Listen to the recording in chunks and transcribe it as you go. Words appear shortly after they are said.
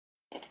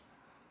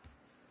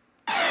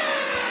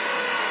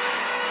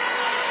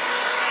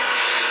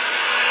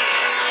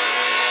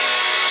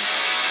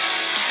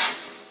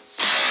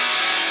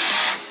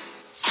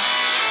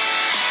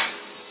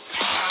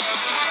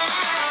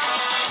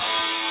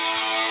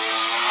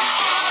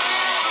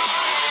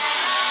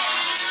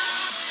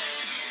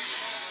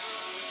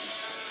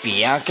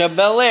Bianca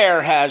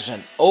Belair has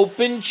an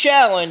open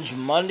challenge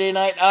Monday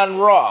night on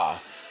Raw.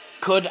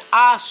 Could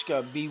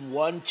Asuka be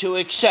one to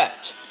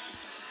accept?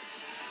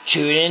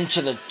 Tune in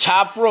to the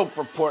Top Rope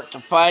Report to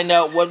find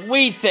out what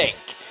we think.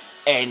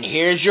 And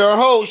here's your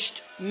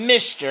host,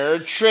 Mr.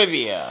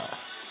 Trivia.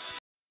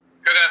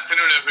 Good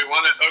afternoon,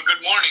 everyone, or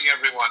good morning,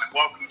 everyone, and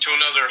welcome to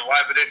another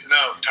live edition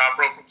of Top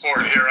Rope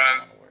Report here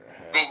on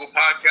Google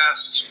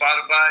Podcasts,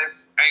 Spotify,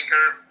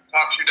 Anchor,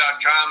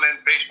 TalkShoe.com,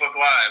 and Facebook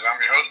Live. I'm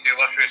your host, the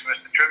illustrious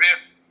Mr.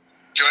 Trivia.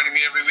 Joining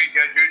me every week,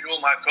 as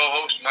usual, my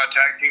co-host, my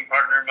tag team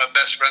partner, my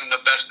best friend, the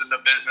best in the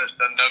business,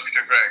 the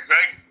Nugster Greg.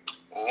 Greg,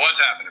 what's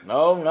happening?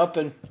 No,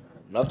 nothing.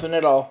 Nothing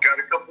at all.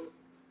 Got a couple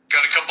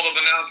of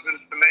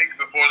announcements to make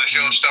before the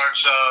show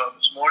starts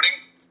this morning.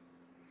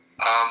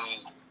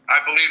 I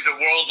believe the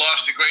world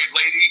lost a great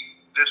lady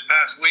this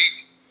past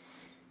week,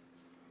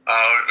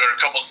 or a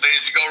couple of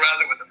days ago,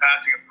 rather, with the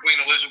passing of Queen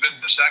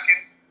Elizabeth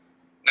II.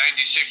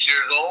 96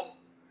 years old.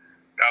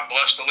 God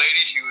bless the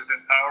lady. She was in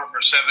power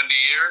for 70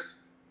 years.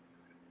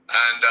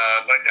 And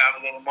I'd like to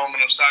have a little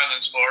moment of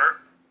silence for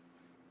her.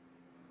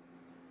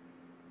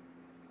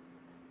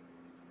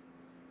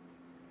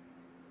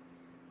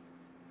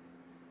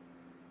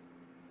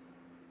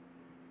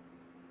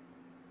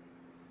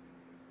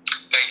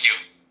 Thank you.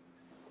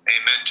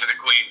 Amen to the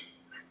Queen.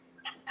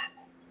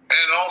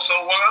 And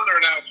also one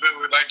other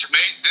announcement we'd like to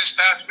make. This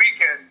past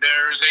weekend,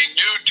 there is a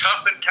new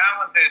tough and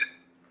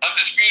talented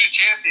undisputed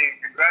champion.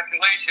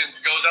 Congratulations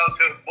goes out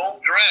to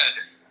Bull Dread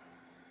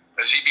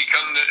as he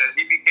became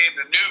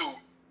the new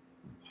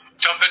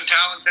tough and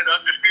talented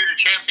undisputed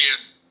champion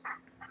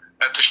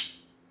at the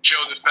show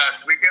this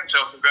past weekend.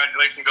 So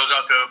congratulations goes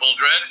out to Bull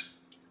Dread.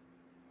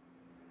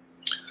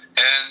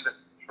 And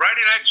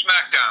Friday Night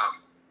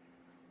SmackDown.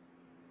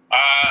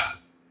 I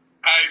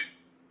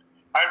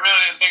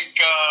really didn't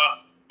think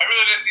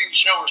the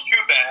show was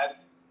too bad.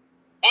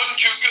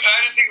 Wasn't too good.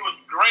 I didn't think it was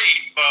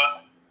great,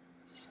 but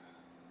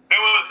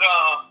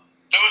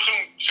there was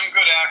some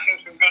good action,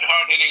 some good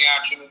hard-hitting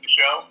action in the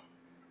show.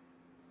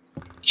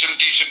 Some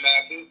decent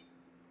matches.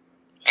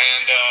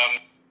 And,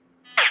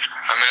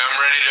 I'm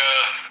ready to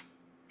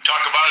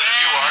talk about it if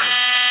you are.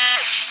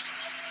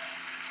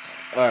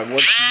 Alright,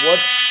 what's...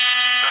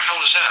 The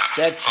hell is that?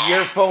 That's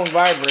your phone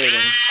vibrating.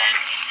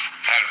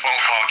 I had a phone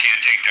call.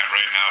 Can't take that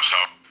right now, so...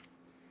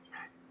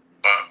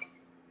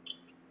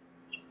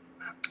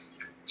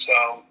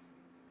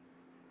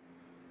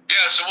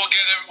 Yeah, so we'll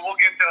get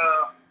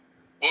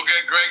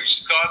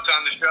Greg's thoughts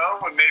on the show,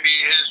 and maybe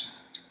his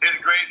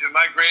grades and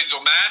my grades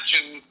will match,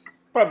 and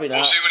probably not.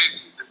 We'll see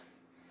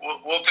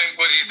we'll think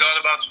what he thought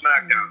about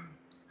SmackDown.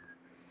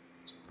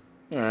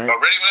 All right. So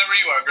ready whenever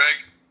you are, Greg.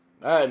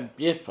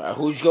 Yeah.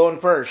 Who's going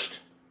first?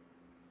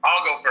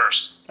 I'll go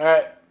first. All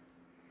right.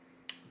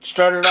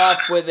 Started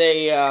off with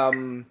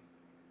a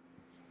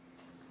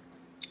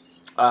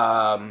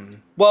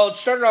well, it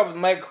started off with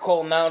Michael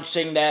Cole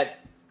announcing that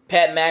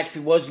Pat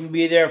McAfee wasn't going to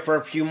be there for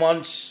a few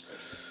months.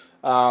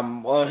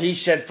 Well, he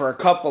said for a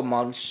couple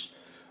months.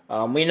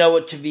 We know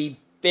it to be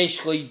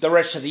basically the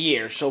rest of the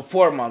year, so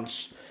 4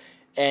 months.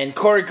 And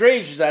Corey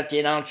Graves was at the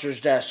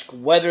announcer's desk.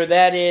 Whether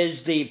that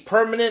is the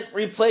permanent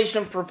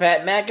replacement for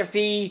Pat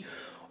McAfee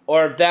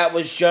or if that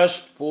was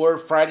just for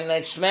Friday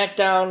Night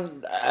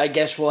SmackDown, I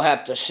guess we'll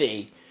have to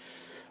see.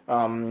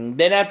 Then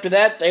after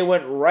that, they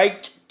went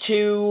right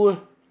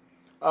to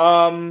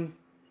a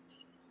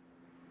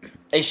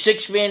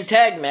 6-man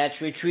tag match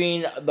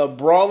between the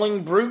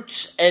Brawling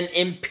Brutes and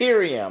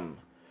Imperium.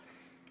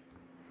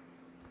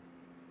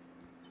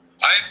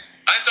 I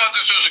thought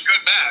this was a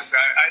good match.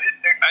 I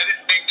didn't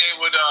think they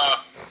would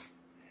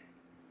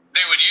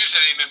use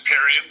the name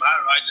Imperium.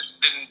 I just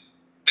didn't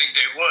think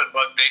they would,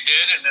 but they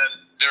did, and then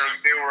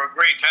they were a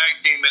great tag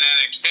team in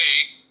NXT.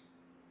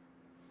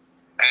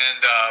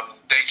 And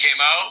they came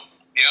out.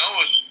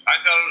 I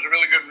thought it was a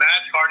really good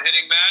match,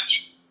 hard-hitting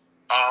match.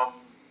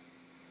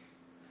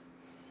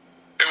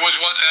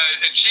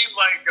 It seemed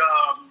like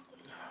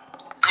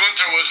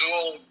Gunther was a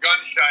little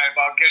gun-shy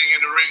about getting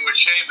in the ring with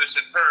Sheamus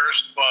at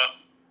first,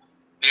 but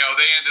they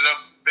ended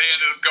up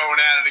going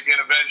at it again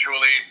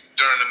eventually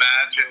during the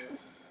match, and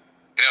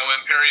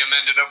Imperium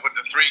ended up with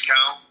the 3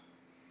 count.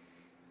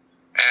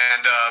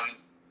 And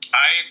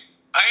I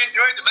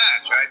enjoyed the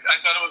match. I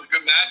thought it was a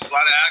good match, a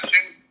lot of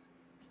action,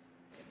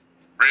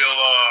 real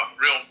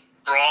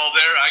brawl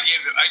there. I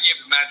gave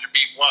the match a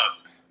B+.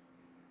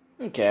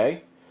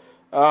 Okay.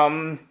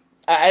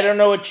 I don't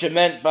know what you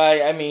meant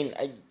by,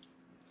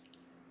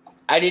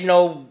 I didn't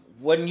know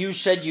when you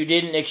said you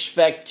didn't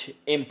expect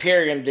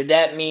Imperium, did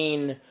that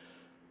mean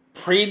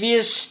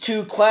previous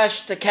to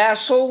Clash at the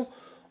Castle?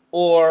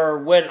 Or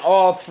when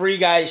all 3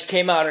 guys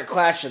came out at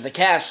Clash at the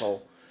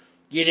Castle,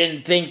 you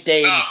didn't think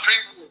they'd... No,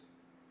 previous.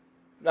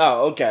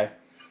 Oh, okay.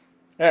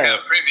 All right. Yeah,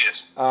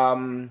 previous.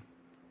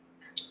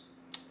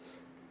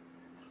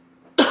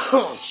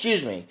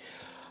 Excuse me.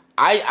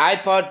 I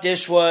thought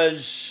this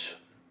was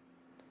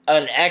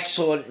an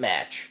excellent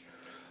match.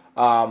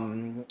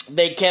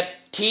 They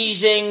kept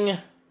teasing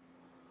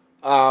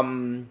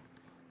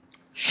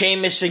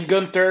Sheamus and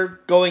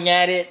Gunther going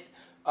at it.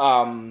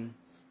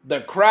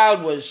 The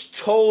crowd was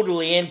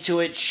totally into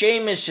it.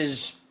 Sheamus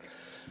is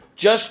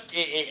just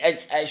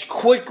as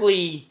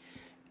quickly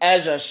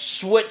as a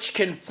switch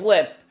can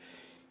flip.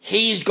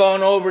 He's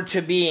gone over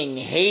to being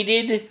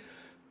hated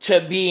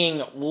to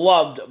being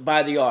loved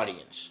by the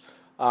audience.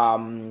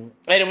 And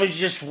it was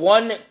just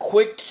one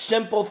quick,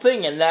 simple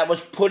thing, and that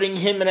was putting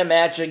him in a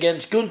match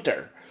against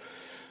Gunther.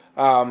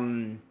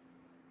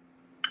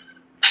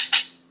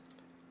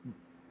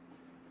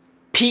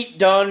 Pete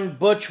Dunne,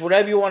 Butch,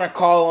 whatever you want to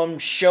call him,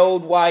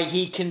 showed why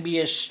he can be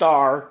a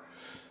star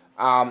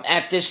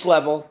at this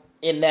level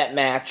in that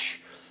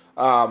match.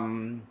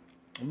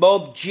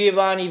 Both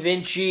Giovanni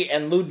Vinci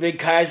and Ludwig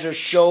Kaiser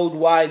showed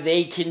why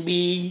they can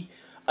be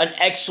an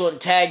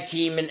excellent tag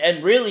team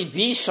and really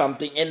be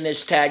something in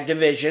this tag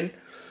division.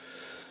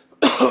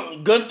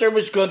 Gunther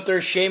was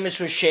Gunther, Sheamus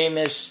was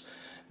Sheamus.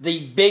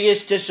 The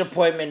biggest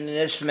disappointment in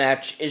this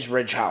match is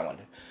Ridge Holland.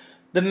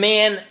 The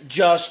man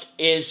just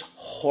is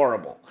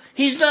horrible.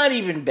 He's not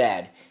even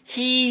bad.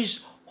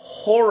 He's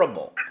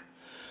horrible.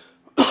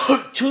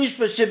 Two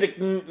specific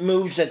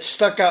moves that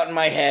stuck out in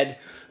my head,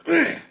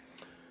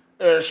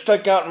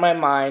 stuck out in my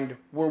mind,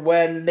 were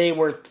when they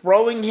were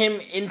throwing him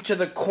into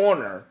the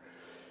corner.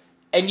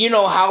 And you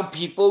know how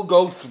people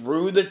go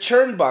through the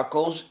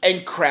turnbuckles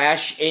and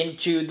crash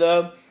into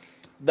the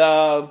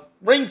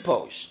ring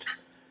post.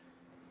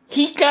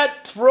 He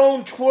got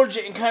thrown towards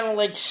it and kind of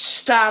like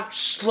stopped,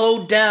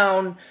 slowed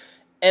down,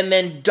 and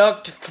then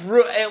ducked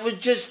through. It was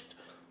just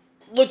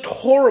looked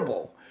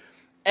horrible.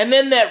 And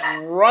then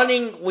that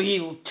running where he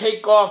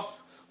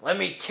let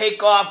me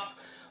take off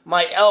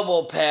my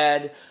elbow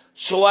pad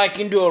so I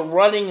can do a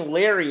running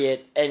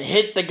lariat and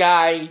hit the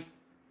guy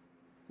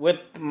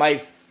with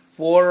my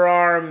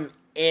forearm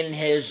in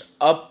his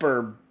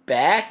upper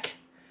back.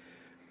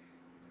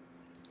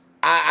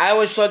 I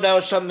always thought that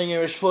was something you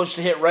were supposed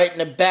to hit right in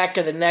the back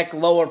of the neck,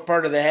 lower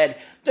part of the head.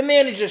 The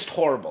man is just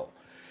horrible.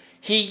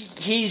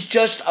 He's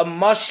just a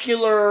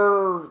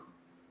muscular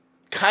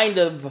kind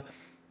of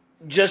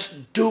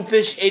just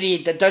doofus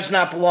idiot that does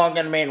not belong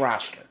on the main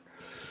roster.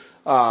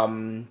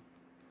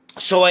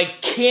 So I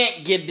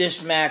can't give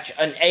this match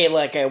an A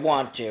like I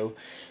want to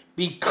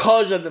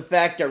because of the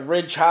fact that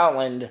Ridge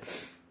Holland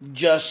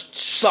just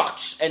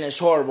sucks and is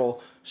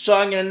horrible. So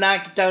I'm going to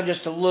knock it down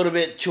just a little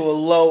bit to a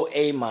low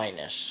A-.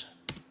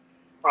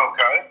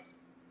 Okay.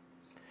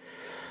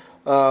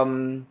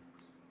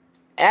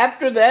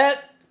 After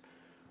that,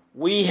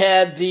 we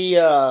had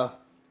the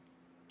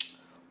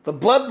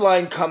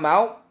Bloodline come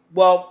out.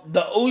 Well,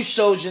 the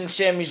Usos and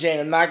Sami Zayn.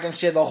 I'm not going to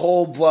say the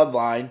whole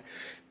Bloodline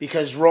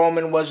because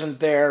Roman wasn't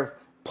there.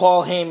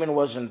 Paul Heyman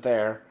wasn't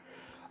there.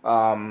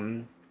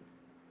 And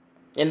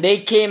they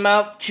came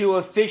out to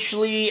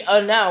officially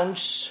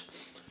announce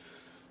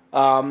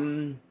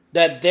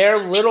that their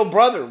little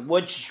brother,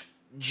 which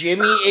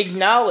Jimmy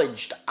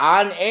acknowledged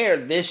on air,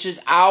 this is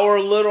our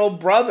little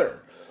brother,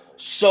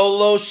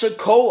 Solo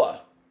Sikoa.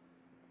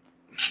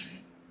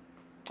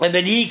 And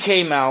then he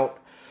came out.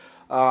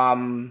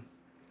 I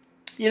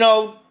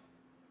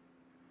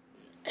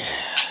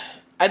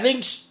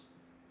think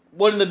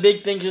one of the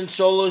big things in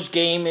Solo's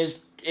game is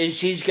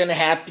he's going to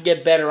have to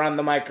get better on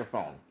the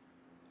microphone.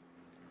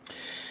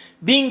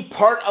 Being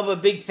part of a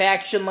big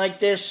faction like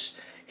this,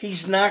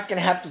 he's not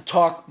going to have to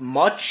talk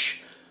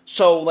much.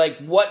 So, like,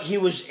 what he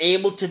was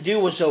able to do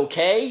was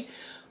okay.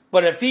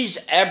 But if he's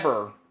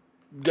ever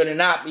going to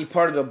not be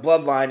part of the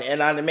Bloodline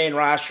and on the main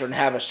roster and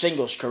have a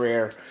singles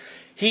career,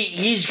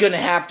 he's going to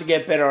have to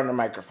get better on the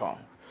microphone.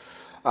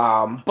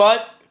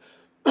 But,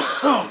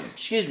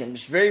 excuse me, I'm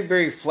just very,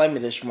 very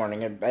phlegmy this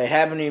morning. I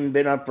haven't even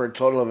been up for a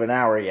total of an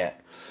hour yet.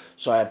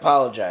 So I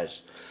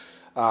apologize.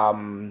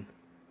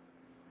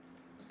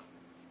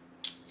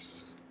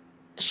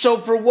 So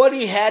for what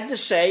he had to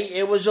say,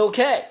 it was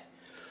okay.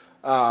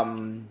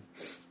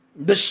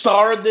 The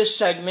star of this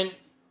segment,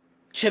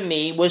 to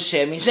me, was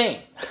Sami Zayn.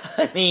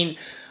 I mean,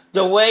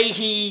 the way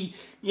he,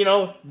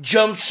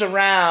 jumps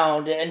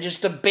around and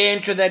just the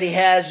banter that he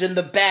has in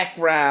the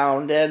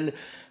background and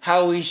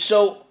how he's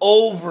so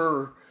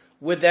over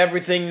with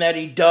everything that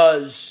he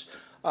does.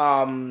 They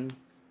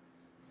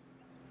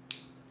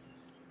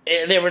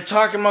were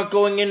talking about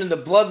going into the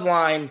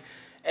Bloodline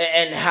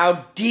and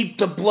how deep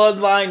the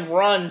Bloodline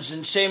runs,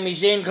 and Sami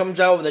Zayn comes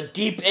out with a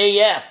deep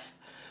AF.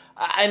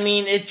 I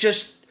mean, it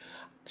just,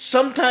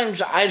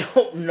 sometimes I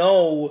don't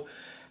know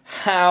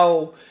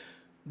how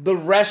the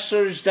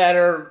wrestlers that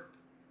are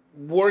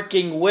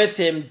working with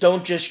him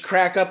don't just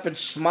crack up and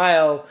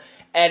smile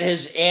at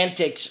his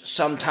antics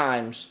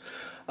sometimes.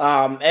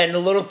 And the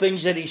little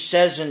things that he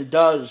says and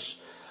does.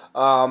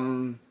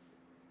 The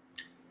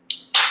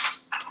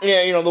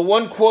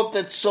one quote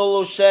that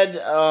Solo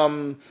said,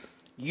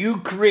 you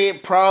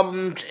create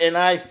problems and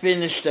I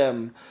finish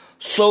them.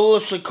 Solo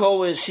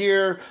Sikoa is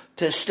here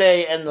to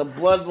stay, and the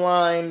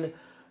Bloodline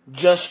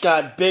just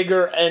got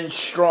bigger and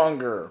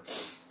stronger.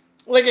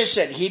 Like I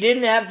said, he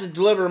didn't have to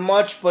deliver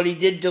much, but he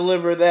did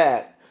deliver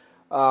that.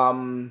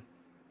 And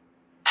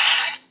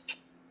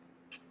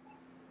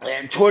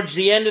towards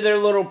the end of their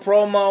little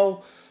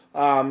promo,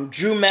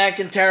 Drew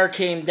McIntyre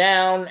came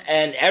down,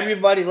 and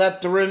everybody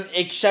left the ring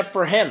except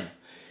for him.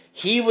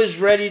 He was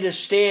ready to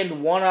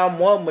stand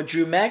one-on-one with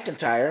Drew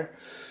McIntyre.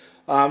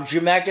 Drew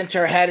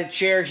McIntyre had a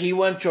chair. He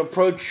went to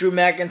approach Drew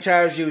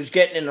McIntyre as he was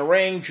getting in the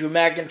ring. Drew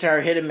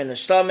McIntyre hit him in the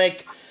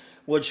stomach,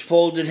 which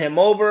folded him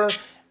over.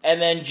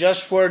 And then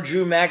just where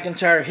Drew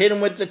McIntyre hit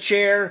him with the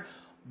chair,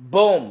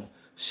 boom,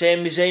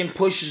 Sami Zayn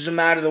pushes him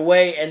out of the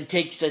way and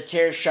takes the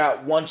chair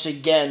shot once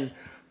again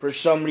for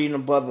somebody in the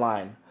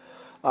bloodline.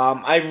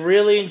 I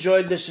really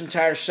enjoyed this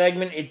entire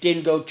segment. It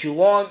didn't go too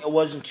long. It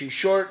wasn't too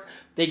short.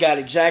 They got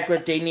exactly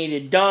what they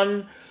needed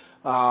done.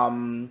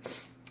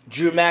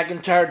 Drew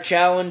McIntyre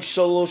challenged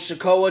Solo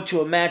Sikoa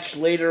to a match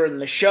later in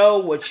the show,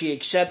 which he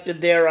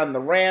accepted there on the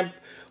ramp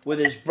with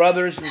his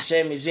brothers and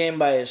Sami Zayn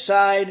by his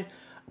side.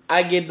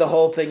 I give the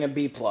whole thing a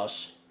B+. Okay.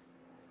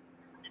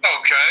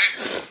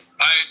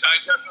 I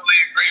definitely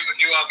agree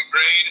with you on the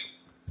grade.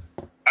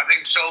 I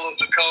think Solo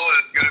Sikoa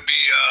is going to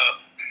be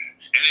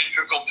an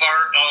integral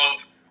part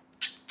of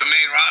the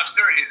main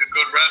roster. He's a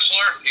good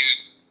wrestler. He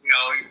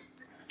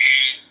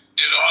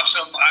did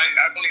awesome.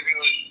 I believe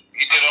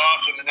he did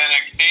awesome in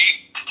NXT.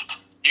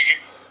 You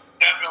can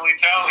definitely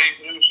tell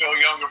he's Uso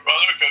younger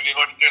brother because he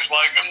looked just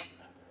like him.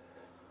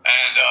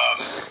 And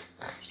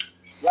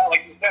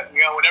like you said,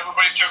 when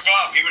everybody took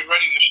off, he was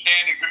ready to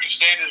stand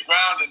his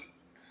ground and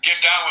get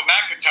down with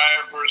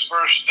McIntyre for his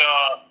first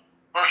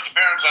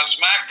appearance on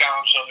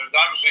SmackDown. So there's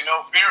obviously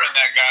no fear in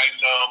that guy.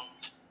 So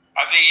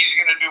I think he's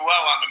going to do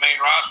well on the main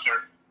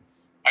roster.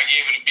 I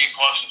gave it a B+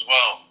 as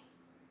well.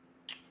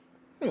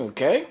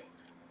 Okay.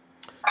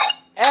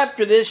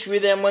 After this, we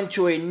then went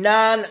to a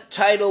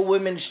non-title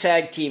women's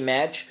tag team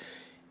match.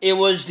 It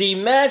was the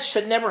match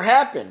that never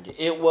happened.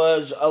 It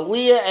was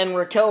Aaliyah and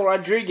Raquel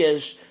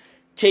Rodriguez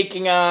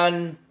taking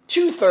on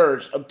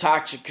 2/3 of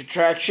Toxic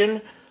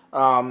Attraction,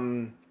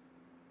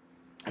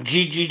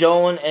 Gigi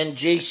Dolan and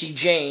JC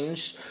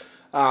James,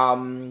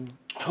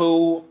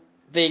 who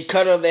they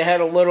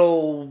had a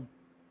little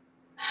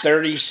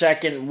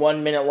 30-second,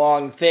 1-minute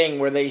long thing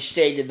where they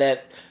stated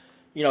that,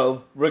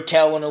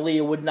 Raquel and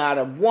Aaliyah would not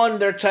have won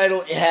their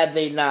title had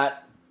they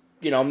not,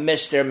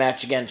 missed their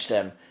match against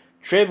them.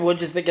 Triv, what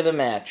did you think of the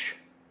match?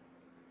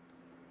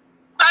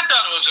 I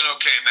thought it was an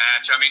okay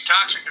match. I mean,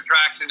 Toxic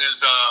Attraction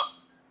is,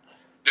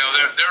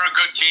 they're a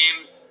good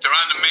team. They're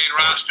on the main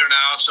roster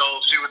now, so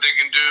we'll see what they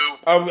can do.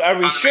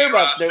 Are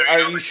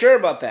you sure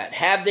about that?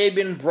 Have they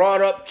been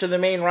brought up to the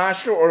main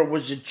roster, or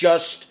was it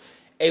just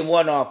a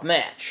one-off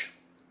match?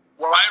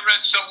 Well, I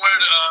read somewhere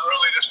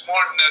early this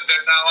morning that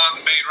they're now on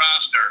the main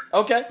roster.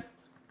 Okay.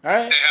 All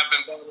right. They have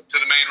been brought up to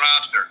the main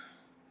roster.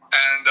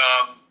 And,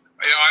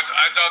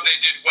 I thought they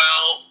did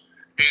well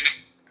in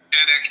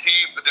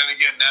NXT, but then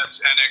again, that's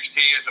NXT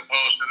as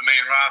opposed to the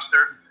main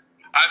roster.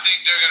 I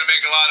think they're going to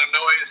make a lot of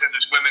noise in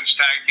this women's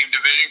tag team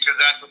division because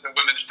that's what the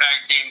women's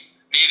tag team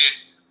needed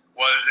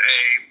was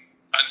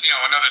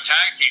another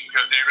tag team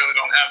because they really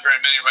don't have very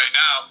many right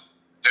now.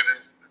 They've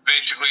been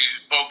basically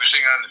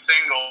focusing on the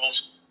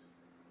singles.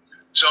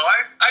 So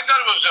I thought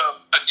it was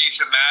a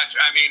decent match.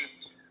 I mean,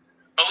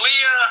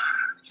 Aaliyah,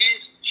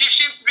 she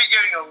seems to be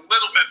getting a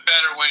little bit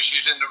better when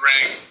she's in the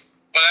ring,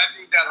 but I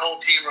think that whole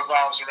team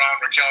revolves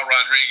around Raquel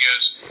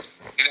Rodriguez.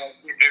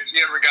 If she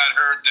ever got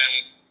hurt,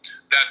 then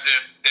that's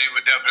it. They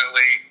would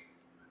definitely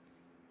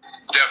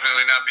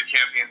not be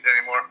champions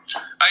anymore.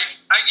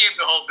 I gave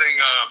the whole thing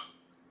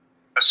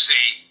a C+.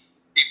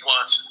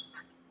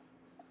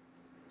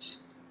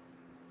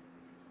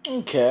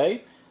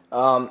 Okay.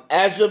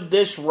 As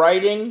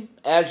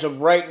of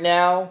right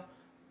now,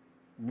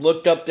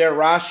 looked up their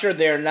roster.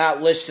 They're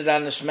not listed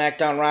on the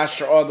SmackDown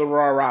roster or the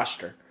Raw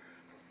roster.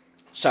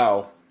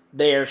 So,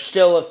 they are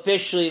still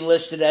officially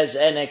listed as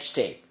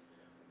NXT.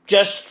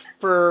 Just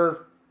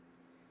for...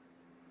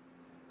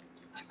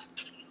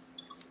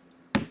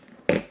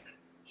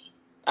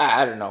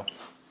 I don't know.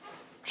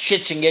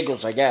 Shits and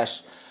giggles, I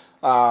guess.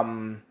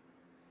 I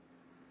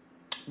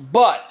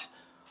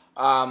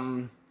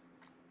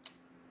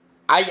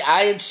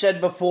had said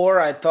before,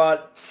 I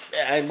thought,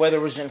 whether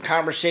it was in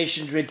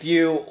conversations with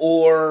you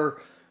or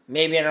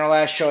maybe in our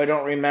last show, I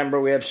don't remember.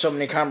 We have so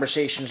many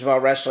conversations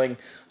about wrestling.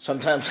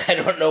 Sometimes I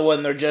don't know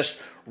when they're just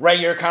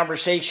regular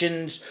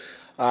conversations.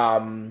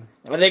 I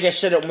think I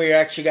said it when we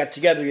actually got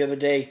together the other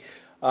day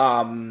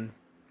on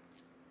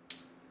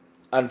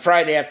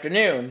Friday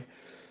afternoon.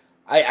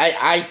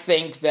 I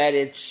think that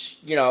it's,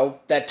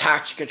 that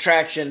Toxic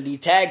Attraction, the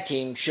tag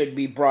team, should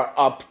be brought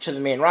up to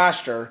the main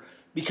roster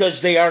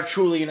because they are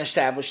truly an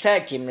established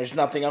tag team. There's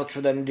nothing else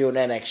for them to do in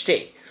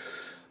NXT.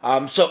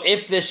 So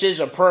if this is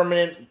a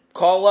permanent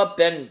call-up,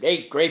 then,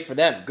 hey, great for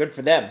them. Good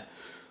for them.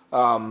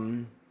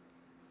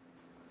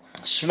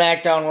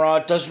 SmackDown, Raw,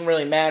 it doesn't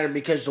really matter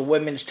because the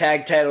women's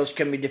tag titles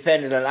can be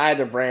defended on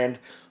either brand,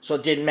 so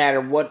it didn't matter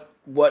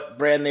what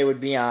brand they would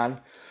be on.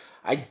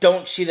 I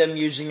don't see them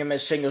using them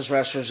as singles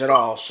wrestlers at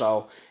all.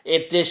 So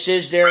if this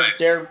is their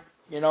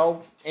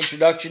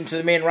introduction to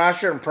the main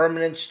roster and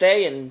permanent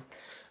stay, and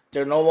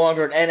they're no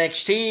longer at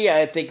NXT,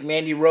 I think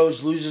Mandy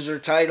Rose loses her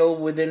title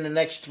within the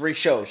next 3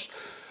 shows.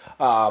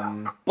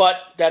 But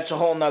that's a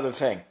whole nother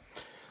thing.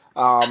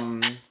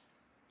 I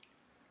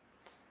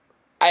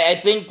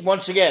think,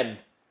 once again,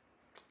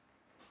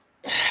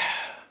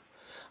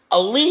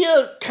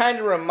 Aaliyah kind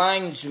of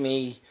reminds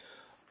me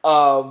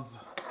of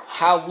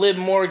how Liv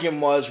Morgan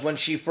was when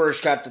she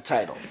first got the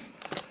title.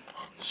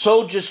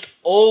 So just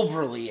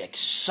overly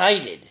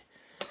excited.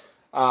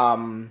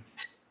 And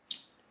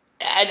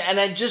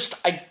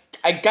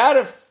I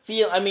gotta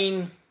feel, I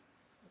mean,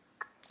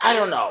 I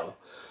don't know.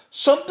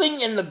 Something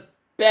in the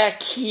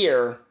back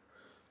here,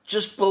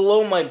 just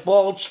below my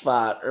bald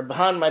spot, or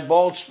behind my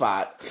bald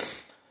spot,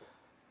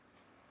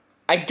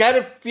 I got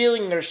a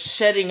feeling they're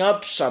setting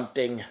up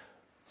something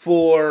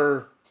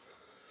for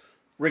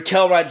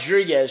Raquel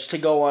Rodriguez to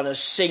go on a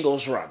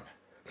singles run.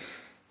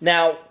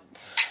 Now,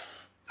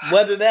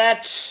 whether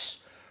that's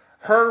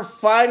her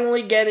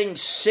finally getting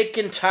sick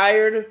and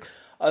tired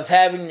of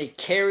having to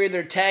carry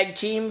their tag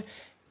team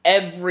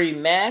every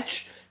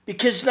match,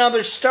 because now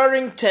they're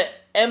starting to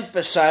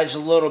emphasize a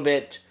little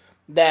bit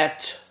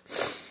that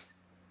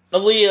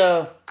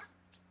Aaliyah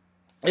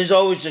is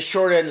always the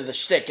short end of the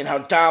stick and how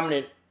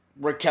dominant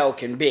Raquel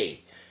can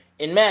be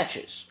in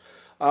matches.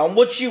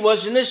 What she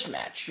was in this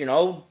match,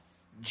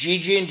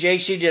 Gigi and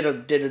JC did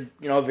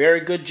a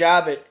very good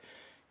job at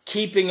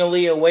keeping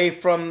Aaliyah away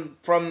from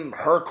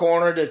her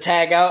corner to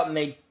tag out, and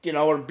they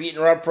were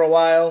beating her up for a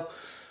while.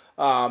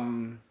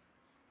 The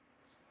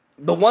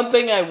one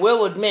thing I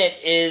will admit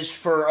is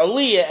for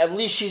Aaliyah, at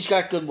least she's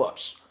got good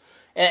looks,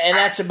 and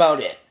that's about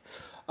it.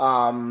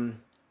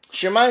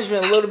 She reminds me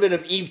a little bit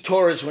of Eve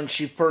Torres when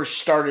she first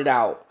started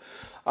out.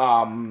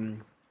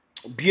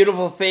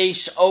 Beautiful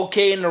face,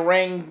 okay in the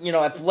ring,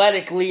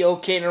 athletically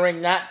okay in the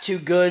ring, not too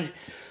good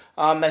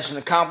as an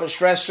accomplished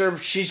wrestler.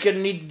 She's going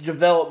to need to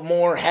develop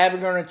more.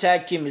 Having her on a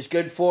tag team is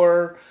good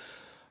for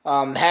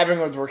her. Having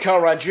her with Raquel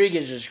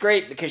Rodriguez is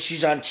great because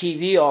she's on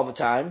TV all the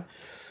time.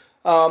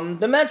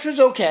 The match was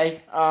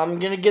okay. I'm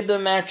going to give the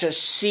match a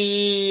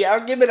C.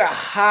 I'll give it a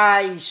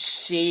high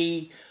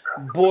C,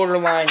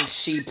 borderline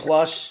C+.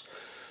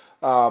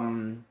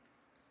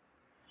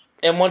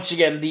 And once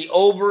again, the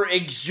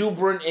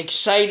over-exuberant,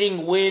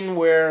 exciting win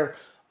where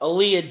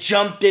Aaliyah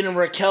jumped in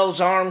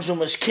Raquel's arms and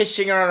was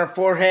kissing her on her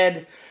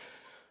forehead,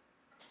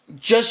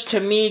 just to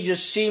me,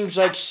 just seems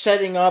like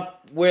setting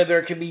up where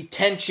there could be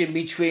tension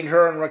between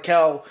her and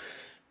Raquel,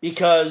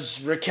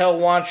 because Raquel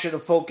wants her to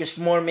focus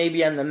more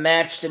maybe on the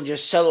match than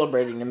just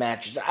celebrating the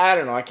matches. I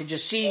don't know. I could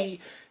just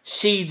see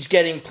seeds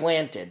getting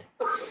planted.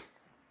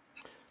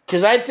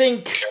 Because I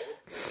think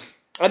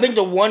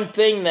the one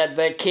thing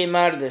that came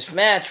out of this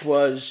match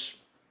was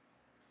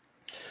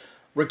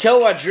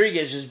Raquel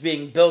Rodriguez is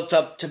being built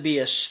up to be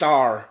a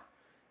star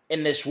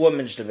in this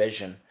women's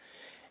division.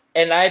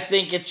 And I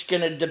think it's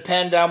going to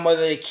depend on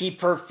whether they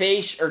keep her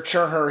face or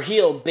turn her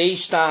heel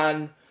based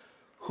on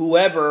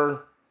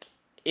whoever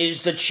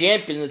is the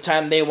champion the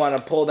time they want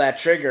to pull that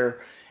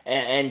trigger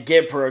and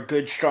give her a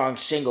good, strong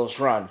singles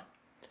run.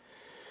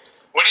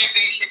 What do you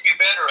think she'd be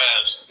better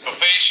as, a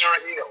face or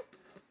a heel?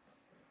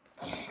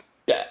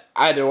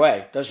 Either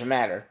way, doesn't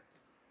matter.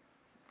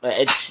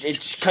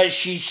 It's because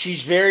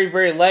she's very,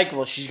 very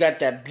likable. She's got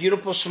that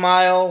beautiful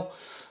smile.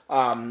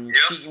 Yep.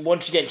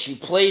 She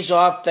plays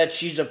off that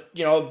she's a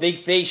big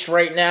face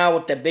right now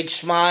with that big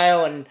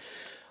smile and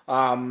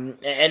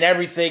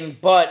everything.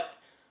 But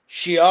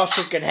she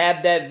also can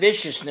have that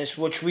viciousness,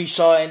 which we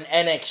saw in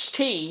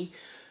NXT,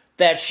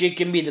 that she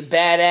can be the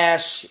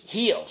badass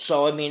heel.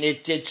 So I mean,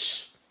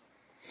 it's.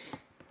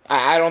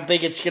 I don't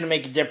think it's going to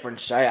make a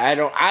difference. I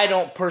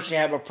don't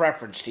personally have a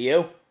preference. Do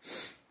you?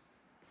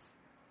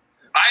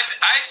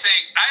 I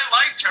think I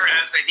liked her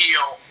as a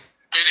heel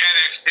in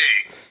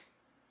NXT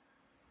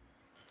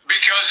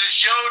because it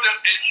showed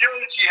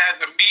she has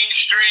a mean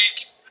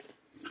streak,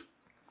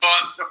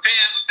 but the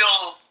fans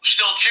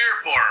still cheer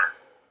for her.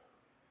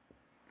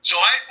 So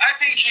I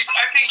think she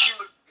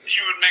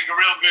would make a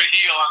real good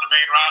heel on the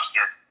main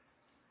roster.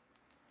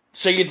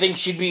 So you think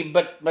she'd be,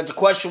 but the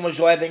question was,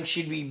 do I think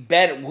she'd be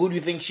better? Who do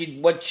you think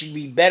what she'd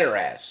be better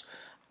as?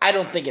 I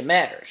don't think it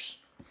matters.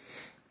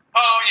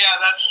 Oh yeah,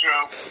 that's true.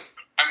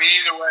 I mean,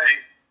 either way,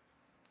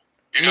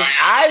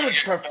 I would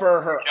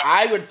prefer her.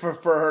 I would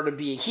prefer her to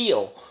be a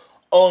heel,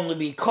 only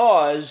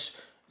because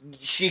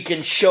she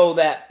can show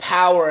that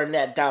power and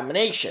that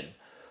domination.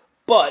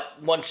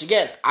 But once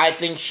again, I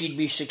think she'd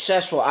be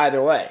successful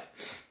either way.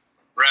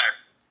 Right.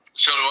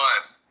 So do I.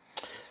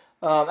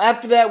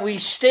 After that, we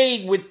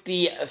stayed with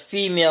the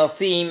female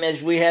theme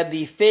as we had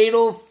the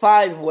Fatal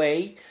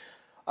 5-Way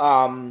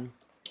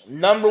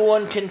number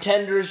one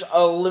contenders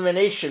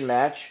elimination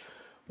match,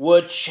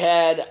 which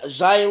had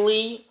Xia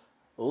Li,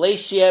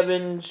 Lacey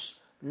Evans,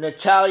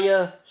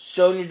 Natalya,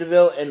 Sonya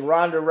Deville, and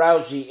Ronda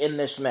Rousey in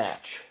this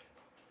match.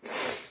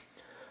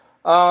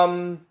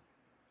 On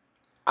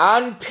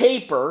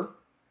paper,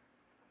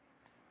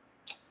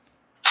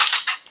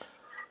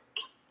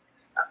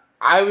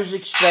 I was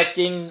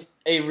expecting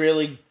a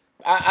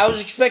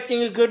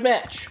good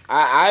match.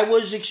 I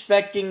was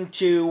expecting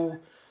to,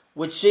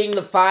 with seeing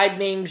the 5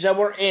 names that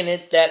were in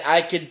it, that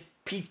I could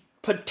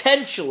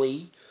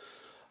potentially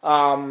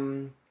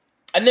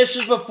And this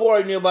is before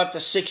I knew about the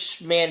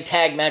 6-man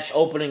tag match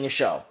opening the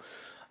show.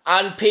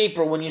 On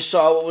paper, when you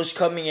saw what was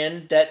coming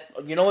in, that,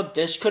 you know what,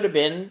 this could have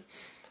been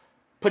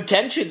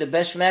potentially the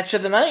best match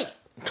of the night.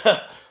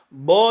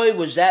 Boy,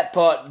 was that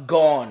thought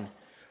gone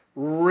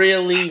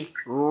really,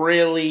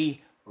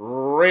 really,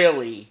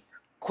 really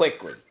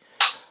quickly.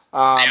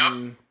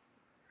 I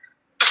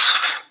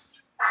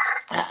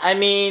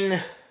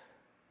mean,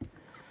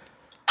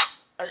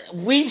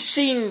 we've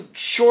seen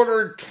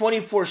shorter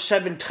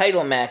 24/7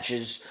 title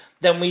matches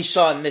than we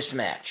saw in this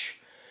match.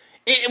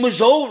 It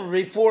was over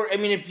before. I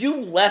mean, if you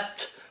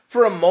left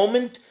for a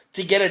moment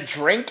to get a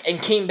drink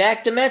and came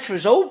back, the match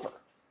was over.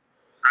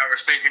 I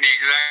was thinking the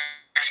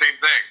exact same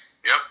thing.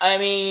 Yep. I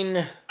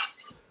mean,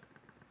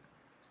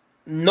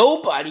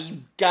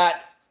 nobody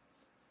got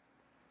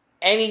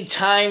any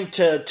time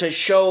to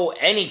show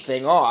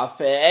anything off,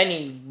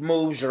 any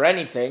moves or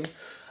anything.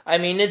 I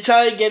mean,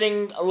 Natalya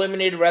getting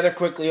eliminated rather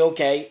quickly,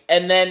 okay.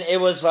 And then it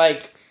was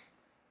like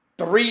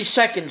 3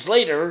 seconds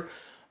later,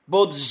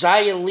 both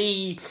Xia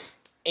Li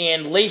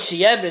and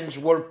Lacey Evans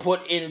were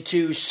put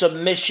into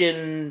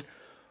submission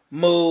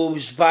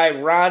moves by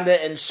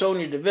Ronda and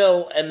Sonya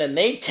Deville, and then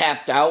they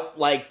tapped out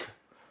like,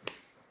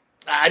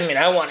 I mean,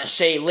 I want to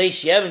say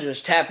Lacey Evans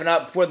was tapping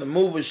out before the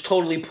move was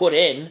totally put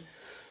in.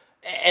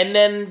 And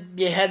then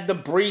you had the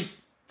brief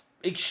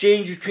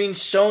exchange between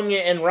Sonya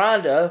and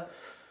Ronda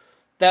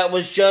that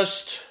was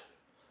just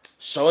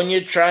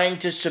Sonya trying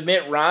to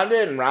submit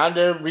Ronda and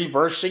Ronda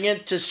reversing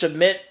it to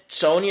submit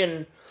Sonya,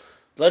 and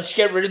let's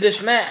get rid of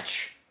this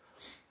match.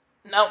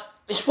 Now,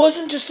 this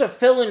wasn't just a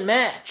fill-in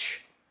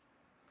match.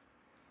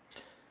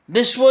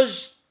 This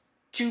was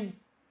to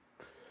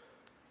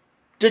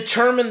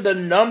determine the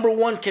number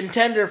one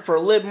contender for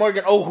Liv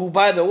Morgan. Oh, who,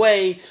 by the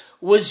way,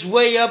 was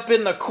way up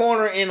in the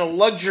corner in a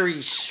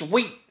luxury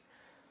suite.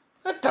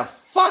 What the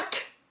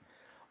fuck?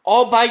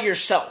 All by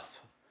yourself.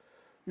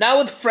 Not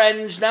with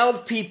friends, not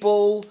with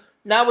people,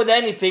 not with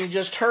anything.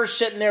 Just her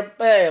sitting there.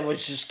 It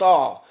was just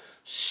all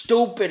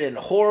stupid and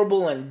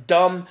horrible and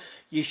dumb.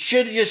 You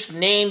should have just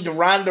named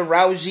Ronda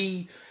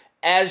Rousey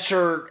as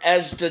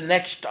the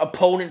next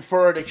opponent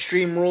for her at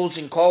Extreme Rules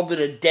and called it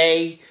a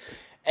day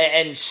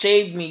and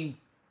saved me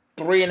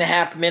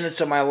 3.5 minutes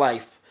of my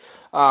life.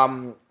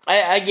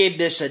 I gave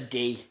this a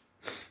D.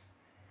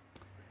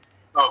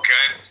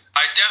 Okay.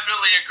 I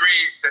definitely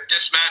agree that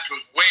this match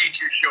was way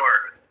too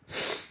short.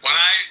 When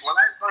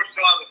I first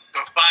saw the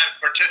 5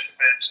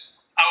 participants,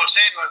 I was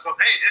saying to myself,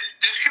 hey, this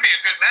could be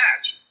a good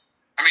match.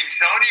 I mean,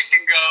 Sonya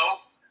can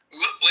go.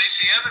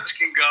 Lacey Evans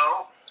can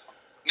go.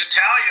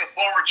 Natalya,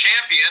 former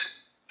champion.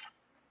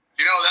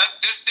 You know,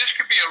 this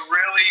could be a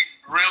really,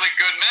 really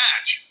good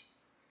match.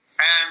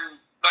 And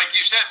like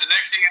you said, the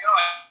next thing you know,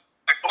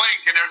 I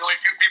blink and there's only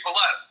 2 people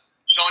left,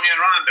 Sonya and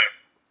Ronda.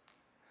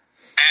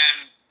 And,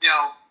 you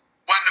know,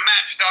 when the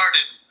match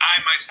started, I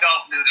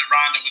myself knew that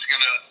Ronda was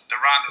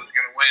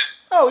gonna win.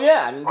 Oh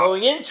yeah, I mean,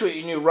 going into it,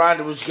 you knew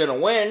Ronda was gonna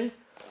win.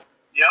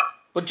 Yep.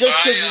 But just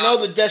because you know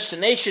the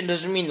destination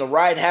doesn't mean the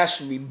ride has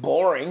to be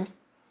boring.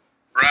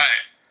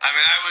 Right. I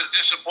mean, I was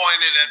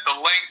disappointed at the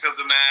length of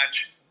the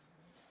match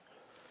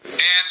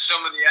and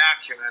some of the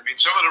action. I mean,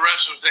 some of the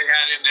wrestlers they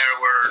had in there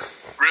were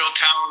real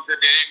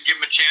talented. They didn't give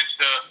them a chance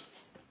to,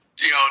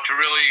 to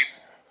really,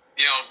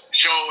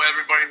 show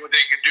everybody what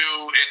they could do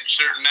in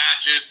certain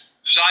matches.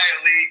 Xia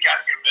Li, got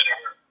to get rid of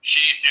her.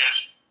 She's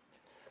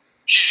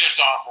just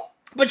awful.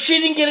 But she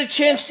didn't get a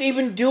chance to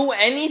even do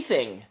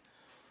anything.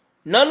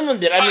 None of them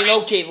did. I mean,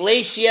 okay,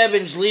 Lacey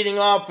Evans leading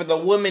off for the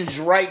women's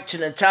right to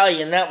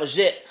Natalya, and that was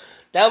it.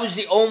 That was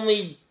the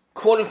only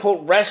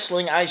quote-unquote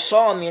wrestling I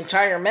saw in the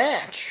entire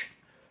match.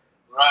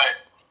 Right.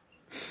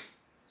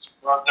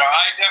 Well,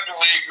 I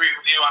definitely agree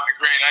with you on the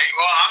grade.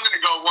 I'm going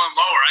to go one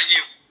lower. I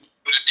gave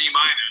it a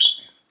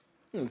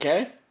D-.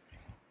 Okay.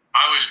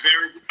 I was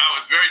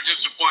very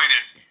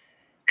disappointed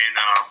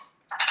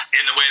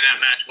in the way that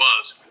match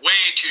was.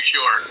 Way too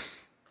short.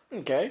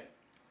 Okay.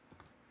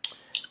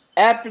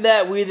 After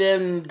that, we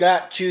then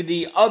got to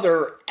the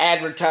other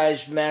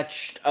advertised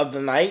match of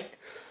the night.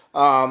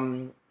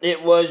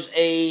 It was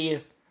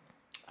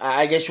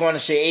I guess you want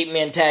to say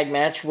 8-man tag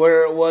match,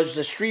 where it was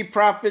the Street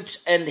Profits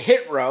and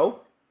Hit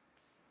Row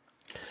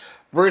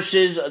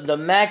versus the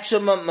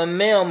Maximum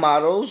Male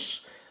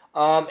Models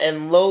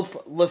and Los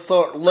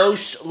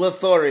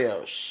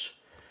Lotharios.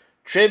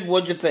 Triv,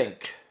 what'd you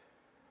think?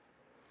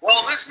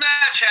 Well, this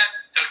match had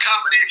a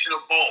combination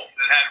of both.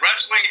 It had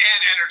wrestling and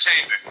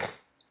entertainment,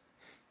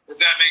 if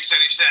that makes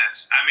any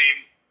sense. I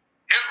mean,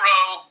 Hit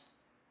Row,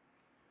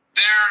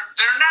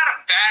 they're not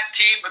a bad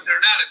team, but they're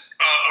not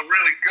a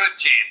really good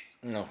team.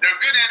 No. They're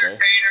good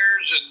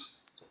entertainers, and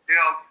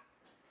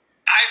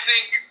I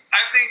think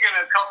in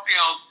a couple,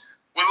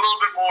 with a little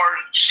bit more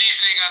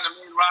seasoning on the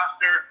main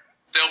roster,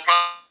 they'll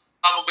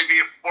probably be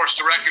a force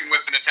to reckon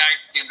with in the tag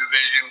team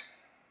division.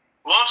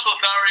 Los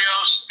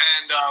Lotharios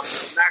and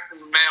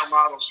Maximum Male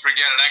Models,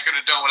 forget it. I could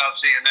have done without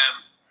seeing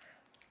them.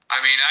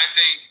 I mean, I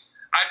think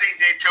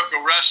they took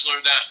a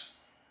wrestler that,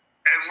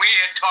 and we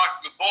had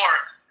talked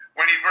before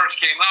when he first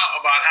came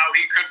out about how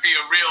he could be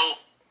a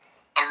real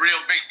a real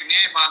big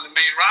name on the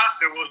main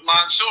roster was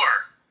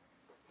Mansoor,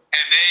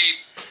 and they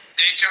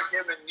took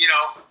him and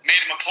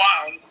made him a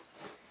clown,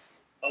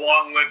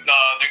 along with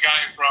the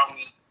guy from.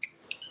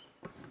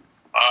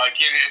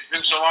 It's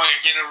been so long I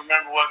can't even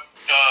remember what.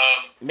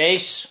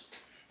 Mace.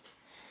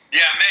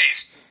 Yeah,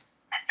 Mace.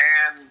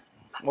 And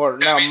Mace.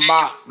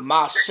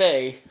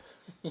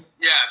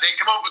 Yeah, they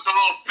come up with a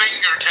little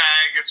finger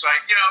tag. It's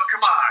like,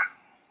 come on.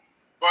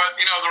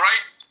 But the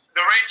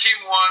right team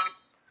won.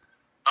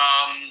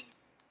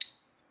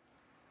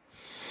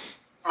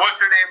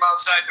 What's her name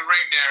outside the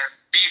ring there?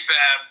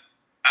 B-Fab.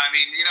 I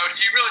mean,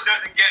 she really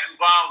doesn't get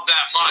involved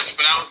that much,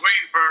 but I was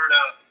waiting for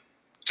her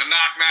to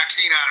knock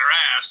Maxine on her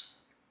ass.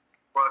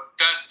 But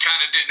that kind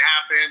of didn't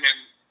happen. And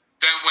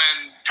then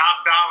when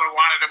Top Dollar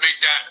wanted to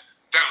make that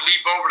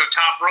leap over the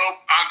top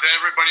rope onto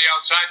everybody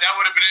outside, that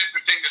would have been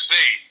interesting to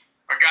see.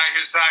 A guy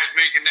his size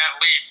making that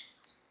leap.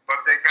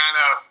 But they kind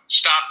of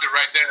stopped it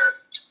right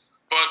there.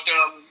 But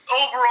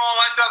overall,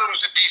 I thought it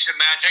was a decent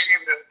match. I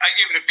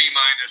gave it a B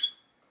minus.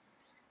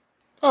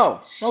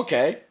 Oh,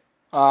 okay.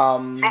 A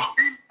B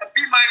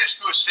minus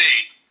to a C.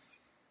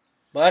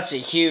 Well,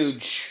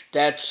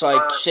 that's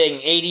like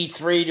saying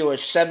 83 to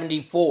a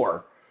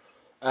 74.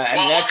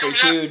 And that's a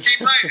huge. B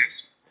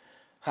minus?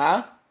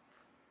 Huh?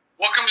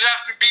 What comes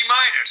after B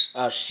minus?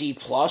 C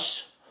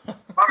plus. All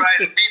right,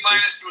 a B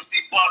minus to a C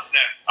plus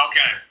then.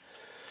 Okay.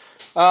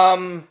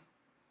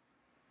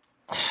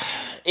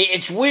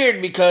 It's weird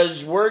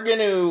because we're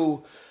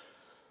gonna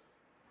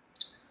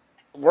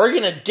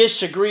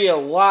disagree a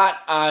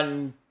lot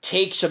on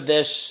takes of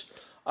this,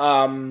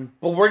 but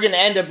we're gonna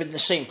end up in the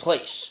same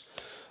place.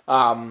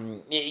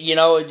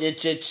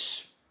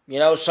 It's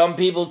some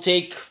people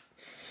take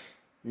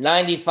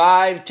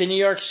 95 to New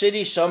York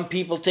City. Some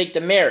people take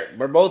the Merit.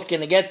 We're both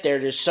going to get there.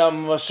 Just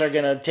some of us are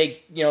going to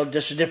take,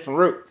 just a different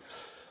route.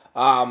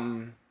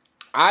 I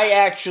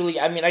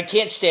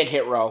can't stand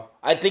Hit Row.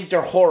 I think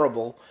they're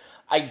horrible.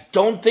 I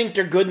don't think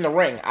they're good in the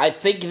ring. I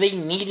think they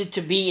needed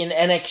to be in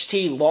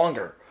NXT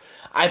longer.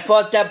 I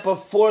thought that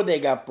before they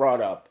got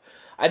brought up.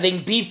 I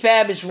think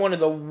B-Fab is one of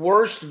the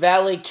worst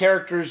valet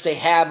characters they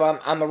have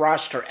on the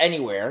roster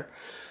anywhere.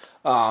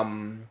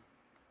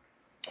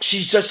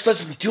 She just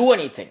doesn't do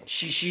anything.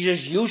 She's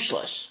just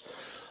useless.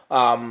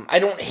 I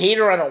don't hate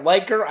her. I don't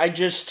like her.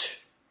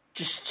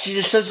 She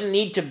just doesn't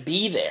need to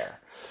be there.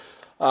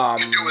 You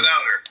can do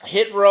without her.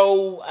 Hit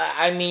Row.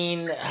 Are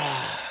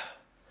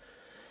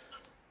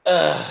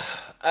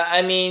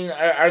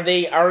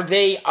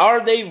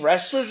they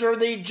wrestlers, or are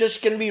they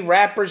just going to be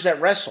rappers that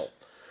wrestle?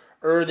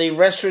 Or are they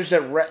wrestlers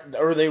that rap?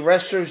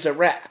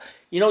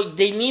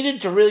 They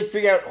needed to really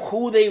figure out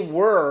who they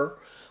were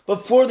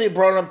before they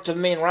brought them to the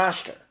main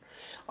roster.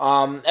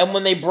 And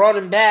when they brought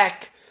him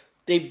back,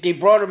 they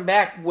brought him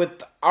back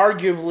with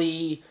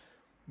arguably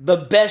the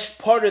best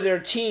part of their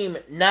team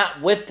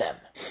not with them.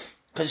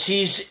 Because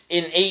he's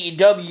in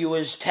AEW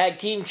as tag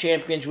team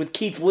champions with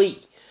Keith Lee.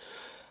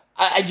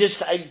 I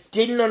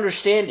didn't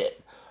understand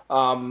it.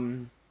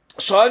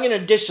 So I'm going to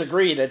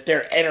disagree that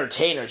they're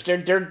entertainers. They're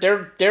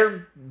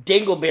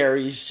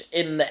dingleberries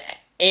in the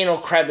anal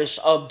crevice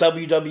of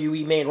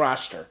WWE main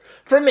roster.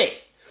 For me.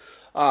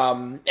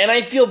 And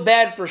I feel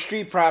bad for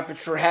Street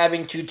Profits for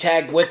having to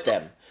tag with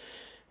them.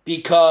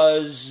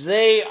 Because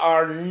they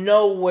are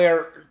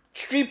nowhere.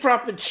 Street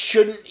Profits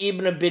shouldn't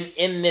even have been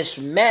in this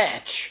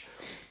match.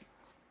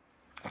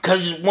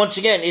 Because once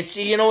again, it's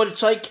what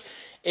it's like?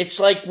 It's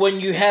like when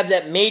you have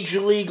that Major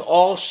League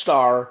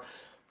All-Star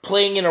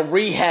playing in a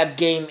rehab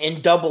game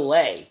in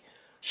AA.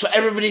 So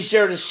everybody's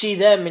there to see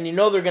them, and they're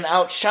going to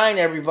outshine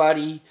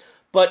everybody,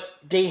 but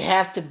they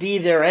have to be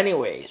there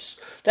anyways.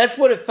 That's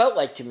what it felt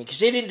like to me, because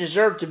they didn't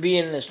deserve to be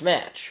in this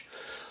match.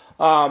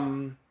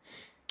 I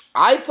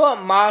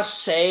thought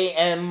Mace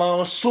and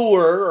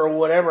Mansoor,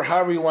 or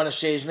however you want to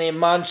say his name,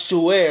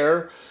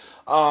 Mansoor,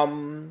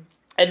 and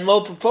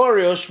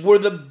Lotharios were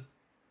the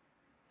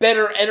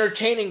better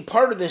entertaining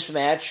part of this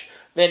match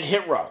than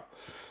Hit Row.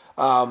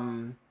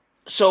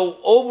 So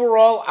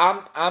overall,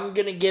 I'm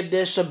gonna give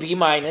this a B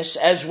minus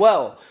as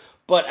well.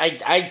 But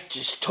I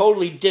just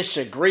totally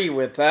disagree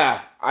with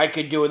that. I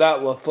could do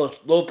without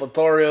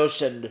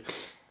Lotharios and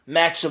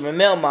Maximum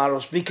Male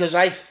Models, because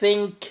I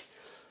think,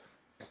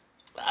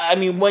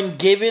 when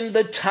given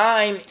the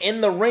time in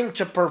the ring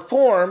to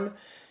perform,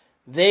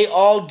 they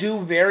all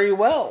do very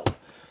well.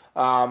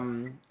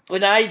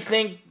 And I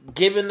think,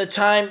 given the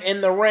time in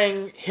the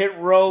ring, Hit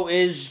Row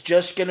is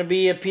just going to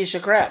be a piece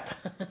of crap.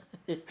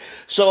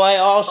 So I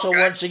also,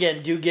 once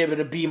again, do give it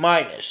a B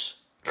minus.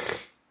 All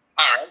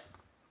right.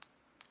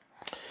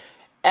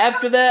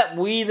 After that,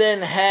 we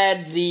then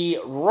had the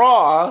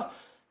Raw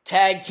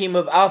tag team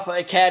of Alpha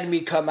Academy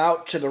come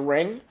out to the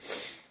ring,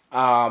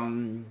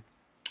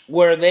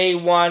 where they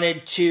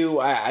wanted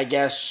to,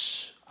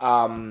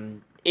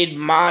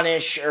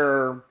 admonish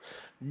or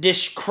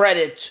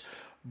discredit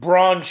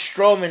Braun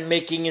Strowman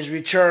making his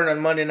return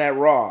on Monday Night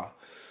Raw.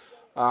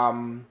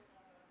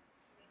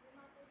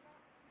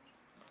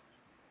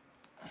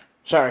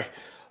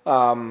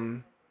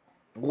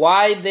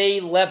 Why they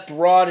left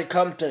Raw to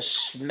come to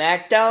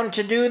SmackDown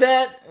to do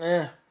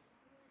that?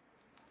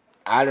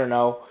 I don't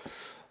know.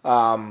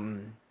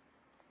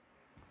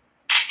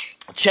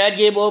 Chad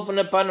Gable opened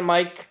up on the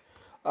mic,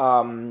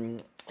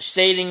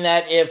 stating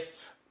that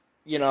if,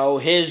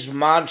 his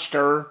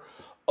monster,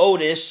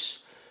 Otis,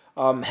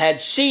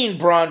 had seen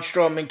Braun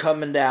Strowman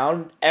coming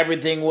down,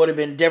 everything would have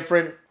been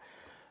different.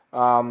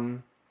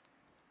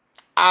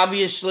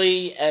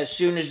 Obviously, as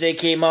soon as they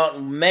came out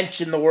and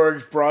mentioned the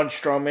words Braun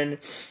Strowman,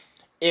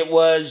 it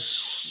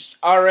was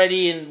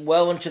already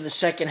well into the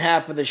second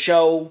half of the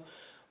show.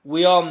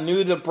 We all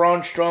knew that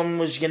Braun Strowman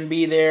was going to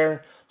be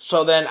there.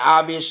 So then,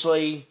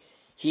 obviously,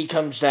 he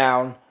comes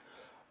down,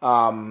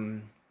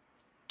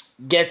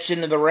 gets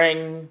into the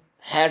ring,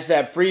 has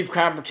that brief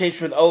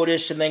confrontation with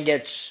Otis, and then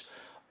gets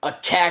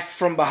attacked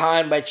from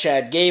behind by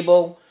Chad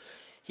Gable.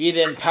 He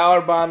then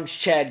powerbombs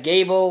Chad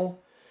Gable.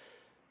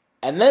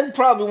 And then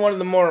probably one of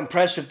the more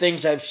impressive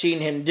things I've seen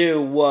him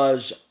do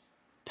was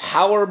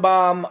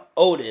powerbomb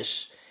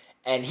Otis.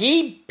 And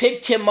he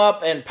picked him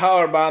up and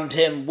powerbombed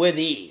him with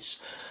ease.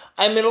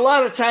 I mean, a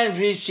lot of times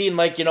we've seen,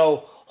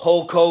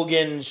 Hulk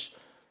Hogan's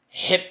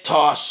hip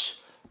toss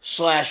 /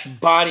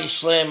 body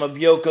slam of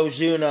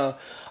Yokozuna.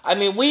 I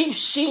mean, we've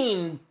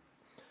seen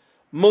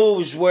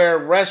moves where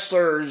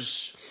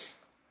wrestlers,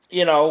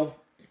 Bianca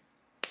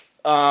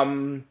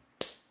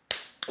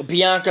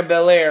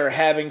Belair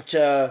having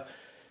to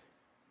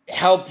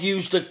help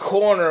use the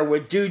corner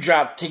with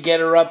Doudrop to get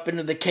her up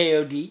into the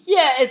KOD.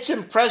 Yeah, it's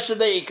impressive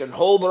that you can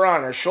hold her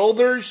on her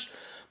shoulders,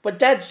 but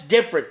that's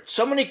different.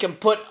 Somebody can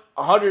put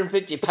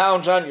 150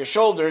 pounds on your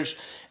shoulders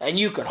and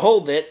you can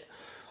hold it,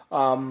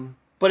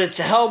 but it's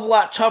a hell of a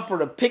lot tougher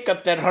to pick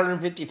up that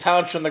 150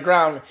 pounds from the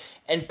ground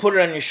and put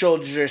it on your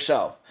shoulders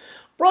yourself.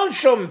 Braun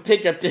Strowman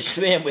picked up this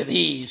man with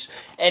ease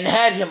and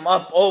had him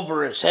up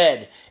over his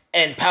head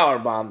and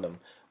powerbombed him,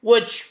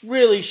 which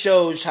really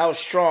shows how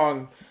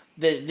strong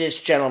this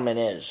gentleman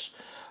is.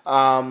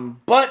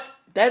 But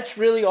that's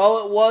really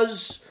all it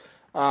was.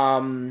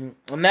 And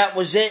that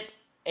was it.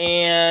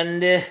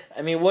 And,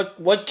 I mean,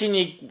 what can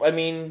you... I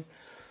mean,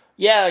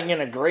 yeah, I'm going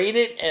to grade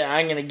it, and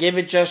I'm going to give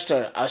it just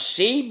a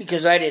C,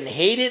 because I didn't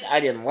hate it,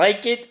 I didn't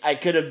like it, I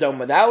could have done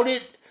without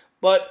it,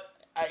 but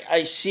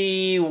I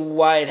see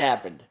why it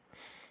happened.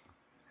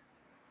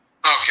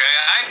 Okay,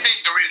 I think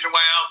the reason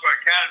why Alpha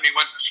Academy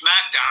went to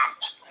SmackDown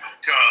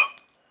to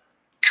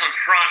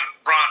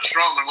confront Braun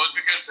Strowman was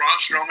because Braun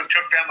Strowman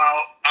took them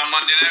out on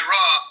Monday Night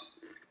Raw,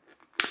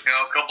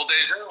 a couple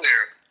days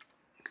earlier.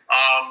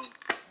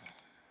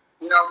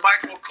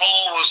 Michael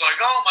Cole was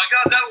like, "Oh my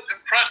God, that was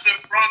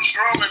impressive, Braun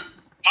Strowman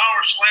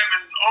power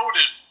slamming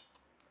Otis."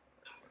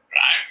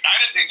 I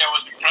didn't think that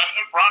was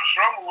impressive. Braun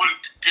Strowman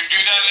could do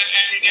that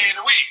any day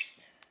of the week.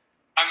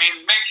 I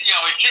mean,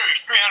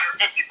 he's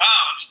 350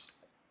 pounds,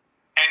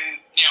 and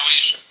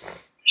he's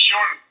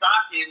short and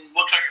stocky and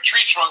looks like a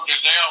tree trunk,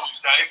 as they always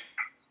say.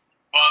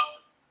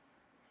 But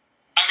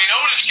I mean,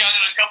 Otis got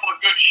in a couple of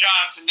good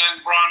shots, and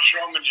then Braun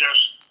Strowman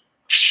just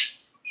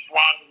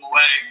swatted him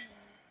away,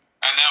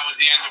 and that was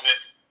the end of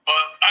it.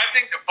 But I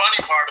think the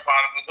funny part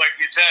about it was, like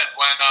you said,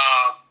 when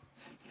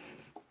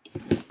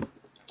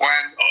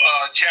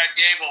Chad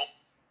Gable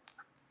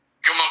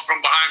come up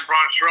from behind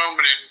Braun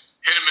Strowman and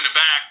hit him in the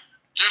back,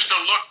 just the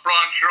look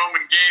Braun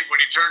Strowman gave when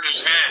he turned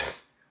his head.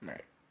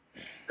 Right.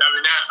 I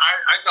mean,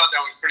 I thought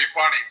that was pretty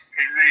funny.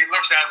 He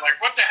looks at him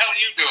like, "What the hell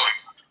are you doing?"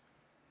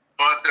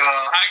 But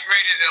I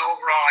graded it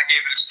overall. I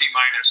gave it a C-.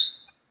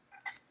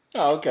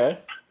 Oh, okay.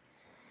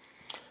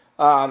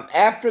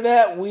 After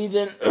that, we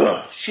then,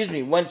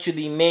 went to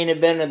the main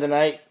event of the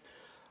night,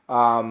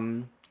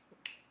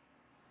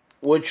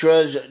 which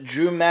was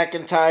Drew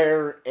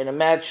McIntyre in a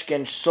match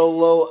against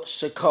Solo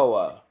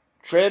Sikoa.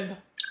 Trib?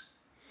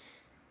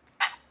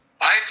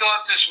 I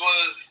thought this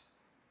was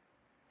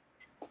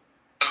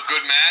a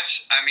good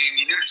match. I mean,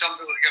 you knew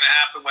something was going to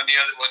happen when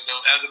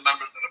those other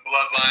members of the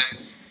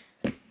Bloodline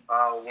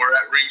were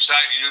at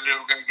ringside. You knew they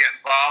were going to get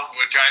involved,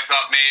 which I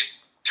thought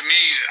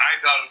I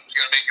thought it was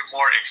going to make it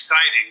more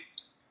exciting.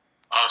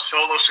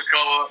 Solo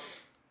Sikoa,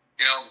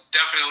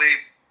 definitely,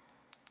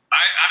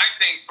 I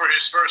think for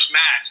his first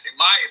match, in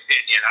my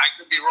opinion, I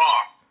could be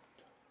wrong,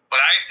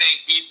 but I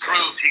think he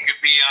proved he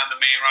could be on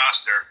the main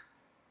roster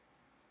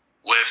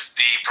with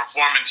the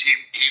performance he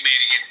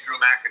made against Drew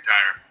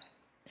McIntyre.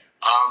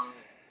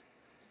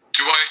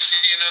 Do I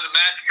see another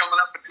match coming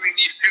up between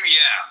these two?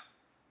 Yeah.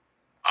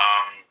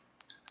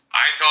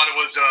 I thought it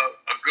was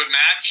a good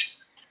match.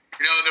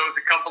 There was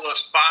a couple of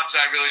spots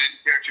I really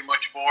didn't care too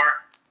much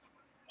for.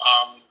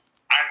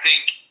 I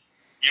think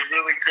you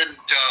really couldn't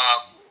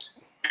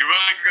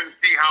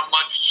see how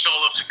much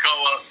Solo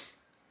Sikoa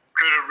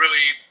could have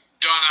really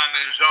done on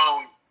his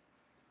own,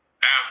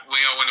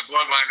 when the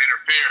Bloodline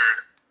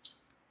interfered.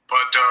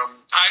 But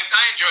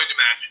I enjoyed the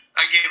match.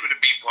 I gave it a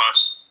B+.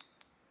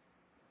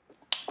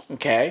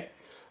 Okay.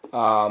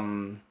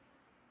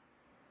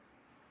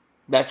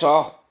 That's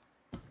all?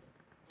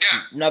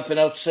 Yeah. Nothing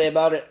else to say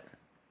about it?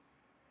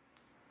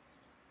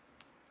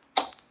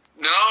 No,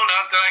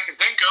 not that I can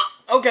think of.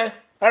 Okay.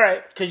 All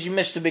right, because you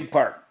missed a big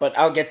part, but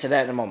I'll get to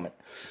that in a moment.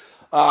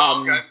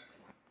 Okay.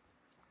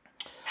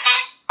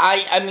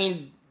 I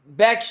mean,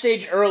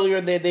 backstage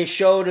earlier, they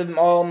showed them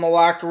all in the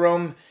locker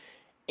room,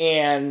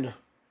 and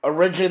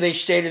originally they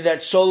stated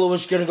that Solo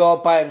was going to go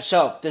out by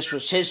himself. This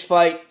was his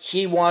fight.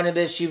 He wanted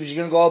this. He was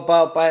going to go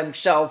out by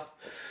himself.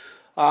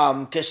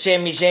 Because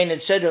Sami Zayn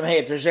had said to him, hey,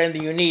 if there's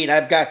anything you need,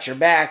 I've got your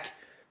back.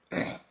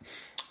 And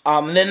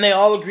then they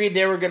all agreed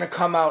they were going to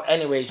come out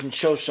anyways and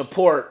show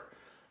support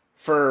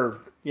for,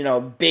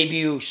 Baby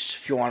Uce,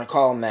 if you want to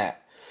call him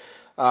that.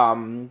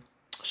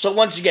 So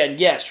once again,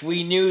 yes,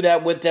 we knew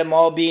that with them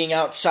all being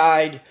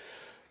outside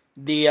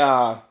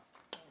the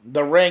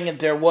ring,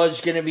 there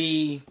was going to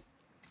be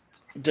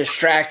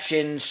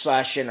distractions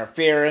 /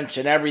 interference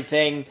and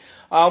everything,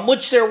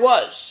 which there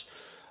was.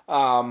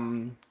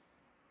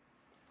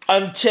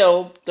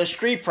 Until the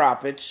Street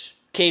Profits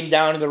came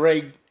down to the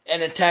ring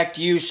and attacked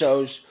the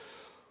Usos,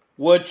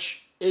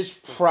 which is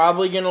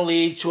probably going to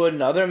lead to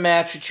another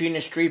match between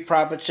the Street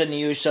Profits and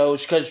the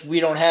Usos, because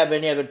we don't have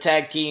any other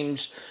tag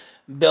teams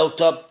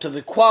built up to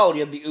the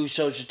quality of the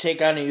Usos to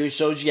take on the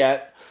Usos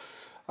yet.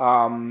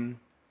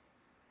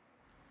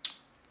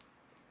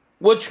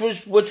 Which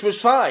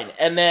was fine.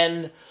 And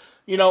then,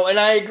 and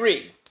I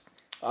agree.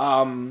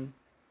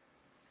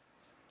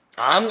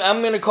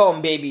 I'm going to call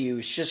him Baby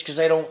Uce just because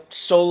I don't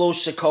Solo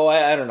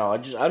Sikoa. I don't know.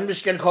 I'm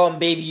just going to call him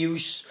Baby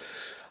Uce.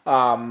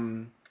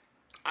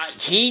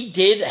 He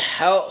did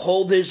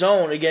hold his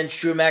own against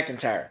Drew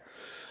McIntyre.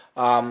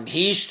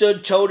 He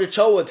stood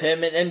toe-to-toe with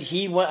him, and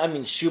he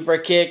went, super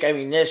kick,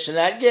 this and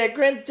that. Yeah,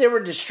 granted, there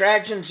were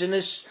distractions in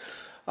this,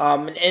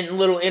 and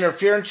little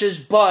interferences,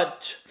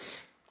 but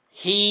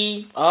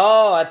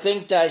I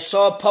think I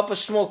saw Papa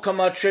Smoke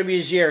come out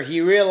Trivia's ear. He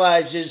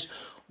realizes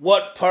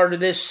what part of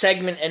this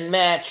segment and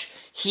match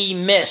he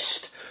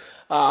missed,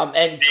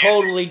 and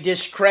totally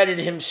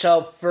discredited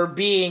himself for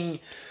being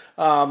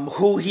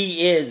who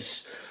he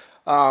is.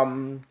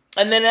 And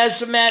then as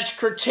the match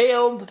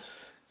curtailed,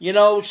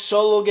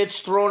 Solo gets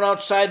thrown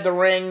outside the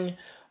ring,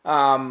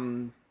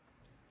 or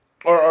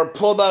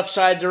pulled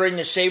outside the ring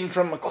to save him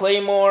from a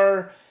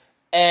Claymore.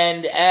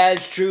 And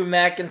as Drew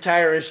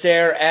McIntyre is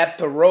there at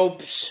the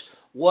ropes,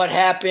 what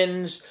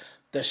happens?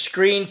 The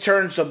screen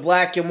turns to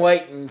black and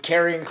white, and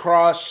Karrion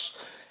Kross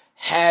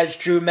has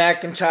Drew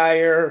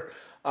McIntyre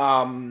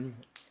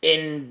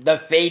in the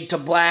fade to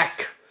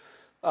black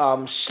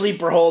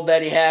sleeper hold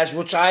that he has,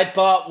 which I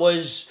thought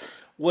was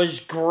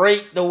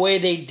great the way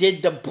they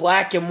did the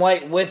black and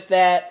white with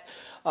that.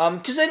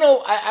 Because I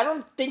know, I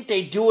don't think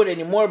they do it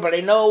anymore, but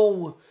I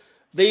know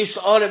they used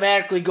to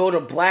automatically go to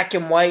black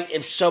and white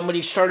if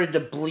somebody started to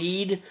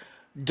bleed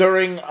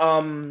during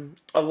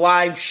a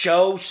live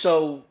show,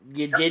 so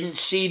you didn't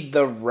see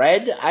the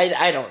red.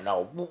 I don't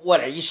know.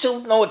 Whatever. You still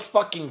know it's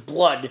fucking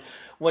blood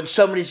when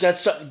somebody's got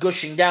something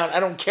gushing down. I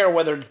don't care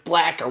whether it's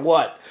black or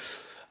what.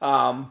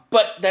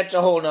 But that's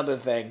a whole other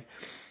thing.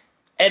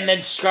 And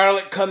then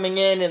Scarlett coming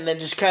in and then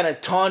just kind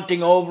of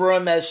taunting over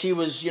him as he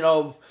was,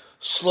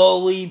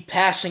 slowly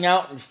passing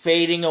out and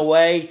fading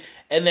away.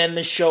 And then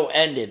the show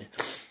ended.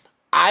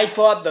 I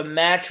thought the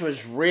match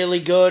was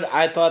really good.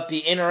 I thought the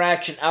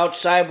interaction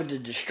outside with the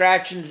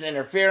distractions and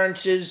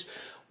interferences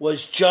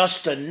was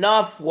just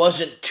enough,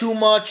 wasn't too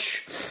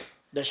much.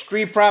 The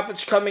Street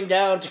Profits coming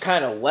down to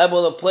kind of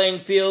level the playing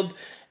field,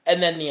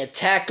 and then the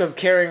attack of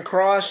Karrion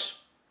Kross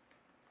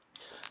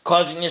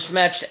causing this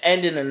match to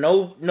end in a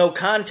no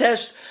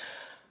contest.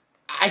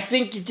 I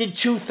think it did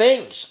two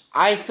things.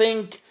 I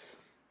think,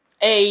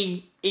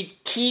 A,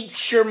 it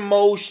keeps your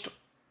most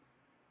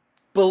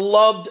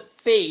beloved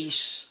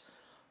face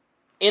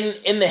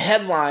in the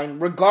headline,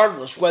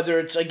 regardless whether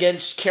it's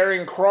against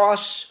Karrion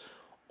Kross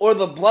or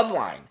the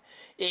Bloodline.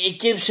 It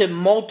gives him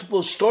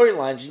multiple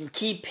storylines and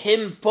keeps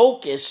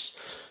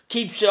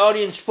the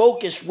audience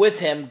focused with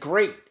him.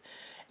 Great.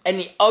 And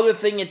the other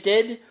thing it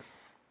did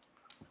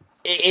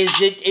is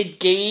it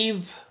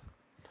gave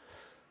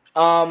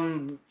oh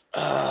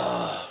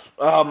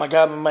my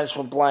god, my mind's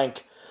went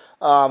blank.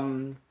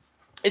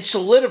 It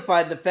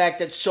solidified the fact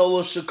that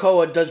Solo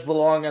Sikoa does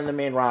belong on the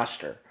main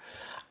roster.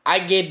 I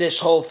gave this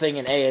whole thing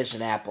an A as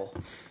an apple.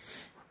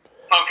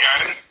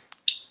 Okay.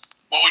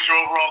 What was your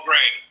overall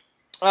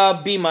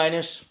grade? B-.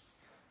 Okay.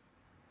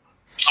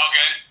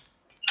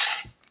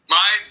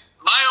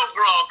 My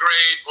overall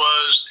grade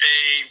was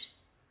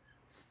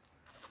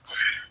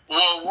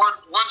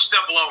one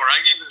step lower.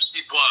 I gave it a C+.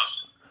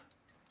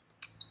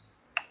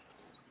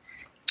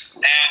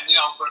 And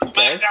for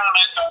SmackDown,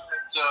 I thought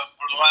that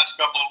for the last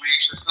couple of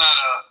weeks, it's not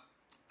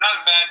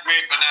a bad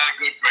grade, but not a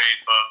good grade.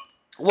 But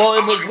well,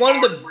 it was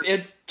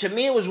to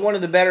me, it was one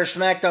of the better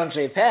SmackDowns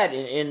they've had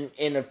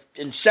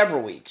in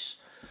several weeks.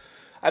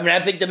 I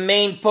think the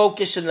main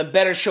focus and the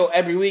better show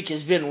every week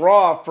has been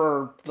Raw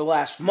for the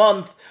last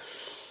month.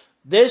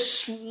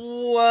 This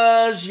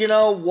was, 1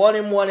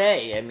 and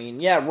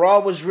 1A. Raw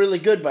was really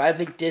good, but I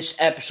think this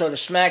episode of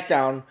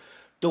SmackDown,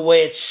 the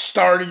way it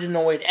started and the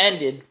way it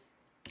ended,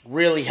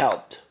 really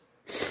helped.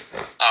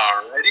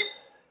 Alrighty.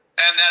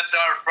 And that's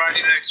our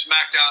Friday Night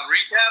SmackDown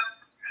recap.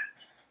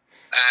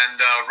 And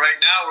right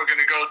now we're going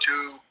to go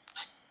to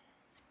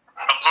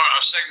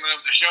a segment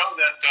of the show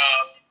that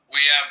we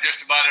have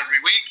just about every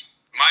week.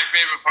 My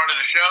favorite part of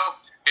the show,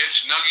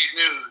 it's Nuggies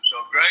News. So,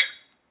 Greg,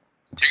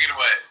 take it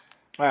away.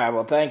 All right,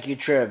 well, thank you,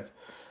 Triv.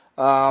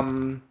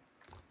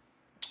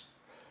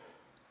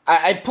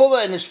 I pulled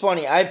it, and it's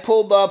funny. I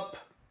pulled up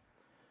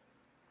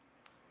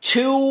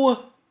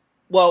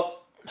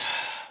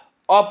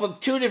off of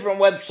two different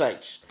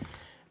websites.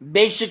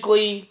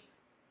 Basically,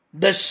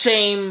 the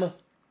same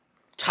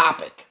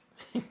topic.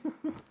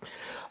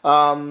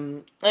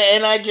 And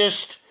I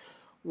just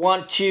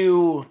want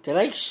to... Did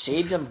I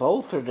save them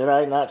both, or did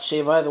I not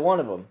save either one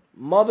of them?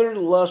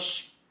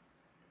 Motherless...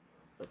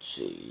 Let's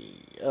see...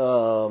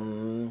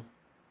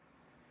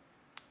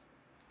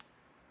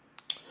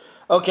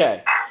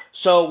 Okay,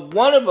 so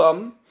one of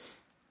them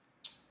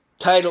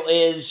title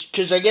is,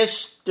 because I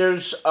guess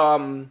there's,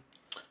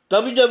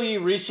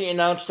 WWE recently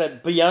announced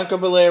that Bianca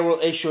Belair will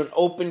issue an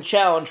open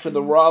challenge for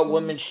the Raw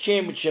Women's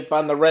Championship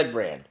on the Red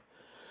brand.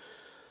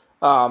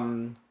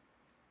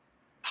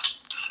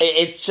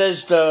 It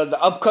says the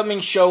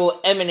upcoming show will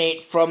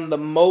emanate from the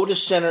Moda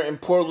Center in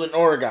Portland,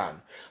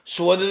 Oregon.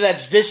 So whether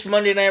that's this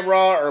Monday Night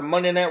Raw or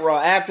Monday Night Raw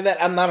after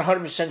that, I'm not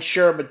 100%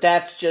 sure, but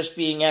that's just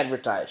being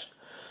advertised.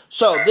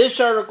 So this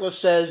article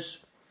says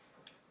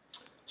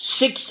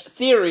 6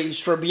 theories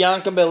for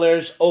Bianca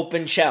Belair's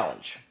open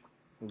challenge.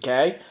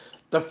 Okay?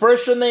 The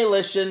first one they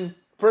list,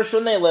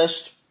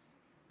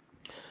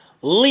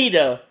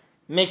 Lita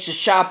makes a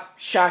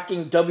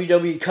shocking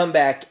WWE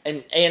comeback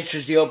and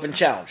answers the open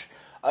challenge.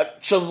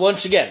 So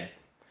once again,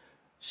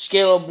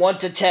 scale of 1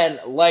 to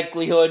 10,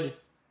 likelihood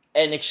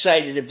and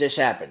excited if this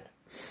happened.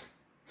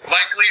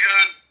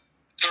 Likelihood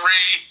 3,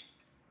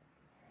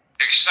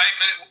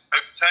 excitement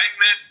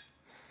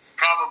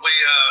probably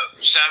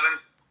 7.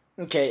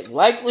 Okay,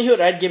 likelihood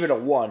I'd give it a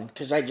 1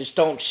 because I just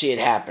don't see it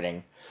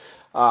happening.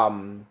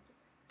 I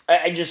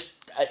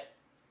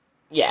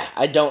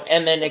don't.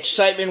 And then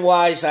excitement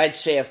wise, I'd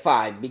say a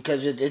 5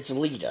 because it's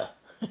Lita.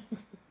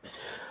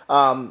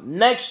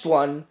 Next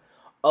one,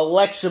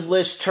 Alexa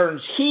Bliss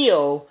turns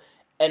heel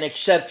and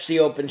accepts the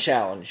open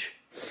challenge.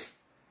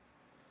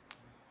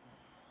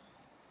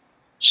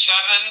 7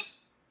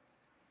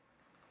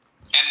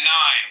 and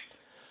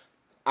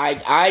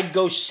 9. I'd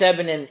go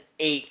 7 and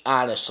 8,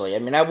 honestly. I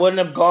mean, I wouldn't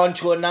have gone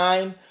to a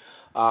 9.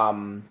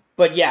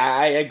 But yeah,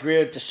 I agree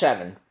with the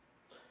 7.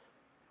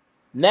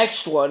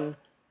 Next one,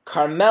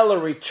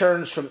 Carmella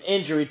returns from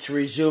injury to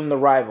resume the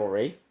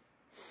rivalry.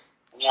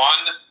 1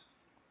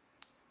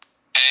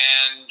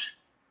 and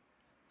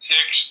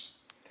 6.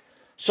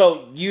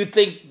 So you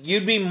think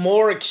you'd be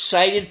more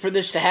excited for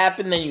this to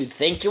happen than you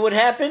think it would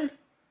happen?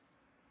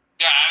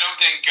 Yeah, I don't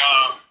think.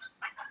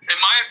 In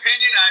my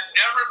opinion, I've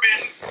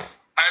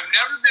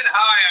never been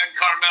high on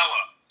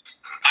Carmella.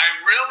 I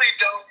really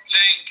don't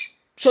think.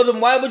 So then,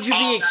 why would you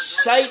be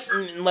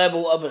excitement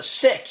level of a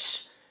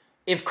 6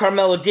 if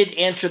Carmella did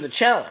answer the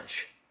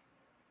challenge?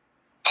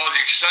 Oh,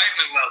 the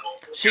excitement level.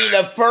 Okay. See,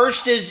 the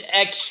first is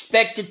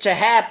expected to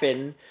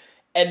happen,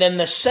 and then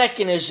the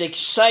second is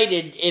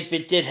excited if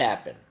it did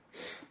happen.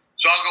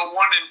 So I'll go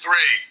 1 and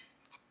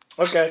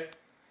 3. Okay.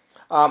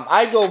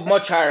 I'd go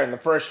much higher in the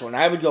first one.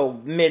 I would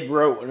go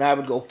mid-route, and I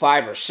would go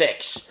 5 or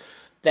 6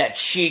 that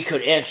she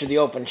could answer the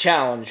open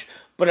challenge.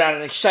 But on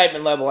an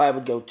excitement level, I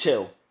would go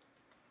 2.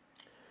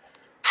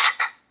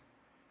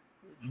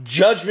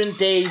 Judgment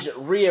Day's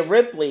Rhea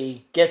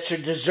Ripley gets her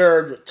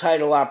deserved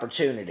title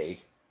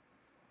opportunity.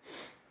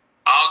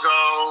 I'll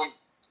go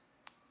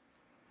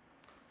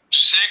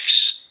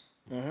 6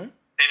 and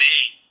 8.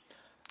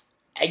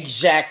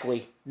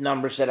 Exactly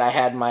numbers that I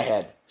had in my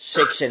head.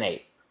 6 and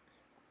 8.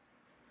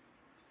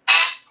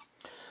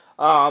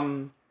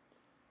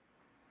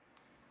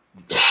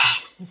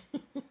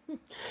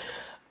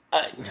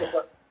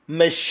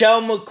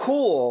 Michelle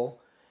McCool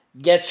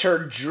gets her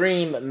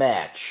dream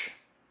match.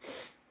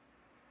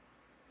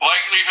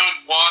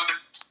 Likelihood 1.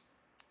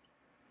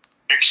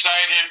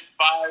 Excited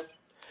 5.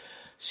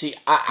 See,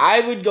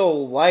 I would go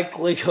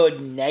likelihood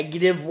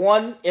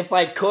 -1 if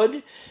I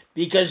could,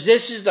 because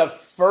this is the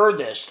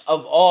furthest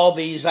of all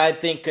these I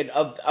think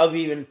of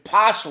even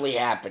possibly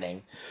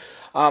happening.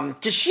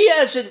 Because she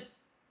hasn't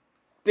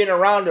been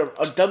around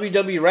a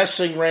WWE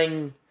wrestling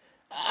ring.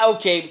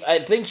 Okay, I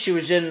think she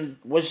was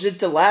it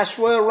the last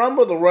Royal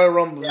Rumble or the Royal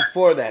Rumble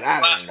before that? I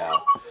don't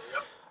know.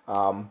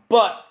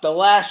 But the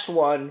last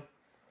one,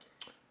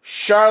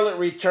 Charlotte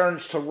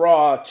returns to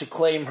Raw to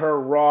claim her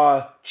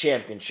Raw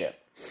championship.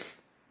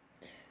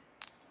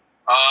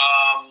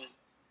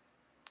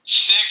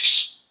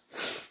 6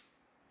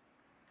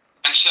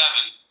 and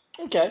 7.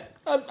 Okay.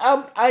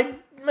 I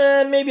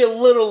maybe a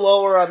little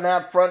lower on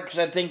that front because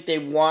I think they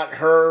want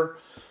her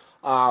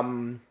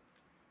on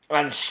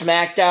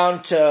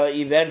SmackDown to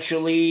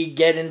eventually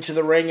get into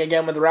the ring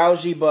again with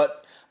Rousey,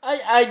 but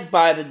I'd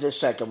buy the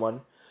second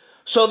one.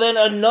 So then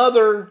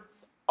another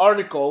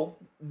article,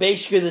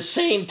 basically the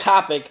same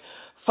topic,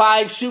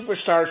 5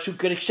 superstars who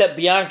could accept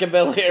Bianca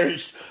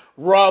Belair's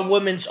Raw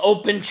Women's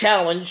Open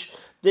Challenge.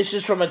 This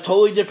is from a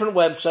totally different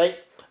website,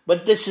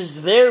 but this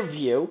is their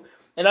view.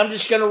 and I'm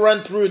just going to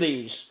run through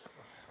these.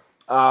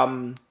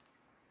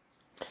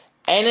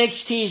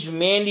 NXT's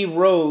Mandy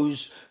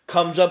Rose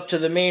comes up to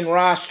the main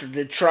roster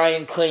to try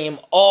and claim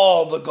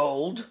all the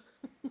gold.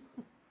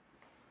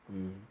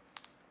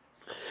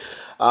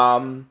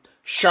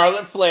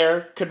 Charlotte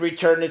Flair could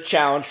return to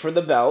challenge for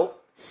the belt.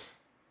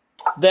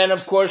 Then,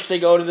 of course, they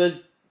go to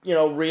the,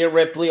 Rhea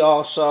Ripley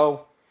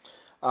also.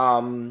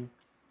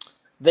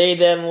 They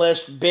then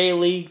list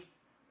Bayley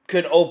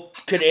could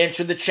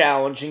answer the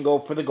challenge and go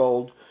for the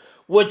gold,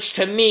 which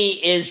to me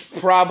is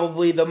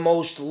probably the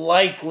most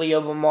likely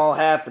of them all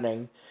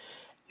happening.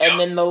 And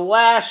then the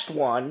last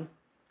one,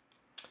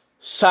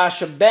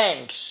 Sasha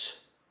Banks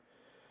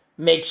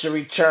makes a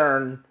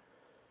return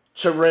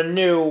to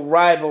renew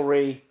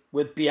rivalry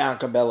with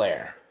Bianca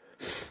Belair.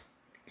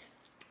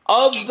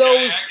 Of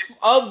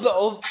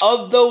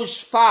those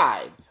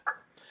five,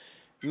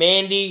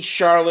 Mandy,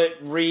 Charlotte,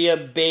 Rhea,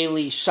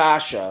 Bayley,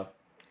 Sasha,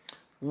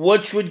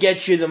 which would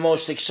get you the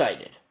most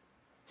excited?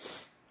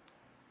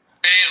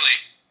 Bayley.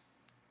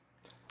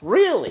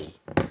 Really?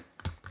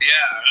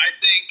 Yeah,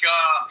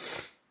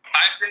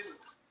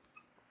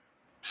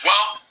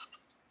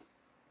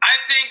 I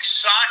think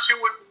Sasha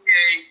would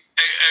be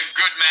a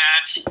good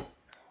match,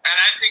 and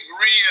I think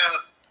Rhea,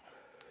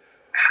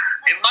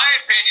 in my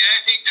opinion,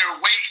 I think they're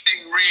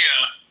wasting Rhea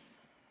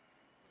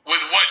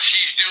with what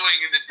she's doing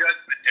in the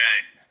Judgment Day.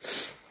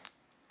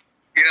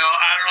 I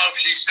don't know if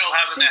she's still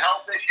having the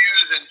health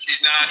issues and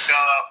she's not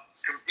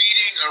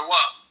competing or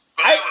what,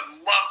 but I would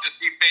love to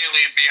see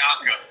Bayley and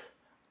Bianca.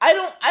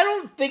 I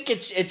don't think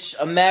it's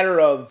a matter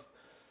of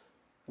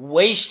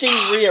wasting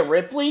Rhea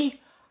Ripley.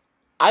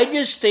 I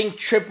just think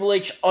Triple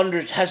H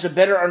has a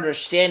better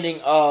understanding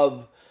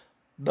of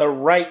the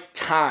right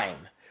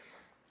time.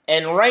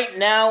 And right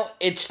now,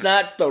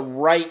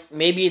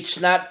 maybe it's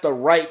not the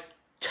right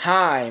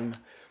time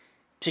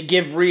to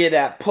give Rhea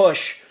that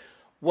push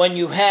when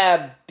you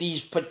have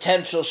these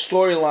potential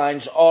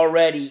storylines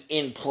already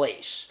in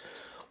place.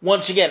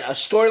 Once again, a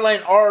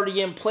storyline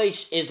already in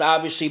place is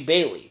obviously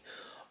Bayley.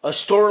 A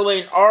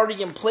storyline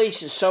already in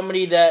place is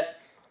somebody that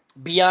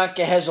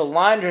Bianca has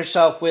aligned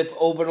herself with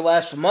over the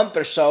last month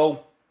or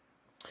so,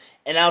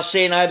 and I'll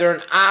say either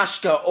an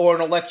Asuka or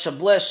an Alexa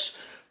Bliss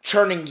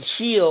turning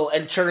heel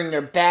and turning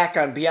their back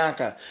on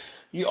Bianca.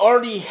 You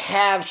already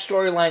have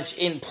storylines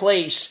in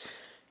place.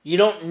 You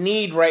don't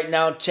need right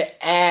now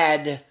to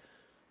add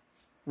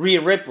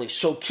Rhea Ripley.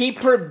 So keep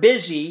her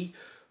busy,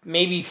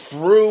 maybe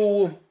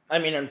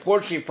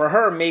unfortunately for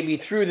her, maybe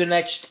through the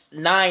next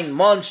 9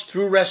 months,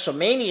 through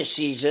WrestleMania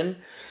season,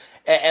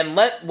 and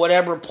let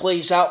whatever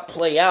plays out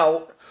play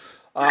out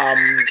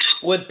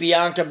with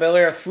Bianca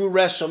Belair through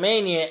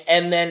WrestleMania,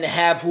 and then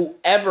have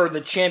whoever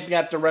the champion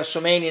after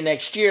WrestleMania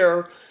next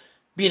year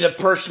be the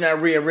person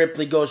that Rhea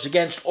Ripley goes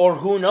against, or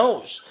who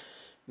knows?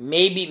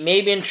 Maybe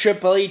in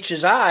Triple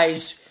H's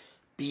eyes,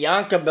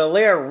 Bianca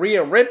Belair,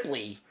 Rhea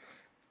Ripley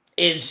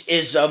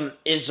is a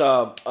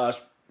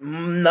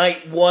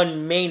night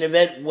one main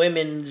event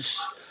women's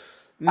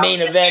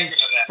main event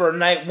for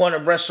night one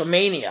of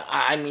WrestleMania.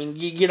 I mean,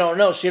 you don't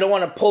know, so you don't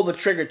want to pull the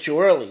trigger too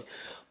early.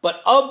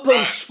 But of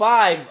those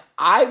five,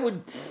 I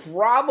would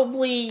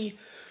probably,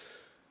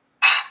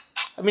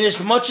 as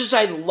much as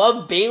I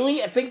love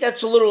Bayley, I think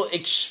that's a little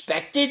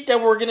expected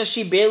that we're going to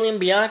see Bayley and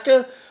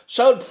Bianca.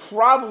 So I would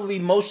probably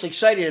be most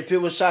excited if it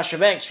was Sasha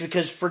Banks,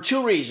 because for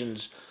two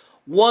reasons.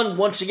 One,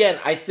 once again,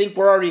 I think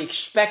we're already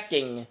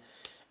expecting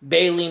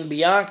Bayley and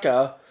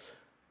Bianca,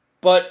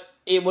 but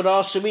it would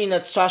also mean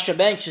that Sasha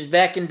Banks is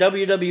back in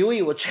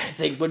WWE, which I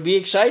think would be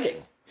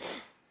exciting.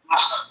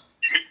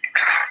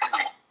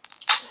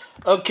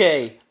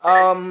 Okay,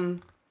 a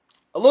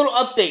little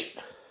update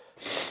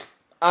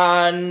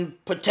on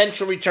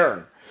potential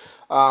return.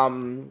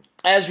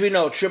 As we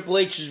know, Triple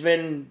H has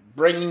been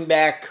bringing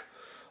back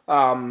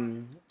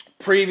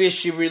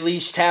previously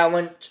released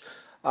talent.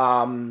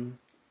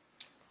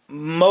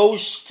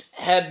 Most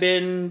have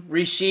been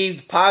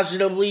received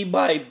positively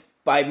by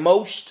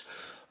most.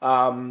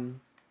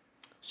 Some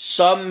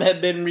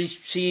have been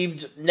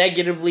received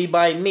negatively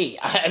by me.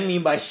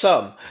 By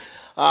some.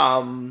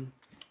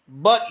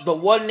 But the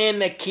one name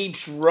that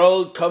keeps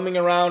coming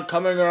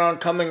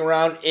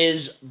around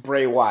is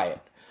Bray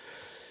Wyatt.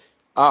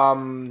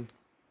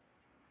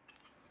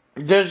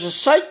 There's a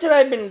site that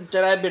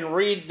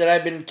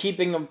I've been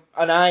keeping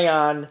an eye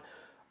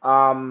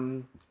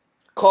on,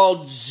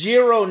 called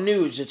Zero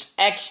News. It's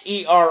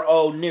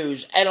XERO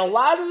News, and a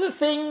lot of the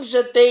things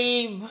that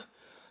they've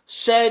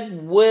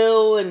said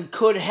will and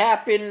could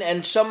happen,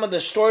 and some of the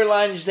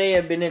storylines they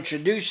have been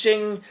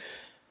introducing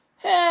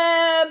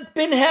have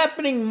been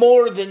happening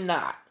more than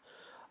not.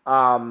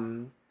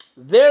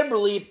 Their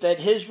belief that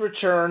his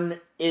return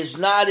is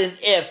not an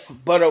if,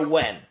 but a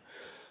when.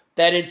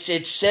 That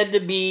it's said to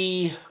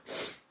be,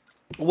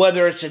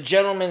 whether it's a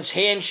gentleman's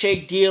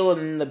handshake deal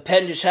and the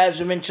pen just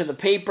has him into the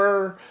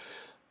paper,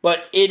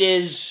 but it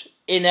is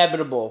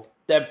inevitable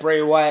that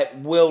Bray Wyatt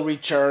will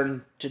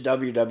return to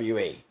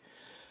WWE.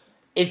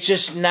 It's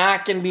just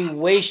not going to be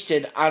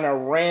wasted on a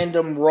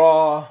random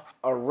Raw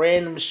a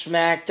random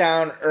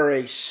SmackDown or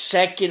a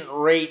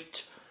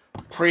second-rate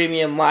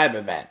premium live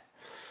event.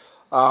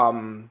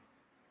 One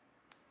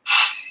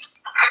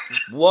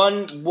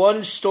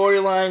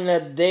storyline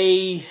that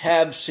they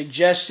have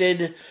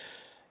suggested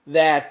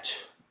that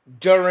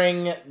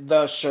during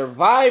the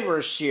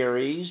Survivor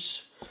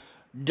Series,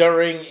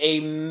 during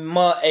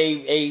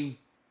a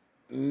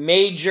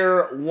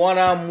major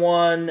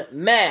one-on-one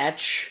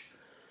match,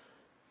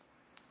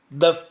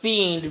 The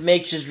Fiend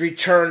makes his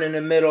return in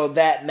the middle of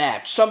that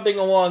match. Something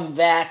along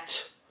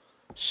that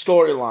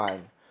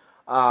storyline.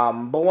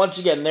 But once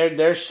again,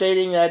 they're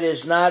stating that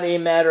it's not a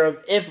matter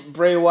of if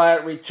Bray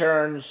Wyatt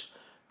returns,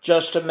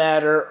 just a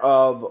matter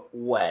of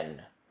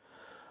when.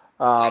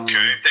 Okay,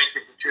 thank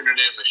you for tuning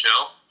in,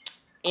 Michelle.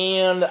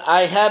 And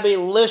I have a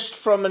list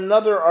from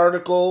another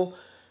article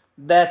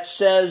that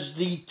says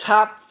the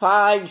top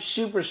 5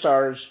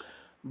 superstars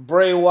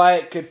Bray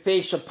Wyatt could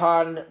face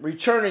upon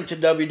returning to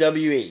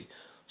WWE.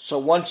 So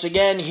once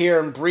again, here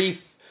in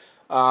brief,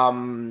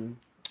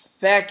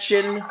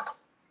 faction,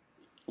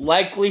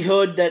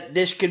 likelihood that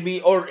this could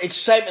be, or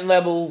excitement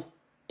level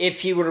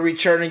if he were to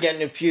return and get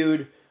in a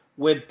feud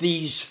with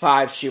these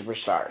 5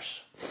 superstars.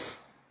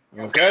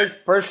 Okay,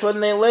 first one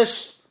they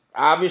list,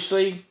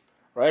 obviously,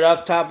 right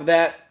off top of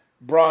that,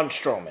 Braun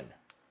Strowman.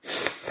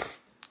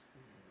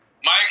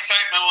 My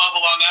excitement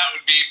level on that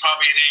would be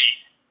probably an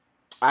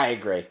 8. I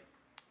agree.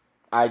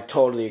 I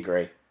totally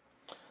agree.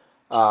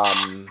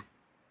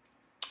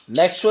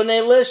 Next one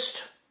they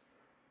list,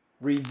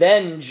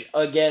 revenge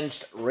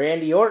against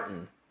Randy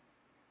Orton.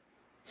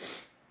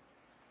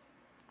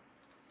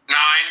 9.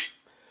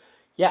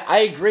 Yeah, I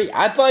agree.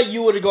 I thought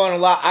you would have gone a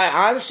lot.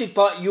 I honestly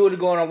thought you would have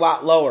gone a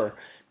lot lower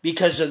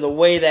because of the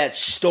way that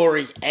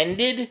story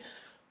ended.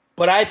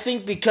 But I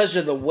think because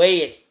of the way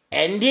it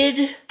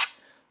ended,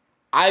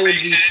 I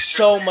would be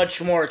so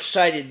much more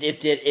excited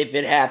if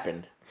it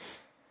happened.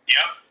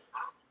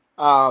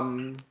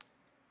 Yep.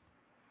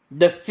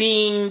 The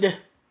Fiend,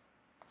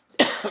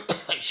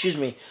 excuse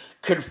me,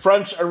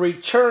 confronts a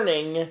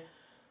returning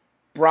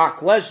Brock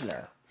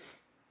Lesnar.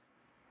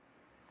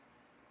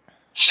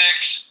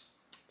 6.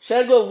 Should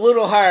I go a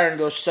little higher and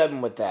go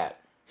 7 with that?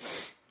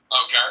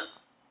 Okay.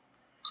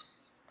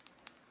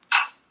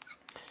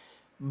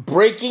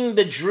 Breaking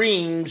the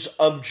dreams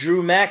of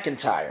Drew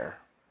McIntyre.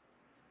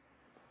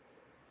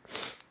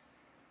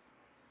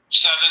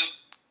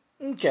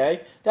 7.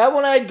 Okay. That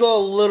one I'd go a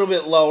little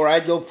bit lower.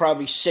 I'd go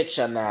probably 6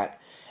 on that.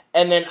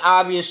 And then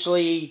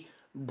obviously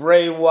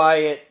Bray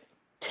Wyatt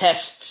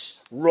tests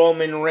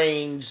Roman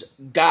Reigns'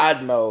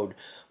 God mode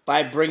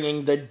by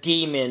bringing the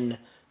demon,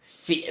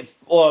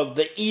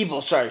 the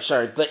evil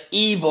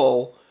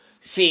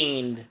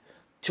Fiend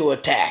to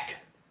attack.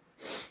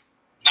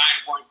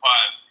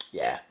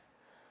 9.5.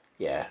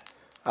 Yeah.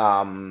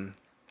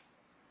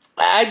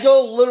 I'd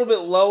go a little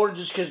bit lower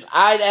just because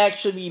I'd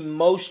actually be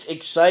most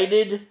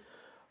excited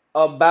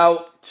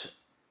about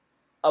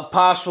a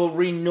possible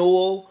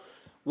renewal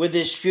with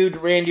this feud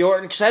with Randy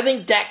Orton, because I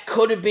think that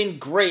could have been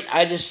great.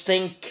 I just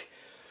think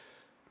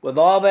with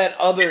all that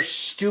other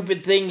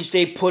stupid things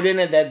they put in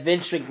it that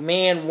Vince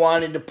McMahon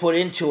wanted to put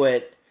into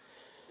it,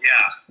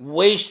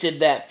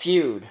 wasted that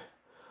feud.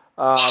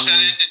 Plus, that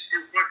ended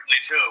too quickly,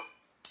 too.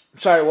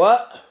 Sorry,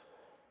 what?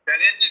 That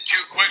ended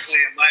too quickly,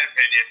 in my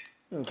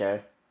opinion.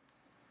 Okay.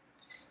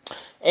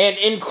 And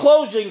in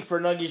closing for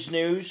Nuggies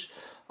News,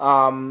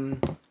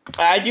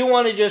 I do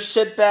want to just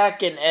sit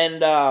back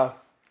and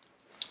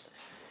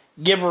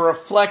give a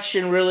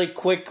reflection really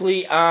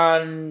quickly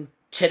on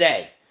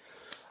today.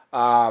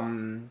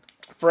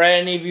 For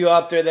any of you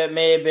out there that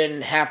may have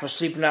been half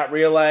asleep and not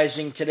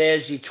realizing, today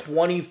is the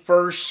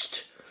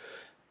 21st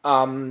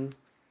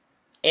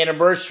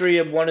anniversary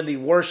of one of the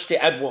worst day.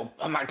 Well,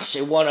 I'm not going to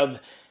say one of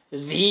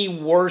the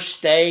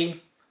worst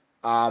day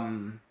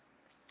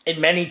in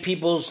many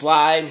people's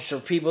lives, or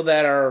people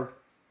that are,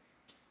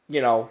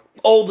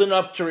 old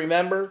enough to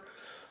remember,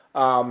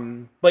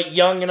 but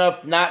young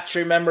enough not to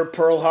remember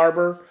Pearl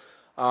Harbor.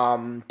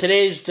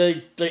 Today's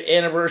the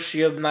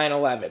anniversary of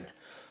 9/11,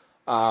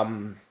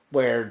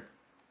 where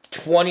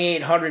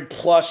 2,800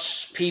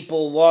 plus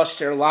people lost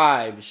their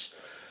lives.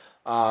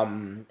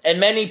 And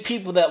many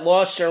people that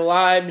lost their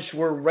lives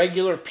were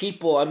regular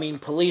people. I mean,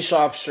 police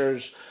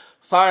officers,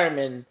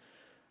 firemen,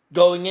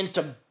 going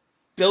into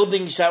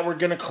buildings that were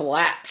going to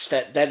collapse,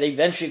 that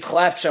eventually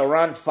collapsed or were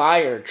on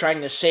fire,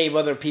 trying to save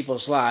other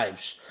people's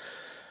lives.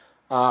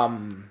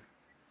 Not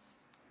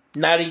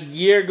a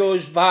year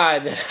goes by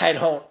that I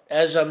don't,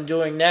 as I'm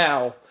doing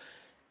now,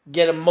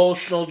 get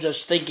emotional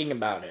just thinking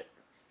about it.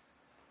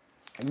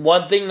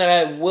 One thing that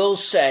I will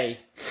say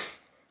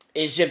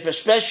is,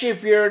 especially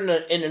if you're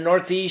in the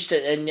Northeast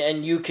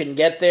and you can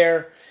get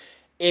there,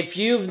 if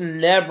you've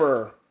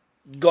never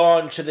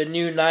gone to the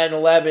new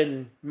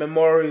 9/11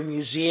 Memorial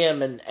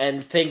Museum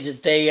and things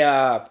that they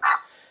have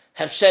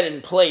set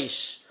in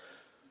place,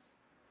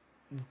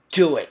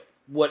 do it.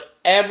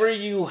 Whatever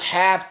you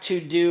have to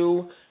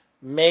do,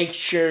 make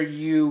sure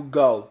you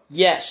go.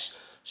 Yes,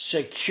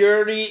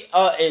 security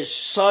is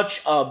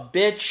such a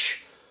bitch.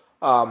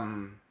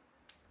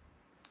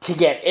 to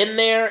get in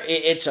there.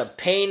 It's a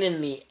pain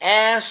in the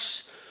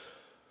ass.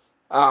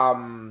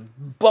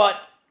 But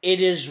it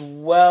is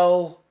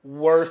well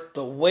worth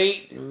the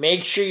wait.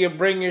 Make sure you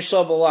bring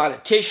yourself a lot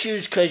of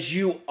tissues because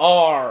you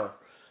are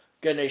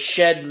going to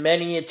shed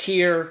many a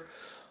tear.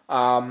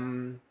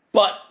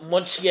 But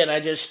once again, I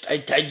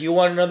do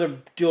want to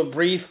do a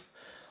brief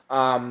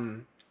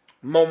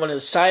moment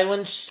of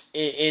silence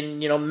in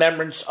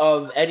remembrance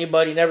of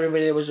anybody and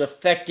everybody that was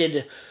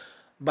affected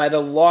by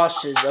the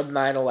losses of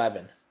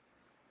 9/11.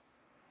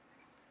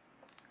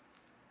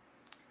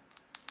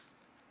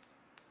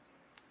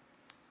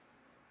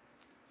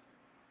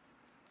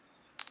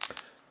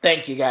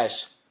 Thank you,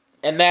 guys.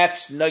 And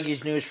that's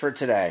Nuggy's News for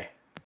today.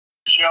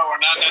 Show are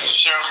not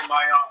necessarily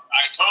my own.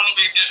 I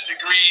totally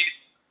disagreed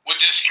with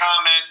this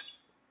comment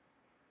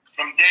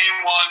from day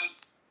one,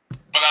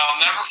 but I'll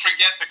never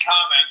forget the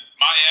comment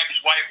my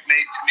ex-wife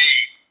made to me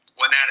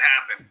when that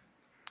happened.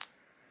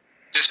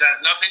 This has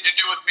nothing to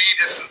do with me.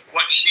 This is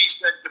what she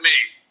said to me.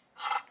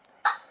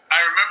 I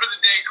remember the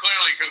day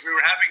clearly because we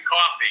were having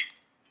coffee,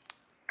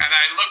 and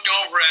I looked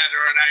over at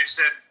her and I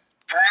said,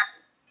 Pat,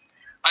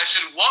 I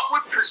said, what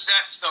would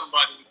possess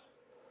somebody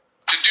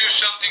to do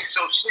something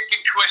so sick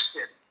and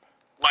twisted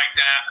like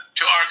that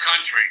to our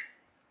country?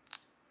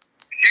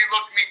 She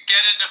looked me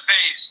dead in the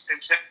face and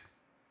said,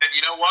 you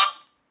know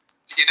what?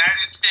 The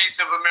United States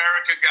of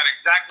America got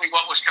exactly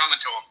what was coming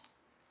to them.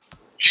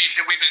 She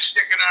said, we've been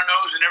sticking our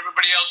nose in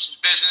everybody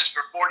else's business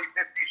for 40,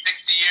 50,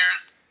 60 years,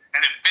 and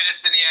it bit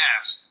us in the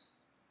ass.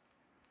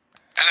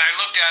 And I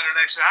looked at her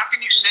and I said, how can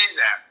you say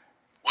that?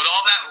 With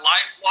all that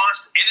life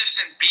lost,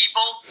 innocent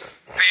people,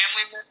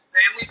 family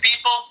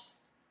people,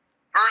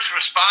 first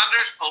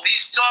responders,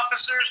 police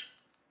officers,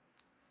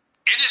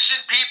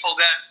 innocent people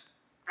that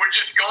were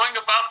just going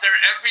about their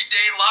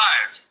everyday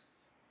lives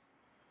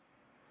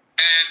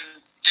and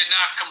did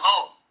not come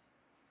home.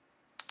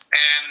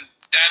 And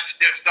that's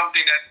just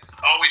something that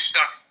always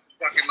stuck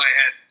in my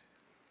head.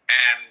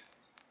 And,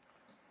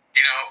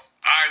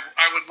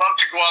 I would love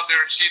to go out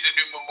there and see the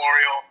new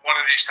memorial one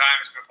of these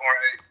times before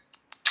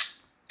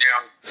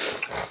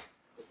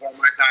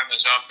my time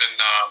is up. And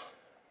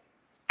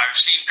I've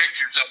seen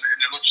pictures of it,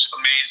 and it looks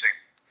amazing.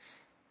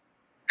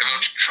 It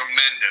looks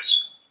tremendous.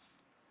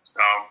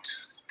 So,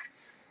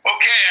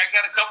 okay, I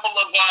got a couple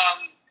of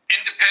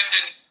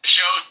independent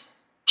shows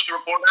to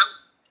report on.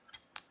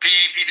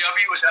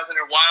 PAPW was having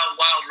their Wild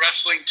Wild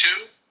Wrestling 2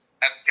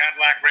 at the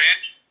Cadillac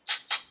Ranch,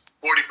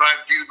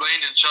 45 Jude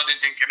Lane in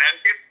Southington,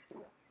 Connecticut.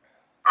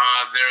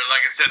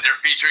 Like I said, they're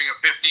featuring a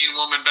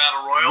 15-woman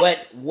battle royal.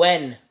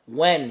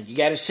 When? You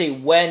got to say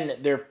when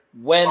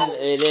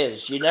it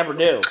is. You never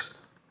do.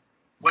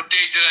 What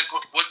date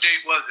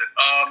was it?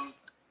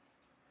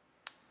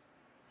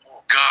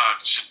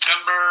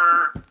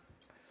 September.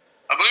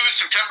 I believe it's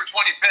September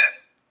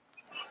 25th.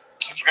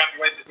 I forgot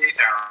to write the date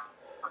down.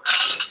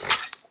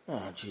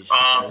 Oh, Jesus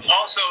Christ.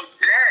 Also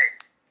today.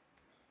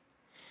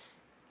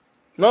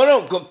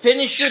 No. Go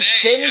finish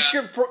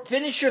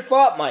your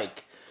thought,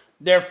 Mike.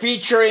 They're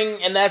featuring,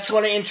 and that's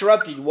when I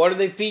interrupted you. What are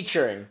they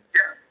featuring?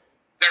 Yeah,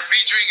 they're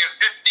featuring a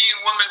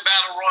 15-woman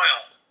battle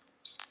royal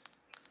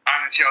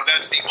on the show.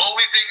 That's the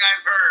only thing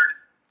I've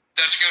heard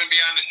that's going to be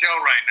on the show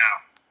right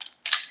now.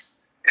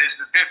 Is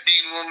the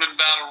 15-woman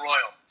battle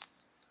royal,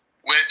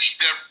 which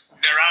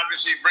they're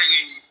obviously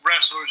bringing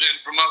wrestlers in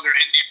from other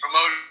indie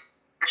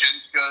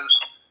promotions because,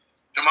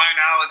 to my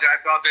knowledge, I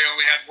thought they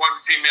only had one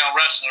female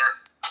wrestler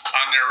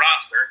on their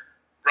roster.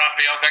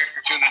 Raphael, thanks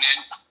for tuning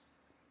in.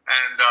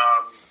 And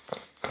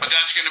but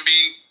that's going to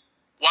be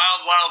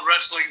Wild Wild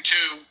Wrestling 2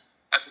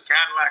 at the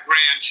Cadillac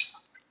Ranch.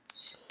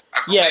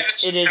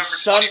 Yes, it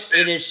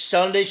is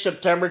Sunday,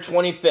 September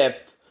 25th.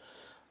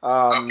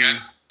 Okay.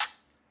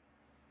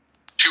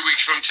 2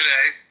 weeks from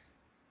today.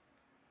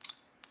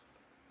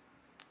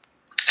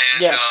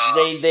 And, yes,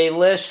 they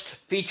list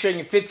featuring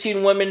a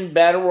 15-women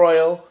battle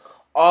royal,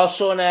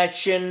 also in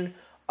action,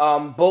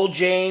 Bull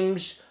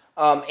James,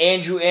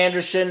 Andrew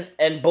Anderson,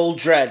 and Bull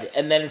Dredd,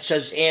 and then it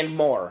says and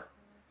more.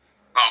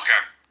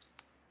 Okay.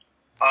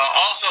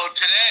 Also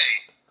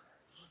today,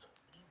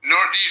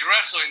 Northeast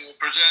Wrestling will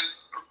present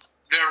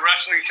their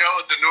wrestling show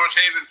at the North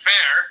Haven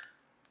Fair,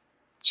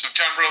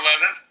 September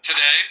 11th,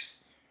 today.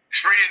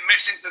 Free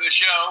admission to the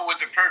show with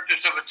the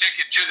purchase of a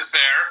ticket to the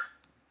fair.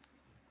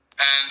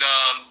 And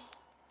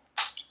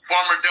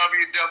former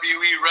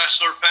WWE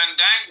wrestler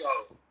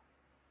Fandango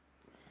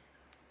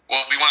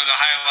will be one of the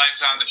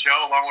highlights on the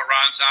show, along with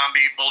Ron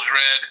Zombie, Bull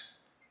Dredd,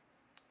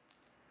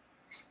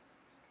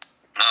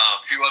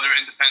 a few other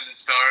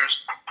independent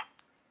stars.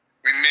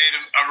 We made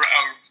a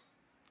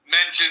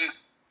mention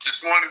this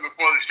morning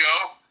before the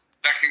show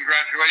that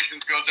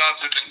congratulations goes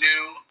out to the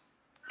new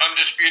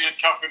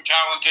undisputed, tough and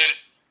talented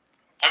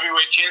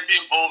heavyweight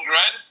champion, Bull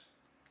Dredd.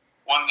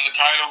 Won the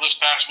title this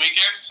past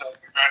weekend, so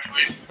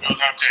congratulations goes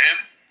out to him.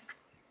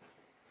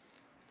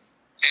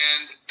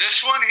 And this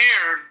one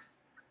here,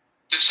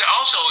 this is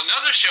also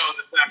another show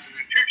this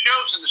afternoon, 2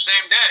 shows in the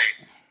same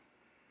day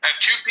at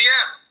 2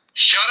 p.m.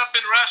 Shut Up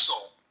and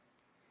Wrestle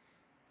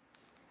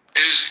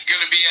is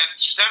going to be at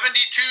 72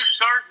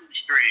 Sargent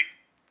Street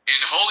in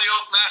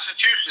Holyoke,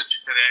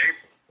 Massachusetts today.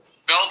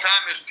 Bell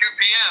time is 2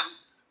 p.m.,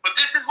 but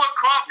this is what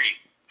caught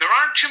me. There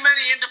aren't too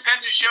many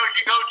independent shows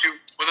you go to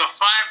with a $5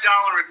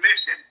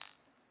 admission,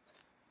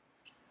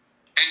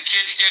 and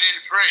kids get in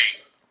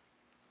free.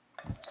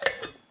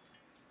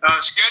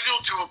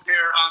 Scheduled to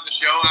appear on the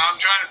show, and I'm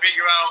trying to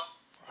figure out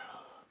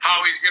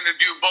how he's going to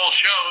do both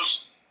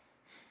shows,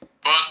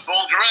 but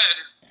Bull Dread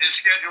is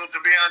scheduled to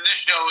be on this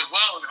show as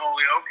well in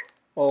Holyoke.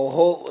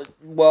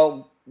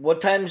 Well,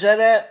 what time is that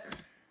at?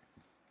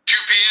 2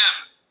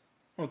 p.m.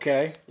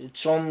 Okay.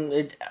 It's on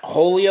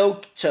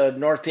Holyoke to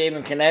North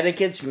Haven,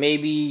 Connecticut.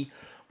 Maybe,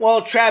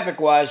 well,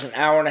 traffic-wise, an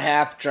hour and a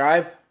half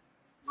drive.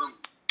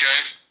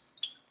 Okay.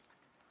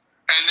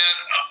 And then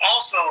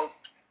also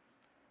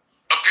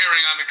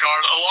appearing on the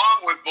card,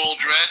 along with Bull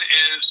Dread,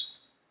 is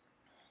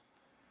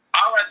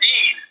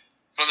Aladdin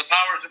from the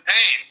Powers of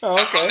Pain. Oh,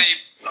 okay.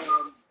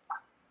 From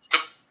the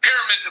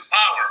Pyramids of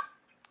Power.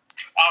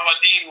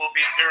 Aladdin will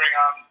be appearing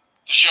on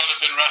the Shut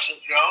Up and Wrestle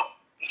show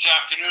this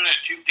afternoon at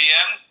 2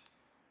 p.m.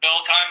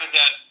 Bell time is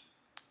at,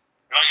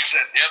 like I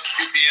said,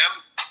 2 p.m.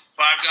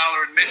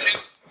 $5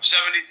 admission,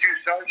 72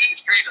 Sargent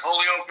Street,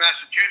 Holyoke,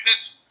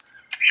 Massachusetts.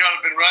 Shut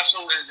Up and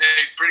Wrestle is a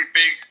pretty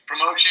big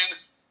promotion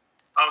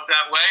out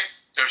that way.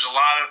 There's a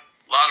lot of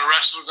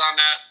wrestlers on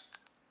that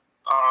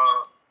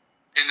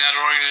in that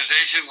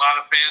organization. A lot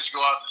of fans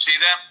go out to see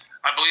them.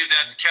 I believe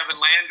that's Kevin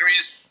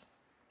Landry's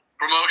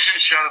promotion,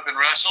 Shut Up and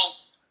Wrestle.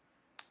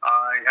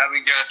 I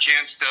haven't got a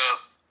chance to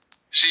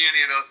see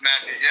any of those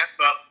matches yet,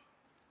 but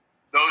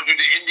those are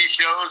the indie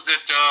shows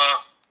that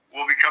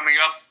will be coming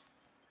up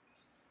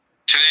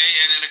today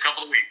and in a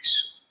couple of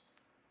weeks.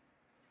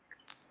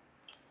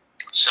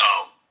 So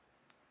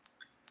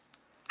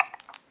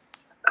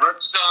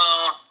let's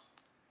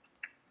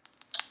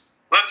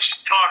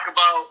talk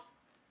about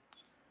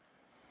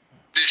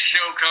this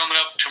show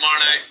coming up tomorrow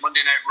night,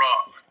 Monday Night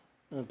Raw.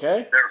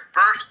 Okay. Their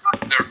first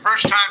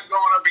time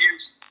going up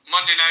against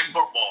Monday Night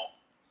Football.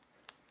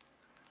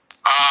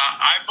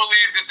 I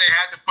believe that they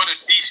had to put a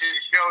decent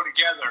show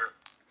together.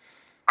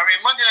 I mean,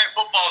 Monday Night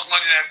Football is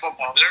Monday Night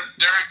Football.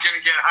 They're going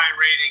to get high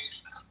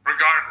ratings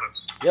regardless.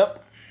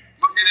 Yep.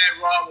 Monday Night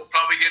Raw will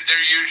probably get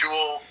their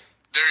usual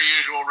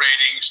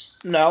ratings.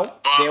 No,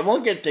 they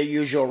won't get their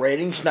usual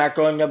ratings. Not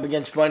going up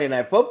against Monday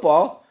Night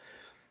Football.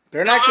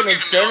 They're not going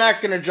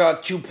to draw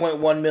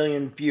 2.1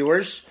 million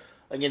viewers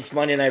against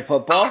Monday Night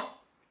Football.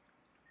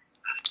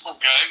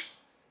 Okay.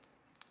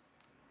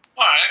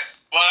 All right.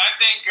 Well, I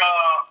think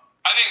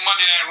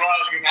Monday Night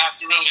Raw is going to have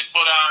to really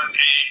put on a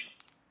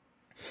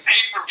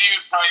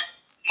pay-per-view type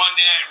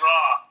Monday Night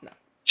Raw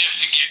just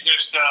to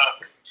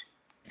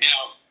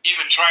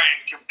even try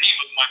and compete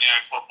with Monday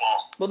Night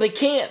Football. Well, they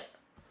can't.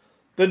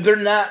 They're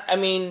not. I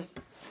mean,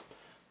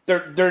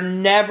 they're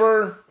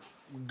never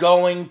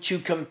going to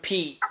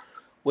compete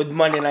with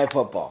Monday Night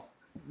Football.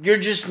 You're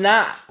just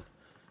not.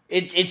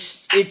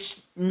 It's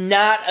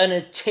not an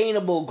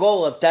attainable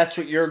goal if that's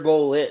what your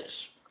goal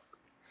is.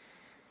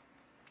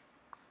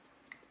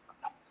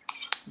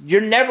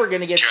 You're never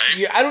going to get...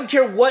 I don't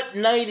care what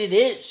night it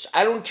is.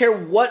 I don't care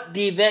what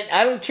the event...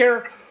 I don't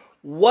care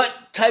what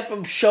type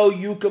of show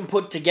you can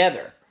put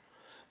together.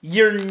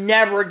 You're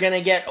never going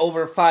to get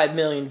over 5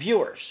 million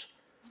viewers.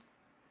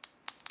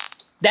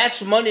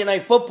 That's Monday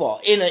Night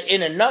Football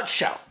in a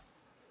nutshell.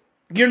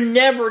 You're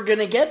never going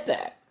to get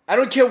that. I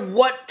don't care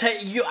what...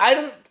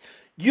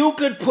 You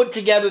could put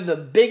together the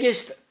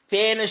biggest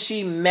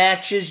fantasy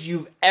matches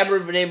you've ever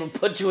been able to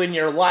put to in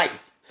your life.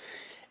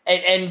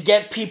 And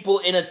get people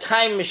in a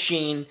time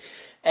machine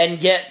and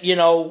get,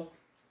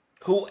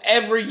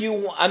 whoever you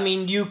want. I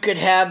mean, you could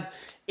have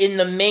in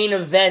the main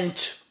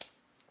event,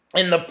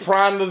 in the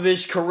prime of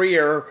his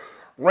career,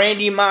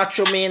 Randy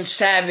Macho Man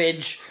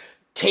Savage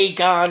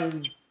take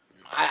on,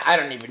 I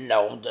don't even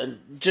know,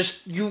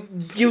 just,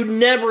 you're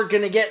never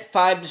going to get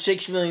 5 to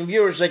 6 million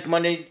viewers like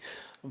Monday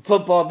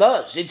Football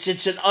does.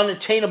 It's an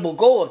unattainable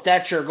goal if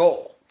that's your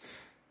goal.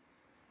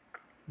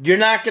 You're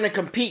not going to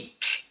compete.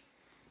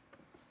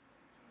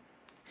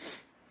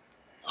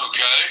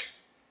 Okay.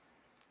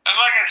 And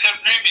like I said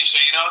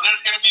previously,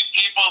 there's going to be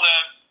people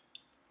that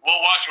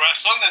will watch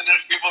wrestling, and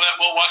there's people that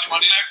will watch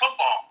Monday Night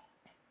Football.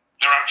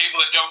 There are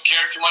people that don't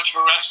care too much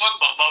for wrestling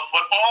but love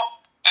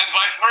football, and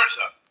vice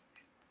versa.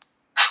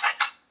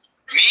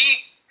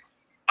 Me,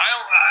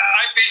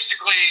 I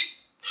basically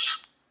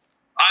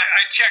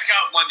check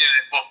out Monday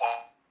Night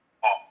Football.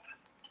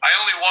 I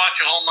only watch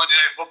a whole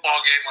Monday Night Football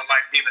game when my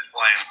team is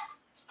playing.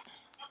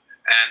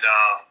 And,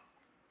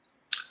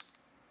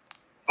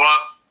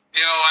 but...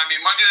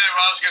 Monday Night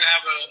Raw is going to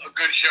have a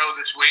good show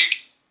this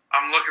week.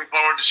 I'm looking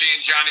forward to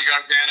seeing Johnny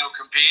Gargano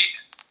compete.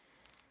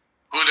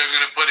 Who they're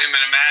going to put him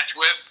in a match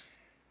with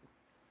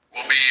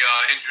will be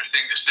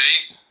interesting to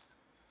see.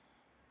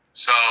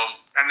 So,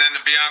 and then the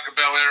Bianca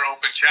Belair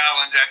Open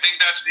Challenge. I think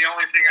that's the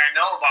only thing I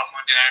know about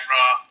Monday Night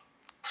Raw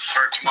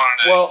for tomorrow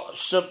night. Well,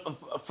 so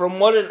from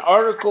what an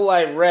article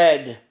I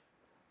read,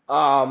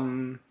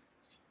 sorry,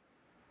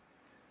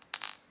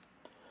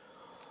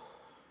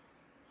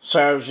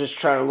 I was just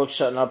trying to look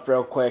something up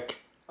real quick.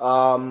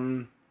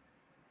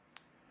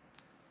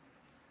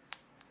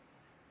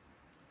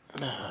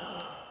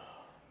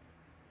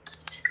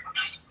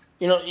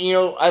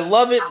 I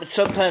love it, but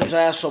sometimes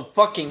I also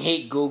fucking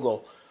hate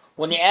Google.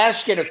 When you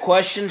ask it a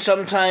question,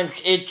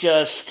 sometimes it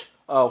just...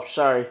 Oh,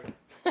 sorry.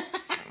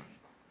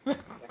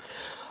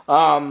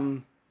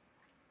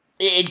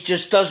 It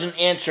just doesn't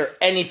answer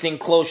anything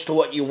close to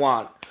what you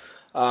want.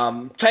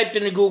 Typed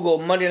into Google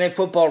Monday Night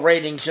Football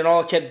ratings, and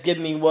all it kept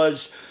giving me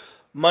was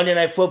Monday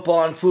Night Football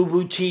on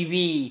Fubo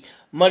TV,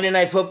 Monday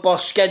Night Football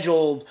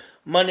scheduled,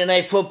 Monday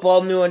Night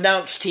Football new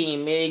announced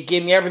team. It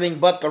gave me everything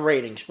but the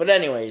ratings. But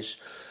anyways,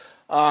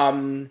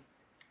 I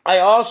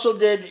also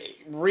did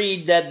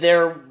read that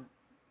there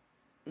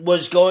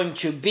was going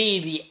to be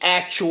the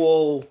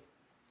actual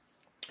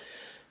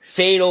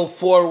Fatal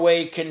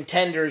 4-Way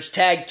Contenders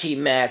tag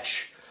team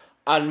match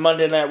on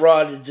Monday Night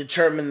Raw to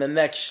determine the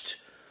next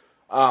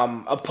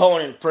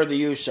opponent for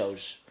the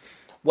Usos.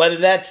 Whether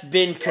that's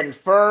been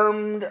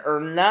confirmed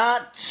or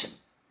not,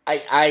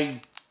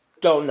 I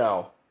don't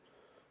know.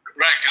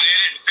 Right, because they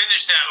didn't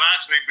finish that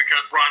last week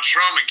because Braun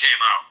Strowman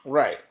came out.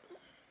 Right.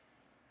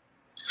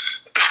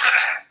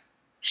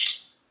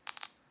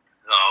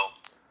 So,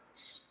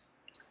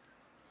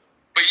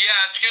 but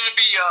yeah, it's going to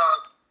be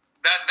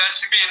that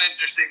should be an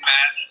interesting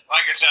match.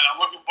 Like I said, I'm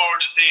looking forward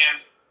to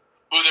seeing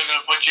who they're going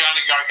to put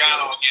Johnny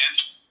Gargano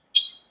against.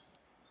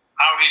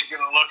 How he's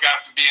going to look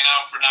after being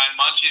out for 9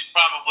 months. He's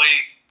probably,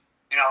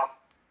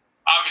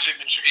 obviously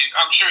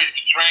I'm sure he's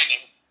been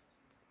training.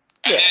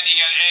 And then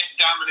you got Edge,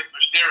 Dominic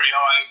Mysterio.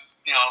 I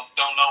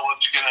don't know what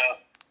to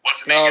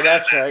make. Oh,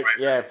 that's right.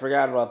 Yeah, I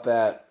forgot about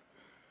that.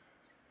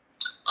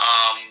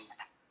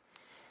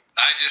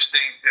 I just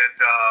think that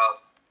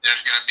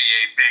there's going to be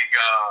a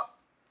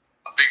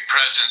big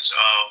presence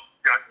of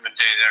Judgment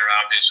Day there,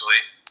 obviously.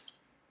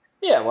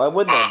 Yeah, why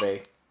wouldn't there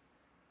be?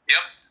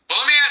 Yep. Well,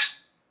 let me ask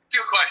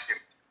you a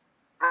question.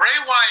 Bray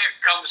Wyatt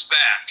comes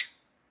back.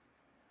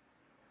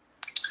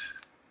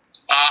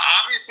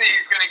 Obviously,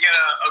 he's going to get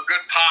a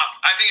good pop.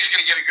 I think he's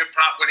going to get a good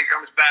pop when he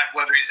comes back,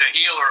 whether he's a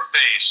heel or a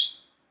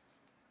face.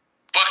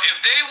 But if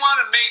they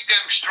want to make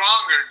them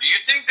stronger, do you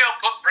think they'll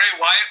put Bray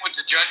Wyatt with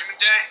the Judgment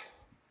Day?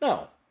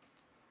 No.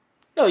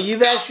 No,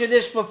 you've asked me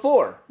this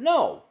before.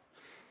 No.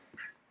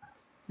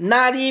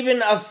 Not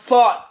even a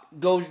thought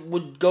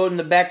would go in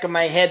the back of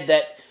my head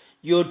that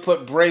you would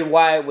put Bray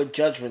Wyatt with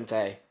Judgment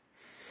Day.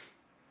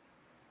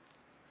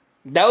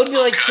 That would be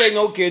like saying,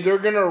 okay, they're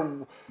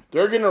gonna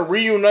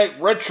reunite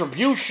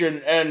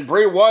Retribution, and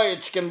Bray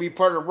Wyatt's gonna be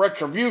part of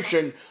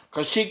Retribution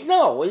because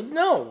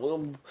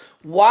no.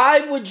 Why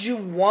would you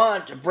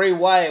want Bray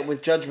Wyatt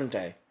with Judgment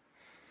Day?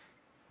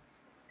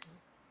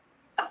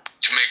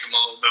 To make him a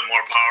little bit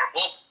more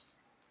powerful.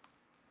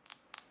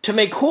 To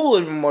make who a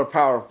little bit more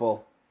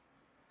powerful?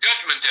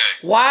 Judgment Day.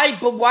 Why?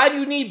 But why do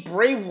you need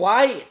Bray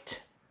Wyatt?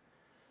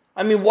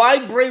 I mean,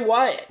 why Bray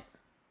Wyatt?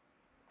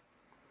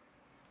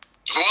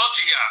 Who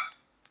else you got?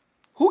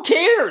 Who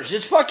cares?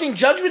 It's fucking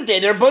Judgment Day.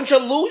 They're a bunch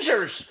of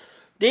losers.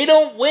 They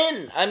don't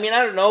win. I mean,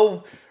 I don't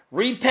know.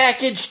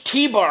 Repackage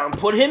T-Bar and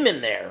put him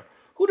in there.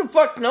 Who the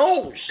fuck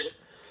knows?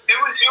 It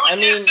was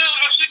just no.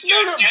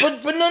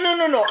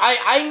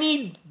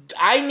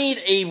 I need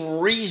a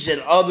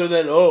reason other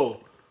than to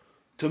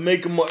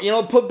make him more.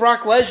 Put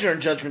Brock Lesnar in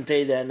Judgment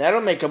Day. Then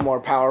that'll make him more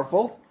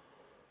powerful.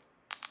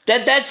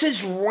 That's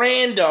as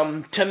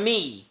random to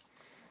me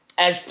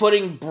as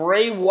putting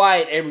Bray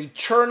Wyatt and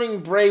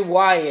returning Bray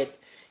Wyatt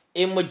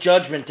in with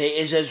Judgment Day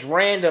is as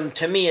random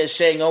to me as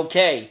saying,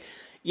 okay,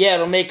 yeah,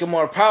 it'll make him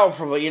more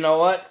powerful, but you know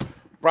what?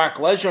 Brock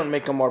Lesnar will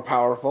make him more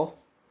powerful.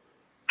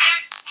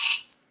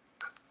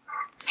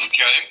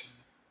 Okay.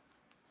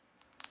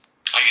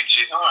 I can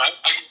see. All right.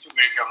 I can see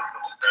where you're coming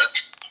from with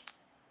that.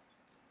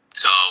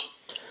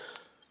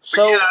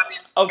 So yeah,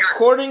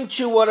 according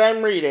to what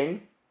I'm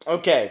reading,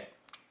 okay,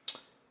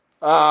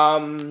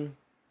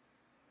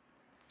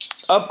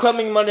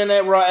 upcoming Monday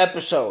Night Raw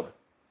episode,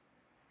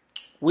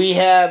 we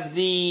have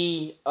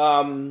the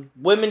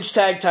women's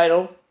tag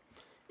title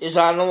is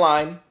on the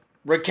line.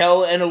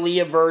 Raquel and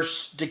Aaliyah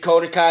versus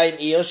Dakota Kai and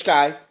Io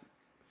Sky.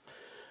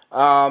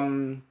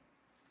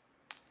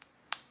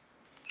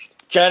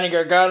 Johnny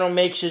Gargano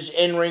makes his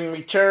in-ring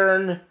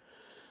return.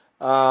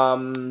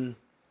 Come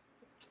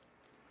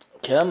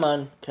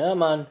on.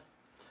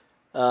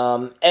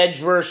 Edge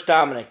versus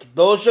Dominic.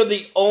 Those are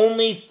the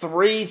only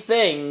three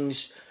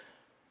things,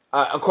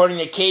 according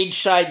to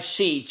Cage Side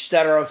Seats,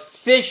 that are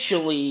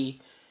officially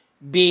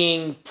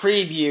being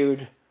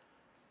previewed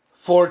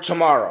for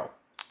tomorrow.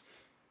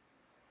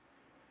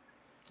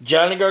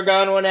 Johnny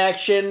Gargano in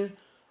action,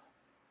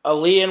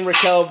 Aaliyah and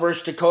Raquel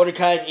versus Dakota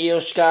Kai and Io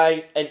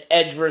Sky, and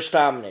Edge versus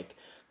Dominic.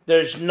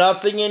 There's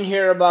nothing in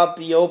here about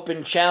the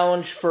open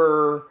challenge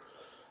for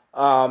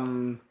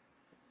Bianca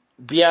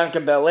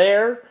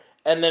Belair,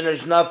 and then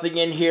there's nothing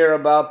in here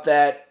about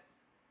that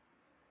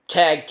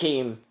tag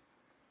team.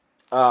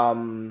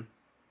 The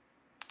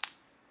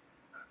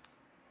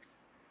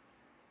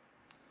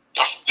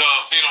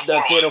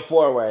Fatal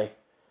 4-Way.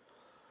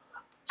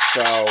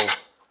 So.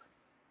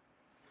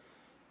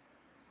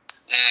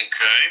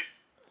 Okay.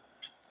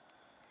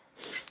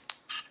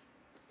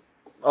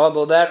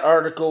 Although that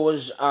article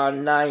was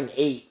on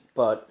 9/8,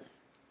 but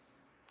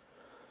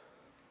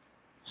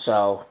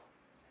so.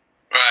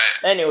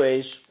 Right.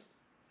 Anyways.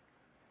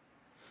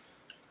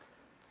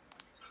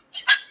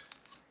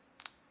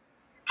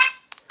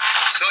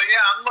 So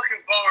yeah, I'm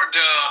looking forward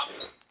to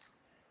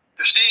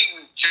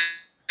seeing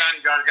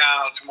Johnny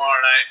Gargano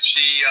tomorrow night.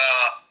 See,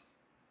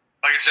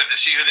 like I said, to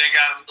see who they're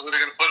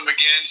going to put him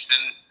against,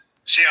 and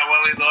see how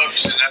well he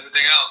looks and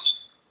everything else.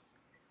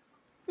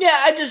 Yeah,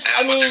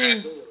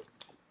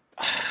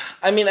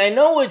 I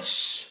know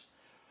it's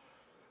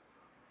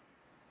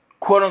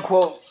quote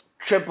unquote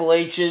Triple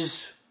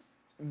H's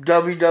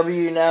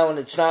WWE now, and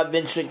it's not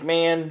Vince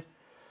McMahon.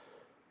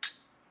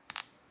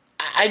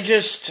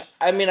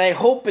 I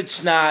hope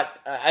it's not.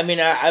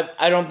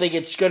 I don't think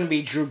it's going to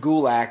be Drew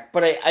Gulak,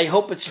 but I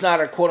hope it's not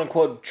a quote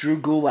unquote Drew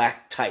Gulak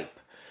type.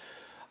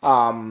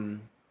 But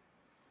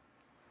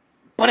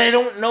I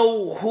don't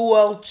know who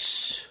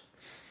else.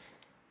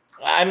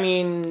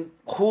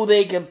 Who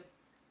they could.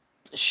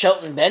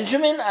 Shelton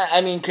Benjamin?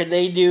 Could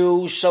they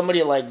do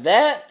somebody like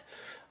that?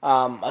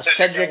 A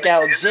Cedric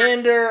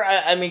Alexander?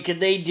 Could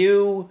they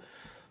do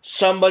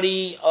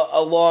somebody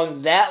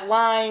along that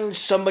line?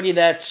 Somebody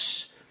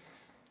that's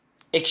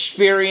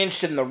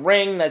experienced in the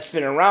ring, that's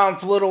been around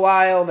for a little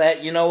while,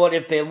 that, you know what,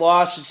 if they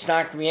lost, it's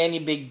not going to be any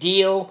big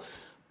deal,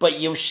 but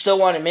you still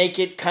want to make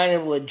it kind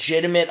of a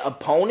legitimate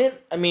opponent?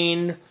 I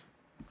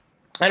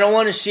don't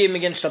want to see him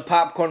against a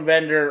popcorn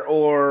vendor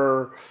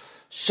or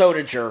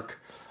soda jerk.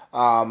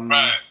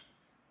 Right.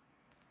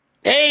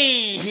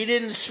 Hey, he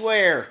didn't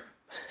swear.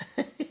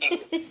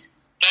 Thanks,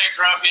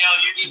 Raphael.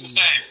 You do the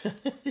same.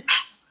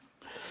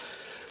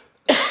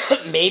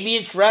 Maybe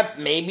it's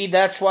Maybe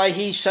that's why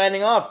he's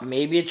signing off.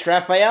 Maybe it's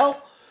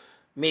Raphael.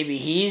 Maybe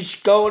he's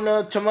going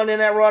to Monday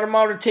Night Raw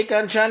tomorrow to take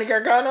on Johnny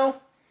Gargano.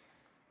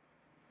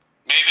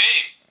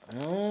 Maybe.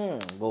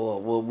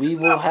 Well, we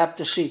will have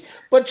to see.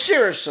 But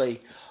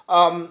seriously,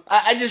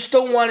 I just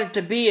don't want it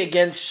to be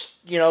against,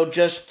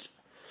 just...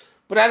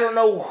 But I don't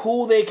know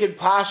who they could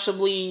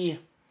possibly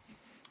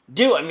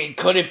do.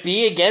 Could it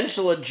be against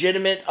a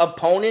legitimate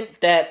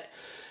opponent that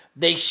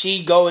they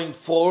see going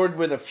forward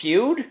with a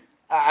feud?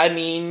 I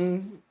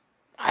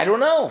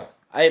don't know.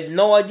 I have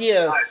no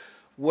idea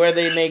where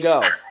they may go.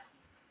 Like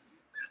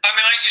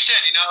you said,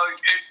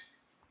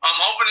 I'm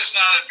hoping it's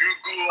not a Drew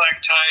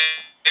Gulak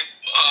type.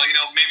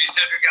 Maybe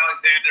Cedric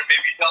Alexander,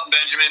 maybe Shelton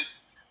Benjamin.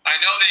 I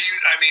know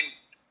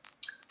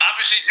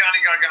obviously Johnny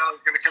Gargano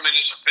is going to come in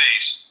as a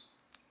face.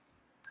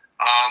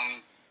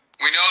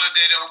 We know that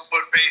they don't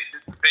put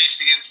face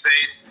against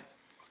face,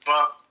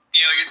 but,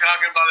 you're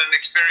talking about an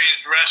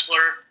experienced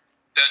wrestler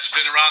that's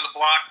been around the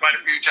block quite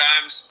a few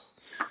times.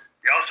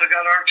 You also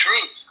got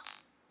R-Truth.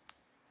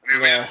 We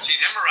haven't seen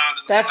him around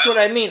in the That's what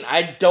I mean.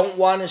 I don't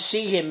want to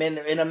see him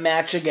in a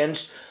match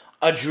against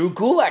a Drew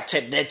Gulak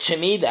type. That, to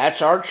me,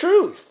 that's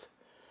R-Truth.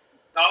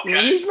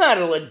 Okay. He's not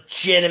a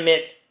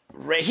legitimate...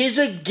 He's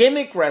a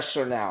gimmick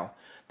wrestler now.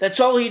 That's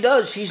all he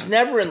does. He's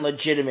never in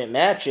legitimate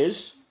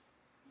matches.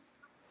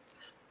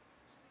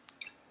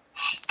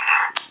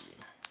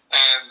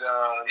 And,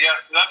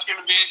 that's going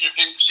to be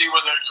interesting to see who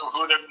they're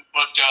going to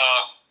put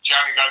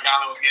Johnny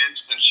Gargano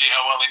against and see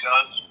how well he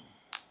does.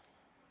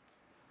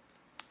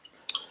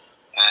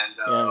 And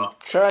I'm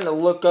trying to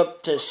look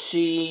up to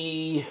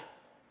see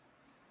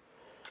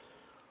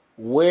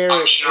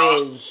where it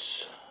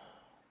is.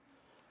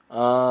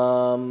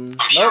 Nope.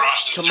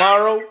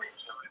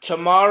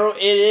 Tomorrow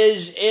it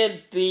is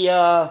in the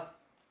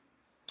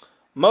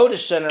Moda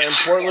Center in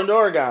Portland,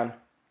 Oregon.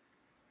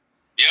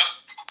 Yep.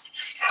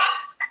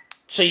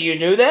 So you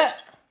knew that?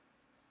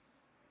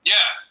 Yeah.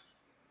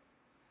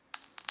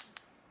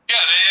 Yeah,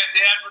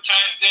 they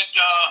advertised it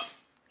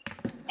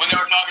when they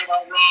were talking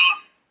about Raw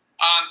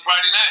on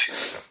Friday night.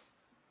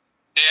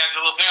 They had the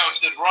little thing that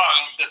said Raw,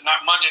 and it said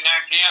Monday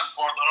 9 p.m.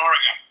 Portland,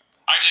 Oregon.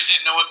 I just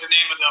didn't know what the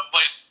name of the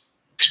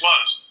place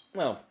was.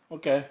 Oh,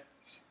 okay.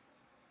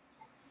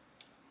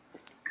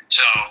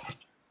 So,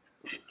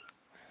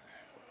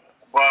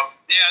 well,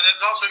 yeah,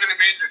 that's also going to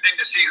be interesting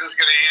to see who's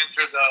going to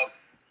answer the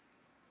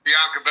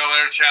Bianca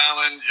Belair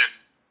challenge and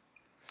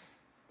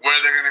where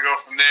they're going to go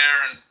from there.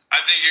 And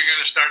I think you're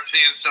going to start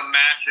seeing some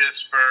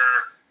matches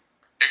for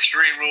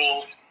Extreme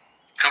Rules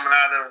coming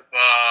out of,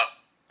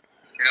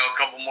 a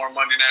couple more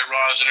Monday Night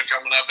Raws that are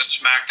coming up and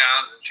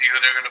SmackDowns and see who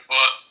they're going to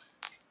put.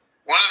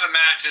 One of the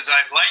matches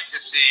I'd like to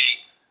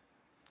see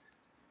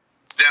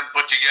them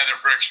put together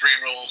for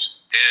Extreme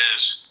Rules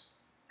is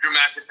Drew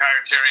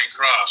McIntyre, Karrion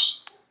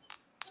Kross.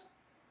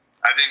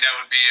 I think that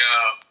would be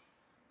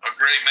a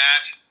great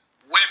match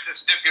with a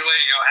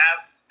stipulation.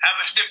 Have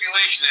a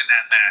stipulation in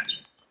that match.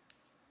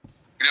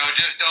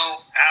 Just don't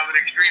have an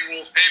Extreme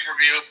Rules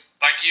pay-per-view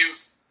like you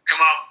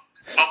come up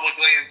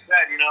publicly and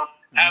said.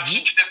 Have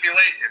some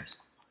stipulations.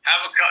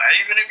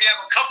 Even if you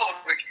have a couple of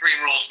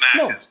Extreme Rules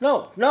matches.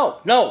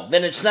 No.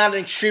 Then it's not an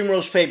Extreme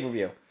Rules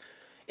pay-per-view.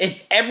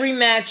 If every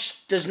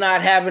match does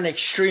not have an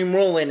Extreme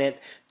Rule in it,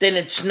 then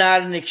it's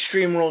not an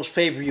Extreme Rules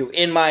pay-per-view,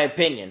 in my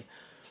opinion.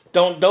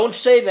 Don't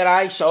say that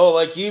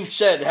like you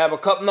said, have a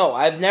couple. No,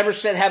 I've never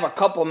said have a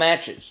couple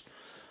matches.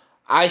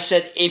 I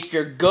said if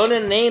you're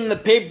gonna name the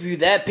pay-per-view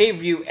that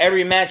pay-per-view,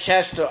 every match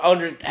has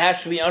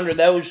to be under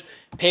those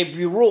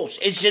pay-per-view rules.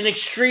 It's an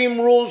Extreme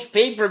Rules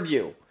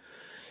pay-per-view.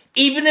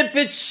 Even if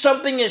it's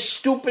something as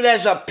stupid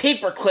as a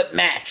paperclip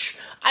match,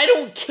 I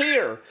don't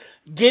care.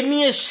 Give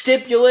me a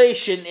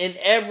stipulation in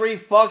every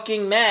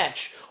fucking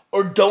match,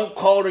 or don't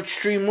call it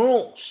Extreme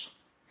Rules.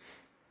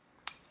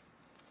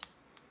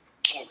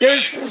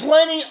 There's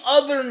plenty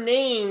other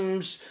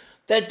names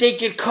that they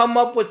could come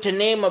up with to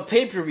name a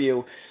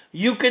pay-per-view.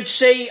 You could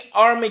say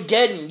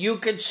Armageddon. You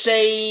could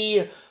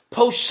say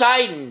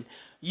Poseidon.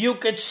 You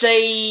could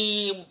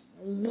say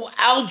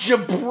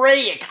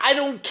Algebraic. I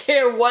don't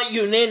care what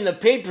you name the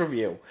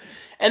pay-per-view.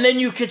 And then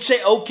you could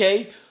say,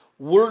 okay,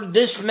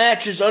 this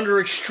match is under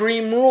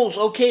Extreme Rules.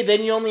 Okay,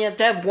 then you only have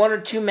to have 1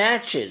 or 2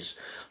 matches.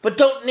 But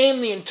don't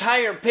name the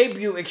entire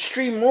pay-per-view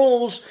Extreme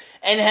Rules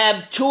and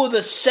have 2 of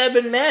the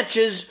 7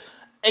 matches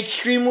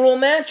Extreme Rule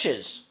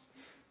matches.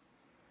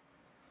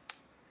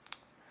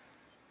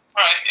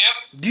 All right,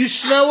 yep. Do you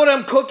smell what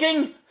I'm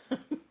cooking?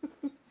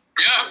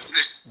 Yeah.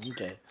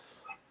 Okay.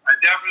 I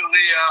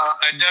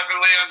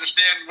definitely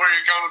understand where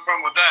you're coming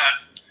from with that.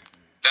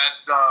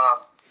 That's,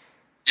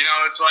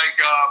 it's like,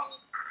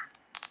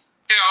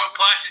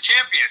 Clash of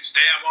Champions.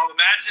 They have all the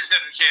matches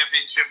that are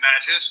championship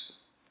matches.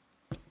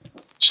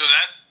 So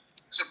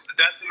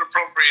that's an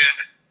appropriate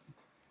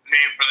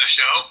name for the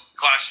show,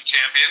 Clash of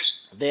Champions.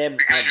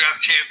 Because you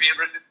have champion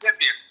versus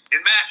champion in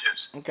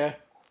matches. Okay.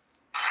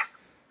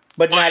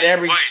 But not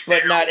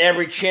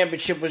every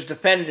championship was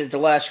defended at the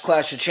last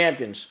Clash of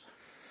Champions.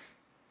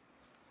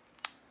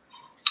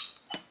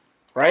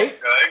 Right?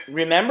 Okay.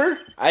 Remember?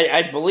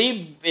 I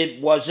believe it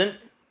wasn't.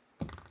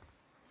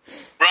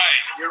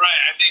 Right, you're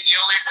right. I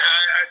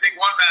think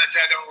one match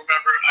I don't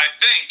remember,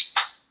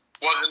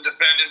 wasn't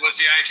defended was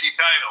the IC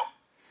title.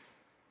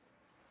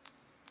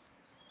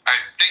 I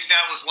think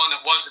that was one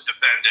that wasn't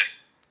defended.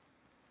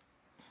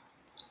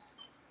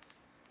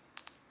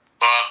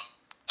 But,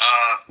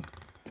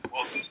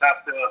 we'll just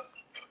have to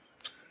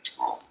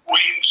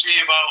wait and see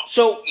about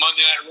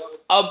Monday Night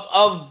Raw.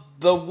 Of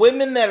the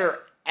women that are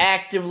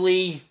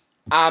actively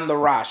on the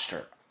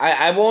roster,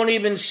 I won't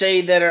even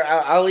say that.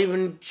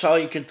 So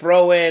you could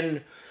throw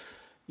in,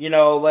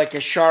 like a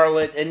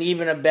Charlotte and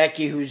even a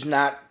Becky who's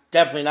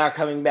definitely not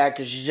coming back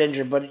because she's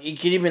injured. But you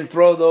could even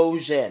throw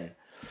those in.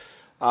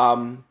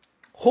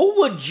 Who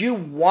would you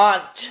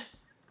want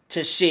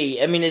to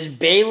see? I mean, is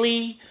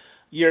Bayley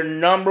your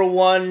number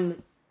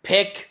one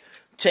pick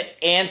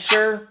to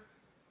answer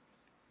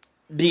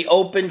the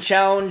open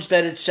challenge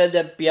that it said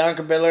that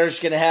Bianca Belair is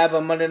going to have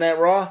on Monday Night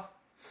Raw?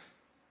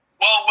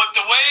 Well, with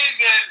the way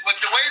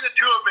the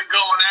two have been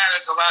going at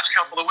it the last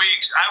couple of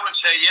weeks, I would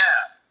say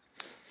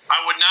yeah.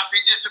 I would not be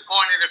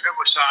disappointed if it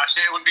was Sasha.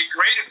 It would be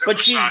great if it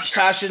was Sasha. But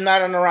Sasha's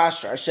not on the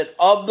roster. I said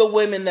of the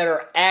women that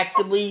are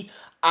actively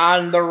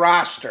on the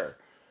roster.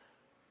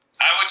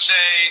 I would say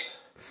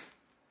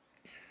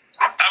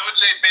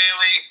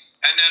Bayley,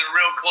 and then a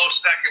real close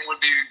second would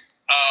be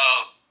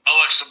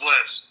Alexa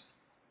Bliss.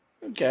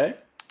 Okay.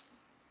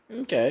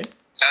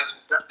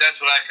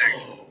 That's what I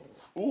think.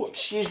 Ooh,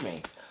 excuse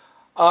me.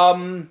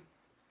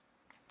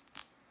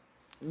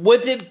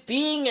 With it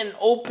being an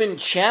open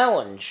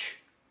challenge,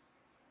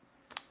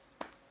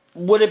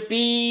 would it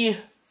be...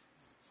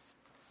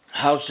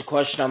 How's the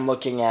question I'm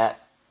looking at?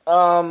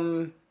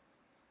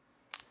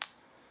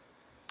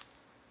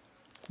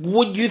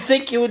 Would you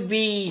think it would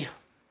be...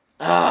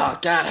 Oh,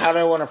 God, how do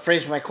I want to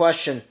phrase my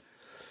question?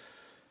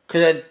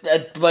 Because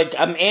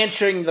I'm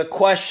answering the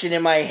question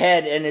in my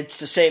head, and it's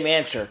the same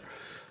answer.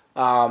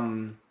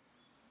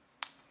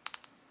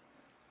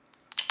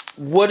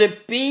 Would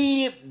it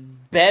be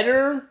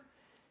better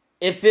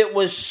if it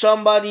was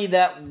somebody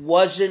that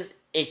wasn't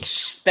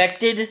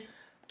expected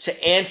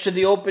to answer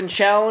the open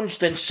challenge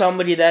than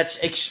somebody that's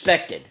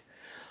expected?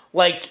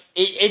 Like,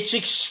 it's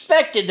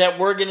expected that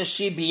we're going to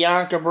see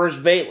Bianca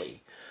versus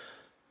Bayley.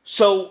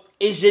 So,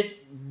 is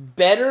it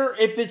better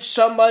if it's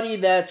somebody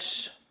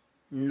that's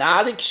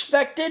not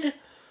expected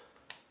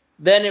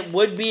than it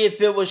would be if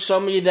it was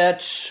somebody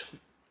that's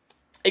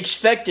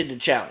expected to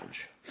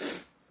challenge?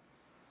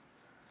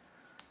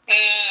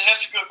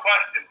 That's a good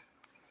question.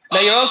 Now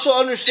you're also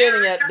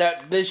understanding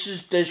that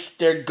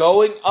they're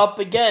going up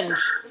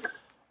against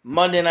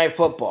Monday Night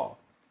Football.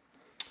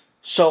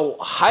 So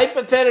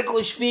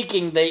hypothetically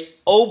speaking, they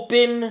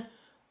open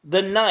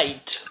the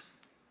night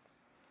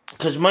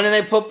because Monday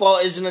Night Football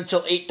isn't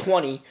until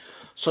 8:20.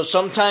 So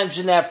sometimes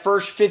in that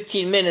first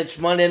 15 minutes,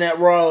 Monday Night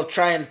Raw will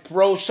try and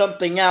throw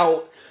something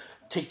out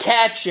to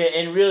catch it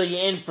and really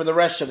in for the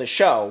rest of the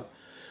show.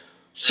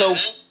 So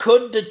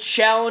could the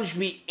challenge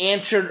be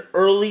answered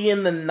early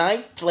in the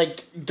night,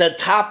 like the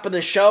top of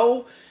the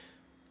show,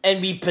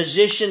 and be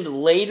positioned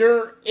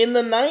later in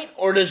the night?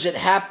 Or does it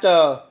have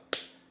to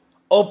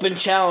open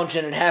challenge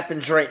and it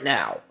happens right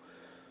now?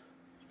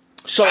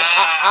 So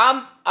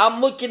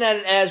I'm looking at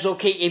it as,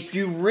 okay, if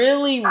you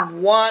really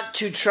want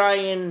to try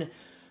and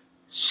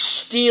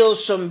steal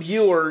some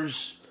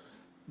viewers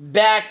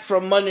back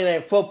from Monday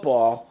Night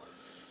Football,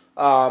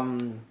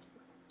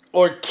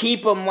 or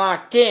keep them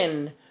locked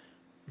in,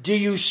 do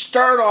you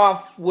start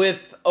off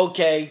with,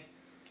 okay,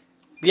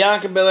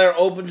 Bianca Belair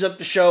opens up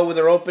the show with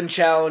her open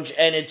challenge,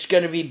 and it's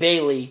going to be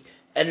Bayley,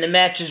 and the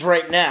match is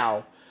right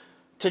now,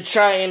 to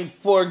try and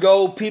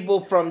forego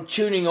people from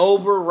tuning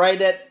over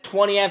right at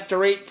 20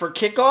 after 8 for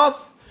kickoff?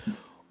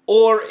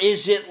 Or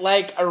is it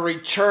like a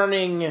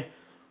returning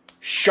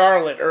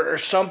Charlotte or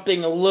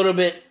something a little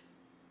bit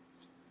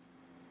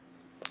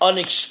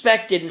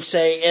unexpected,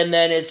 and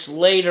then it's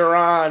later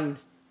on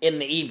in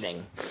the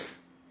evening?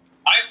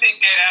 I think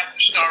they'd have to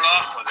start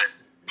off with it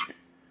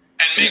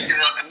and make it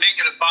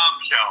a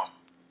bombshell.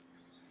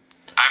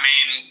 I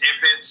mean,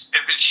 if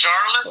it's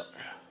Charlotte,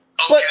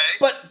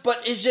 okay.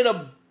 But is it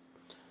a...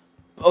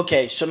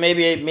 Okay, so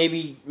maybe I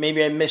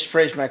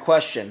misphrased my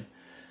question.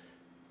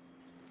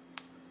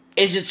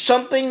 Is it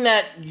something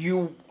that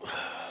you...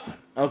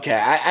 Okay,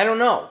 I don't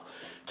know.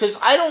 Because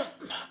I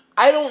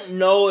don't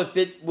know if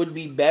it would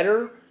be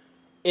better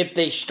if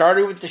they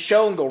started with the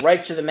show and go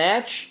right to the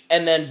match,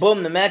 and then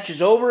boom, the match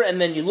is over,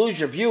 and then you lose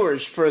your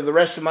viewers for the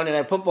rest of Monday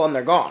Night Football, and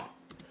they're gone.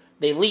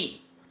 They leave.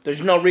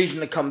 There's no reason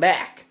to come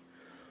back.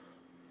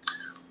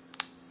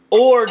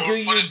 Or do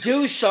you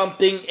do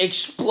something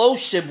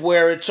explosive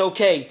where it's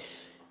okay,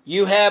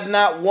 you have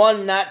not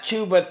one, not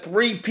two, but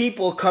 3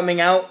 people coming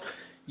out.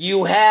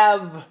 You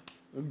have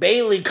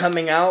Bayley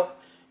coming out.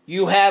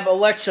 You have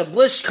Alexa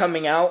Bliss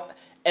coming out.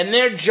 And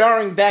they're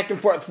jarring back and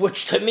forth,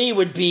 which to me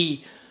would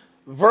be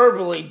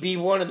verbally be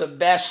one of the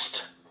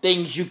best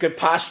things you could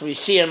possibly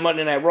see on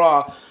Monday Night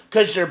Raw,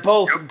 because they're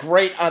both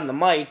great on the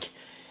mic.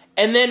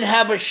 And then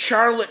have a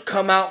Charlotte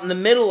come out in the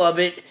middle of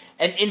it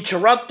and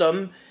interrupt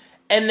them,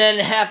 and then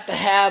have to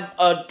have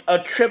a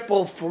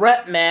triple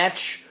threat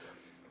match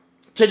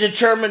to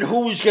determine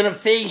who's going to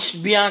face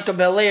Bianca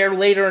Belair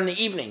later in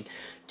the evening.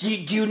 Do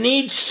you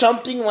need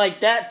something like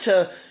that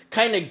to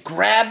kind of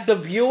grab the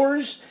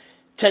viewers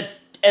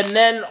and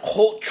then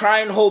try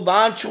and hold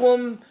on to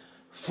them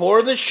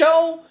for the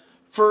show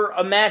for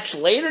a match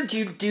later? Do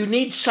you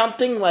need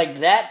something like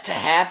that to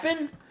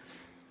happen?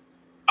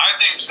 I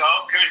think so,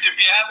 because if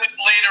you have it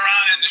later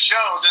on in the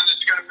show, then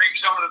it's going to make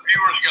some of the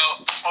viewers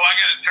go, oh, I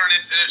got to turn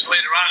into this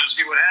later on and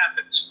see what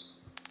happens.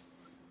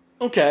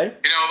 Okay.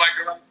 You know,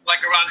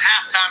 like around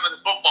halftime of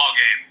the football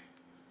game.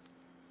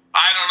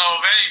 I don't know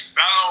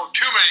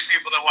too many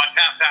people that watch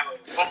halftime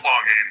of the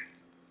football game.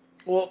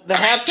 Well, the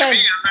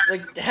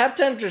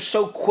halftimes are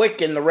so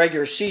quick in the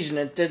regular season,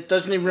 it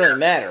doesn't even really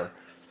matter.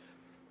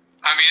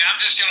 I mean, I'm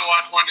just going to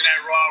watch Monday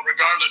Night Raw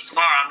regardless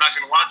tomorrow. I'm not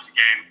going to watch the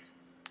game.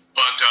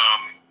 But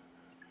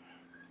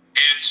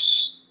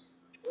it's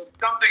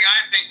something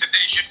I think that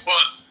they should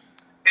put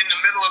in the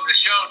middle of the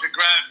show to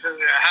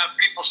have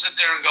people sit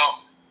there and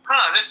go,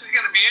 this is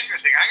going to be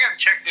interesting. I got to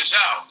check this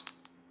out.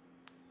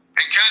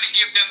 And kind of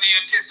give them the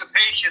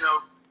anticipation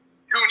of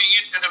tuning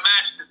into the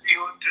match to see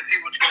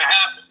what's going to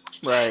happen.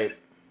 Right.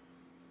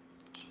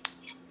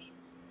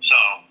 So,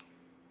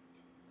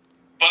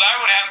 but I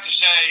would have to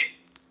say,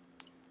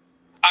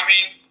 I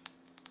mean,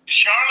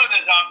 Charlotte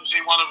is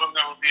obviously one of them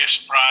that would be a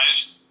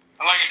surprise.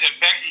 And like I said,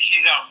 Becky,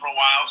 she's out for a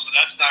while, so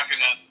that's not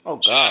going to... Oh,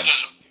 God.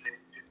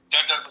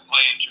 That doesn't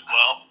play in too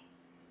well.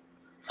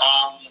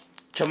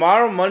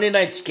 Tomorrow, Monday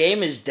night's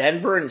game is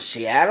Denver and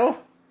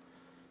Seattle?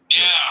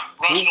 Yeah,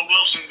 Russell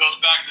Wilson goes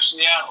back to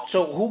Seattle.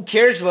 So who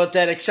cares about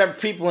that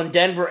except people in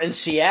Denver and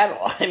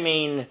Seattle? I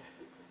mean...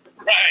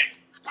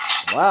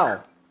 Right.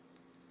 Wow.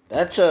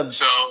 That's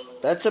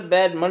a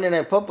bad Monday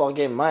Night Football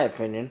game, in my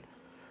opinion.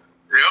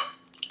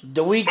 Yep.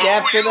 The week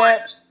after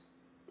that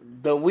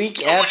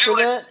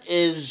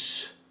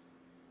is...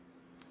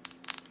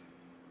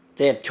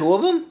 They have 2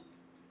 of them?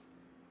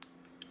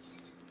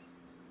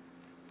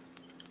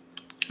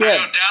 Yeah. I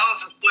know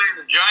Dallas is playing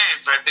the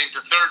Giants, I think,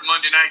 the 3rd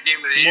Monday night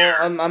game of the year.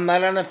 Well, I'm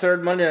not on the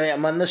 3rd Monday night.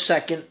 I'm on the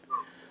 2nd.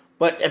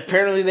 But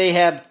apparently they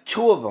have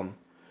 2 of them.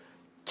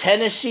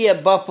 Tennessee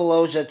at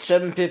Buffalo's at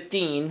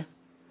 7:15.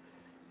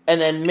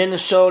 And then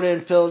Minnesota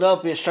and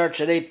Philadelphia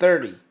starts at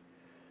 8:30.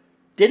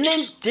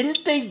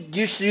 Didn't they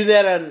used to do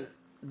that on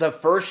the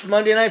first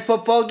Monday Night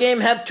Football game,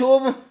 have 2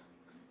 of them?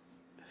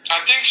 I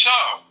think so.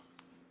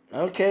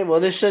 Okay, well,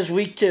 this says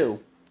week 2.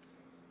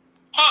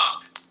 Huh.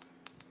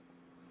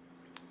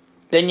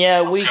 Then,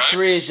 yeah, week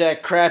 3 is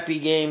that crappy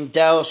game,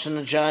 Dallas and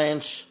the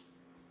Giants.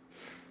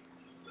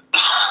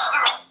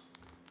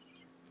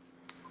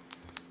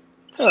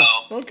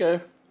 Oh,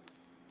 okay.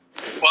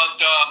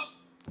 But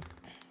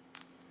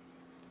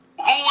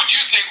who would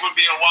you think would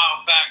be a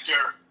wow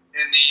factor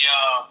in the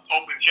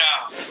Open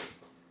Challenge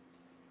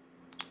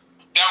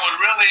that would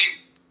really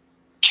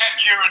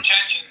catch your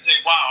attention and say,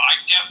 wow, I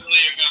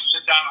definitely am going to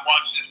sit down and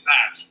watch this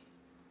match.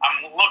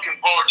 I'm looking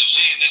forward to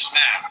seeing this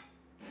match.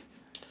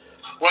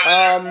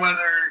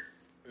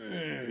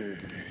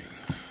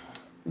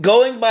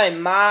 Going by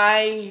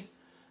my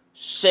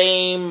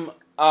same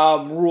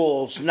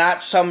rules,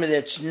 not somebody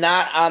that's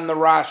not on the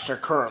roster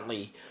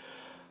currently.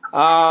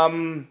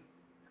 I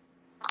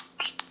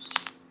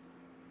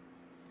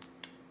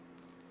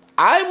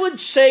would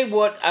say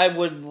what I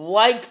would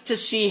like to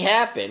see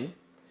happen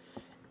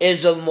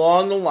is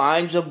along the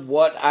lines of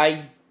what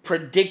I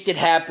predicted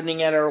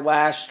happening at our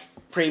last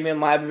Premium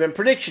Live Event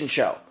Prediction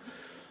Show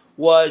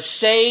was,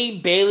 say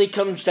Bayley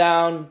comes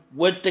down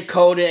with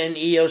Dakota and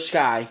Io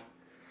Sky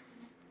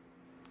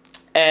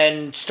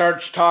and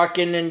starts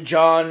talking and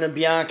John and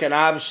Bianca, and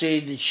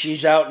obviously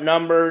she's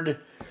outnumbered,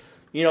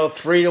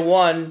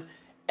 3-1,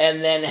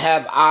 and then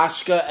have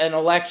Asuka and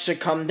Alexa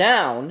come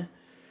down,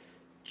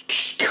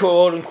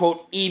 quote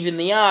unquote, even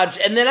the odds,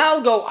 and then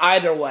I'll go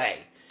either way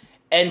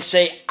and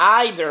say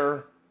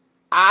either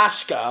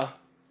Asuka,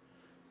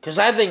 because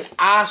I think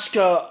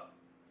Asuka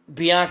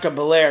Bianca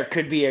Belair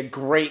could be a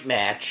great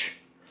match,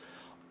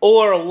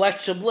 or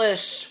Alexa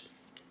Bliss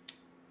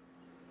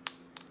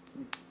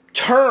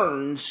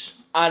turns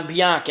on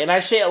Bianca. And I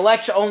say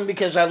Alexa only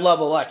because I love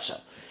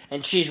Alexa,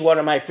 and she's one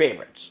of my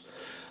favorites.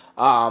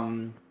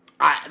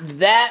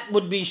 That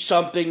would be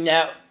something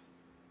that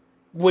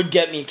would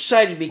get me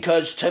excited,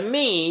 because to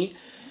me,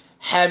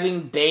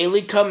 having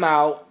Bayley come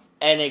out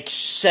and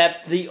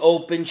accept the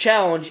open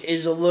challenge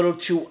is a little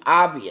too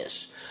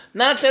obvious.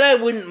 Not that I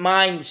wouldn't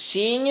mind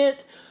seeing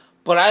it,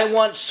 but I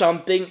want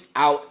something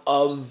out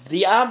of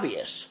the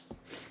obvious.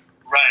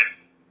 Right.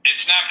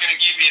 It's not going to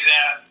give you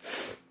that,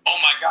 oh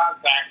my God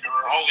factor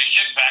or holy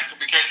shit factor,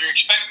 because you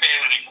expect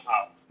Bayley to come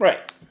out.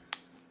 Right.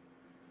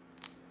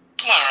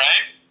 All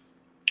right.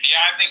 Yeah,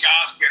 I think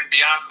Asuka and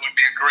Bianca would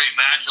be a great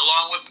match,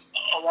 along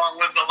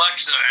with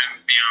Alexa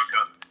and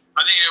Bianca.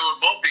 I think it would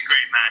both be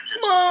great matches.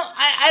 Well,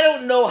 I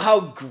don't know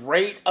how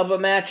great of a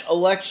match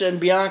Alexa and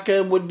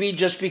Bianca would be,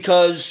 just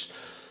because,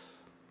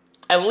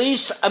 at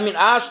least,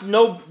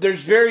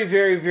 there's very,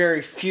 very,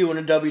 very few in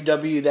the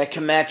WWE that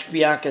can match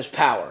Bianca's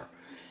power.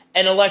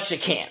 And Alexa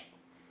can't.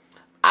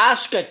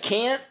 Asuka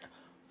can't,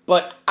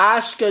 but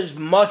Asuka's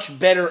much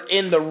better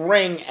in the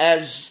ring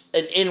as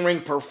an in-ring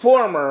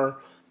performer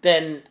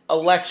than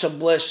Alexa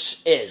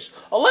Bliss is.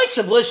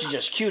 Alexa Bliss is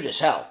just cute as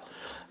hell.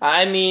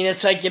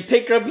 It's like you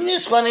pick her up and you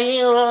just want to,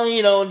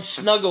 and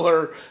snuggle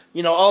her,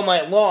 all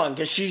night long,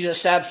 because she's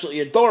just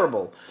absolutely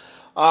adorable.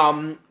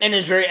 And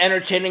is very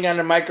entertaining on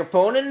the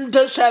microphone, and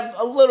does have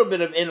a little bit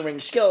of in-ring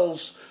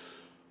skills.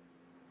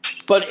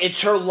 But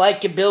it's her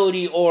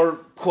likability, or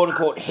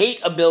quote-unquote hate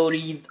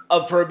ability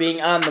of her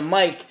being on the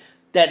mic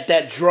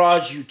that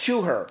draws you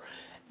to her.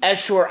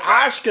 As for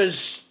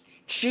Asuka's,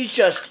 she's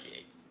just,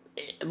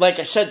 like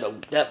I said,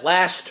 that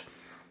last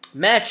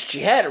match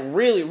she had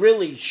really,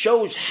 really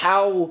shows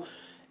how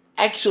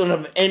excellent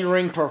of an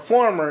in-ring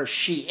performer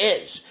she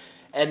is.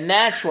 And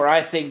that's where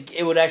I think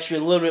it would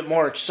actually be a little bit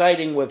more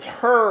exciting with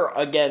her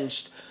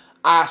against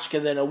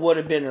Asuka than it would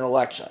have been in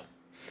Alexa.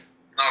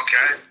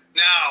 Okay.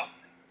 Now,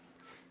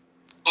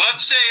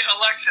 let's say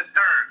Alexa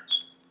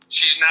turns.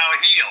 She's now a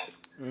heel.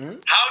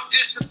 Mm-hmm. How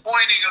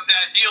disappointing of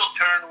that heel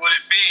turn would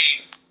it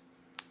be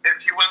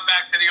if she went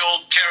back to the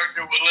old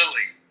character with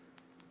Lily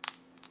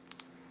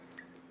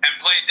and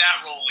played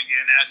that role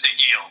again as a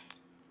heel?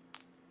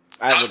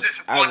 I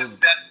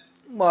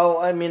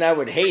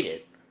would hate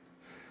it.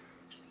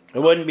 It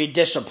wouldn't be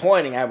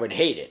disappointing. I would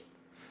hate it.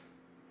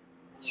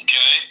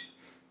 Okay.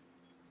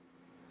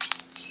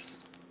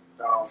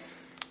 So,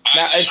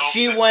 now,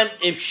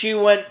 if she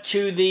went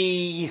to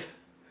the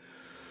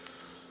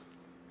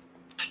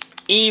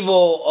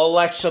evil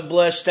Alexa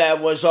Bliss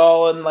that was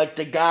all in like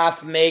the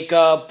goth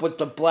makeup with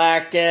the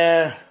black,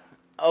 okay.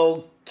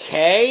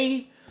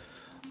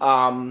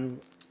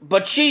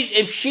 But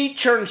if she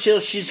turns heel,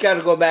 she's got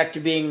to go back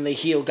to being the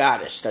heel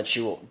goddess that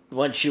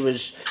when she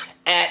was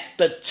at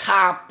the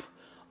top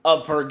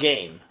of her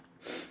game.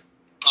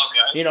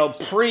 Okay.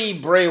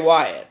 Pre-Bray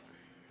Wyatt.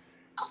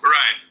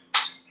 Right.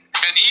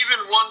 And even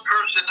one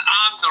person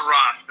on the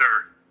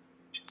roster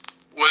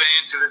would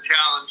answer the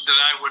challenge that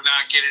I would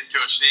not get into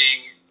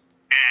seeing,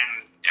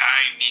 and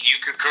you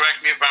could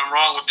correct me if I'm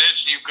wrong with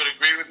this, you could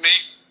agree with me,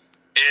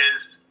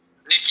 is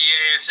Nikki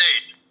ASH.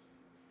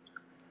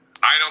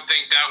 I don't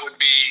think that would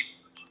be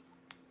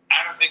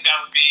an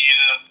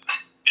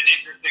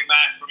interesting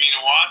match for me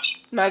to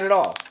watch. Not at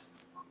all.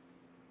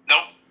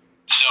 Nope.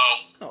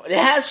 No, it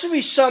has to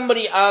be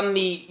somebody on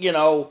the,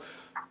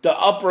 the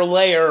upper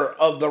layer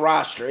of the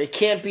roster. It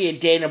can't be a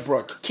Dana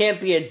Brooke. It can't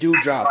be a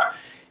Doudrop. Right.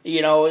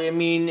 It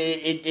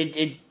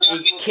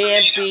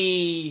can't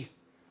be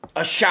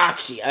a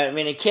Shotzi.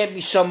 It can't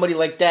be somebody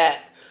like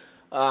that.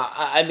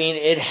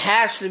 It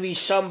has to be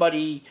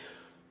somebody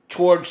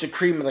towards the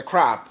cream of the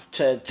crop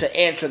to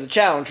answer the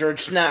challenge, or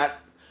it's not.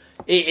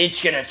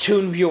 It's going to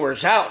tune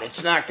viewers out.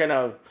 It's not going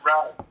to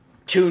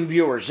tune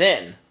viewers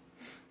in.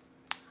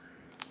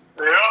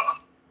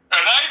 Yeah,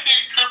 and I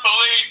think Triple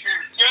H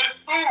is just,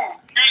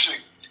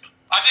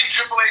 I think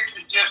Triple H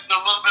is just a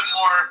little bit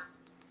more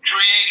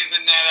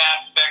creative in that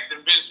aspect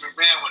than Vince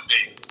McMahon would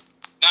be.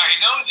 Now, he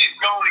knows he's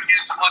going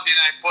against Monday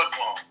Night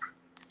Football.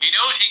 He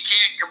knows he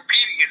can't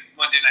compete against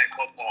Monday Night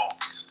Football.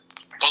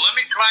 But let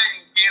me try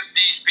and give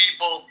these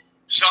people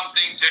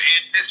something to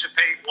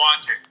anticipate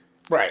watching.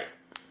 Right.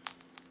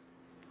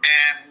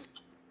 And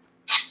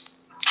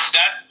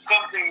that's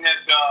something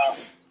that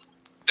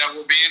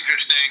will be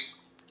interesting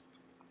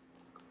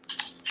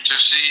to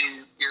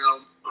see,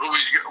 what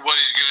he's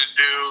going to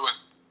do and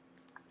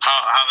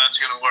how that's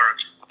going to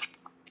work.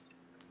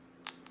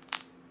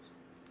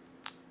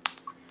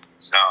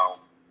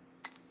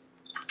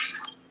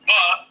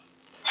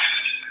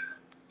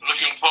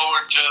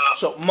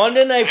 So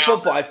Monday Night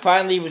Football, I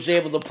finally was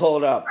able to pull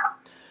it up.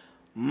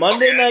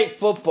 Monday Night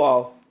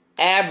Football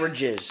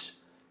averages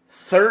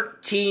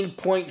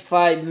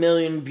 13.5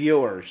 million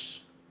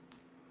viewers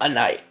a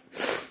night.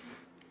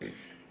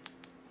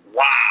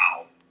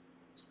 Wow.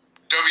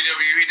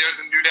 WWE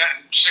doesn't do that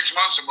in 6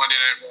 months of Monday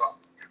Night Raw.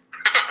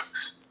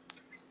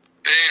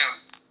 Damn.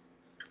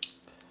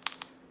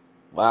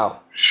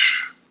 Wow.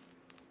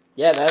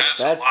 Yeah,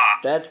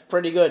 that's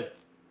pretty good.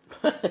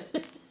 Yep.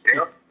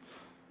 Exactly.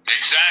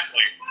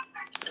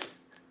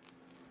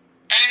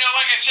 And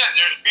like I said,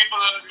 there's people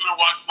that are going to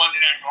watch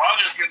Monday Night Raw.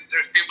 There's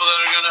people that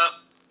are going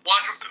to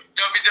watch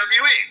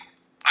WWE.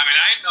 I mean,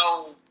 I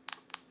know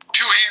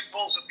two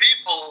handfuls of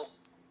people,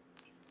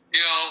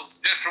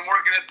 just from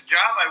working at the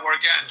job I work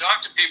at and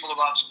talk to people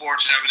about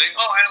sports and everything.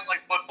 Oh, I don't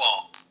like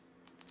football.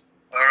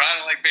 Or I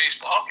don't like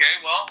baseball.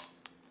 Okay, well,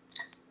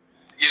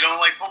 you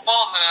don't like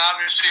football, then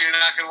obviously you're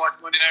not going to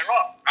watch Monday Night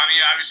Raw. I mean,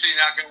 obviously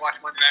you're not going to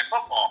watch Monday Night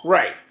Football.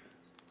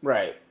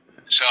 Right.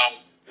 So,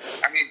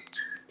 I mean,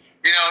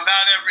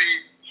 not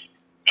every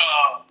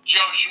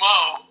Joe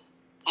Schmo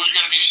who's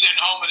going to be sitting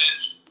home in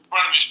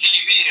front of his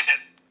TV at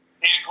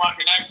 8 o'clock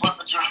at night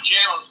flipping through the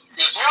channels, you're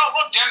going to say, oh,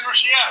 look, Denver,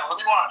 Seattle,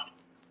 let me watch.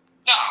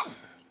 No.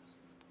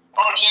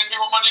 Or same thing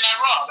with Monday Night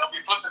Raw. They'll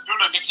be flipping through,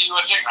 they'll get to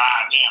USA.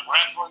 Damn,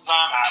 wrestling's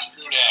on,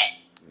 screw that.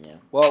 Yeah.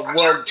 Well,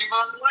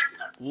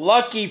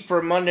 lucky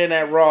for Monday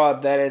Night Raw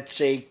that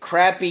it's a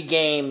crappy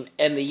game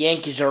and the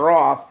Yankees are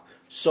off,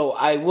 so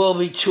I will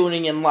be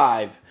tuning in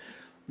live.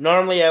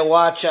 Normally I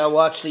watch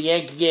the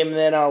Yankee game and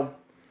then I'll,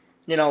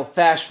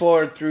 fast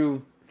forward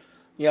through,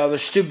 the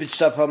stupid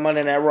stuff on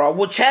Monday Night Raw,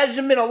 which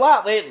hasn't been a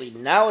lot lately.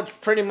 Now it's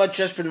pretty much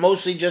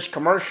mostly just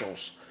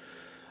commercials.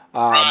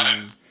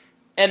 Right.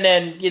 And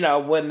then,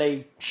 when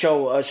they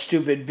show a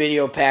stupid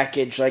video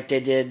package like they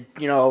did,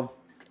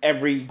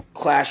 every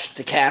Clash at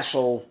the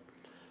Castle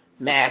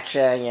match,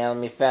 let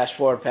me fast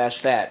forward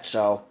past that,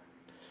 So,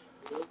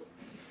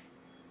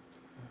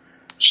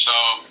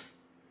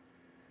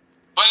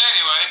 but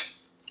anyway,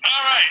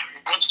 all right.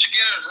 Once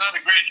again, it was another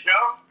great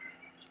show.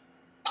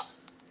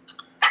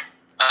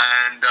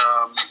 And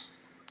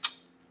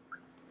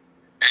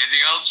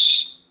anything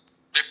else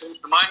that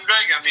comes to mind,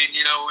 Greg? I mean,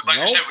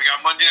 like I said, we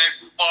got Monday Night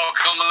Football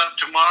coming up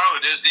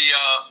tomorrow. It is the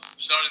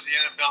start of the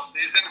NFL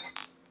season.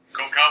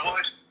 Go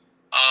Cowboys.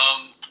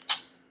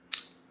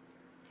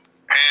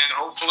 And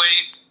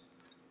hopefully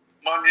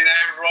Monday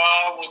Night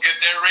Raw will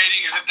get their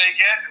ratings that they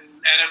get, and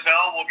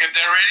NFL will get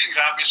their ratings.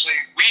 Obviously,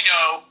 we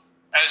know,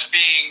 as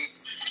being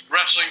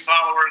wrestling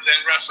followers and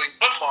wrestling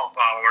football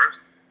followers,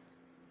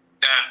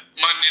 that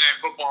Monday Night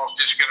Football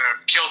is just going to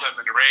kill them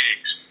in the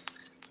ratings.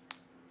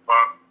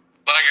 But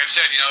like I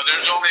said,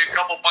 there's only a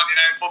couple Monday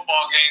Night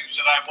Football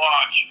games that I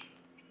watch,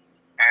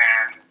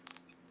 and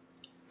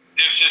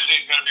this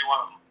isn't going to be one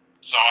of them.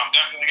 So I'm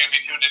definitely going to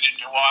be tuning in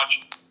to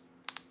watch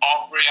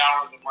all 3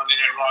 hours of Monday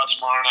Night Raw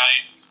tomorrow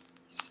night.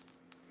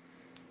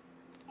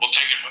 We'll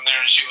take it from there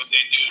and see what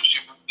they do as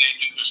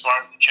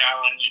far as the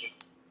challenge and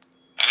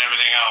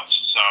everything else.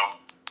 So,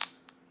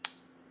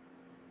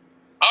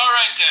 all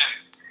right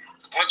then.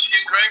 Once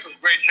again, Greg, it was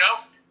a great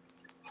show.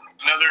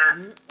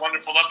 Another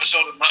wonderful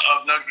episode of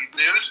Nuggies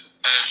News,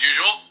 as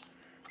usual.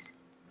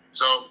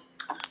 So,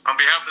 on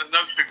behalf of the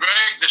Nugs to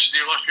Greg, this is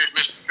the illustrious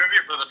Mr.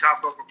 Trivia for the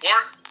Top Rope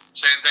Report,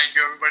 saying thank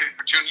you everybody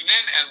for tuning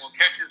in, and we'll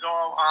catch you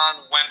all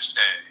on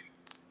Wednesday.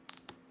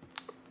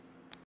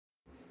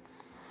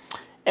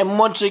 And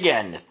once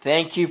again,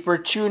 thank you for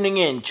tuning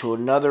in to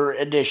another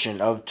edition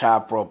of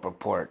Top Rope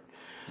Report.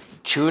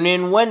 Tune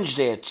in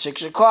Wednesday at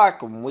 6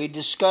 o'clock when we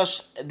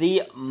discuss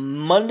the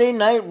Monday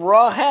Night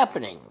Raw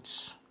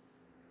happenings.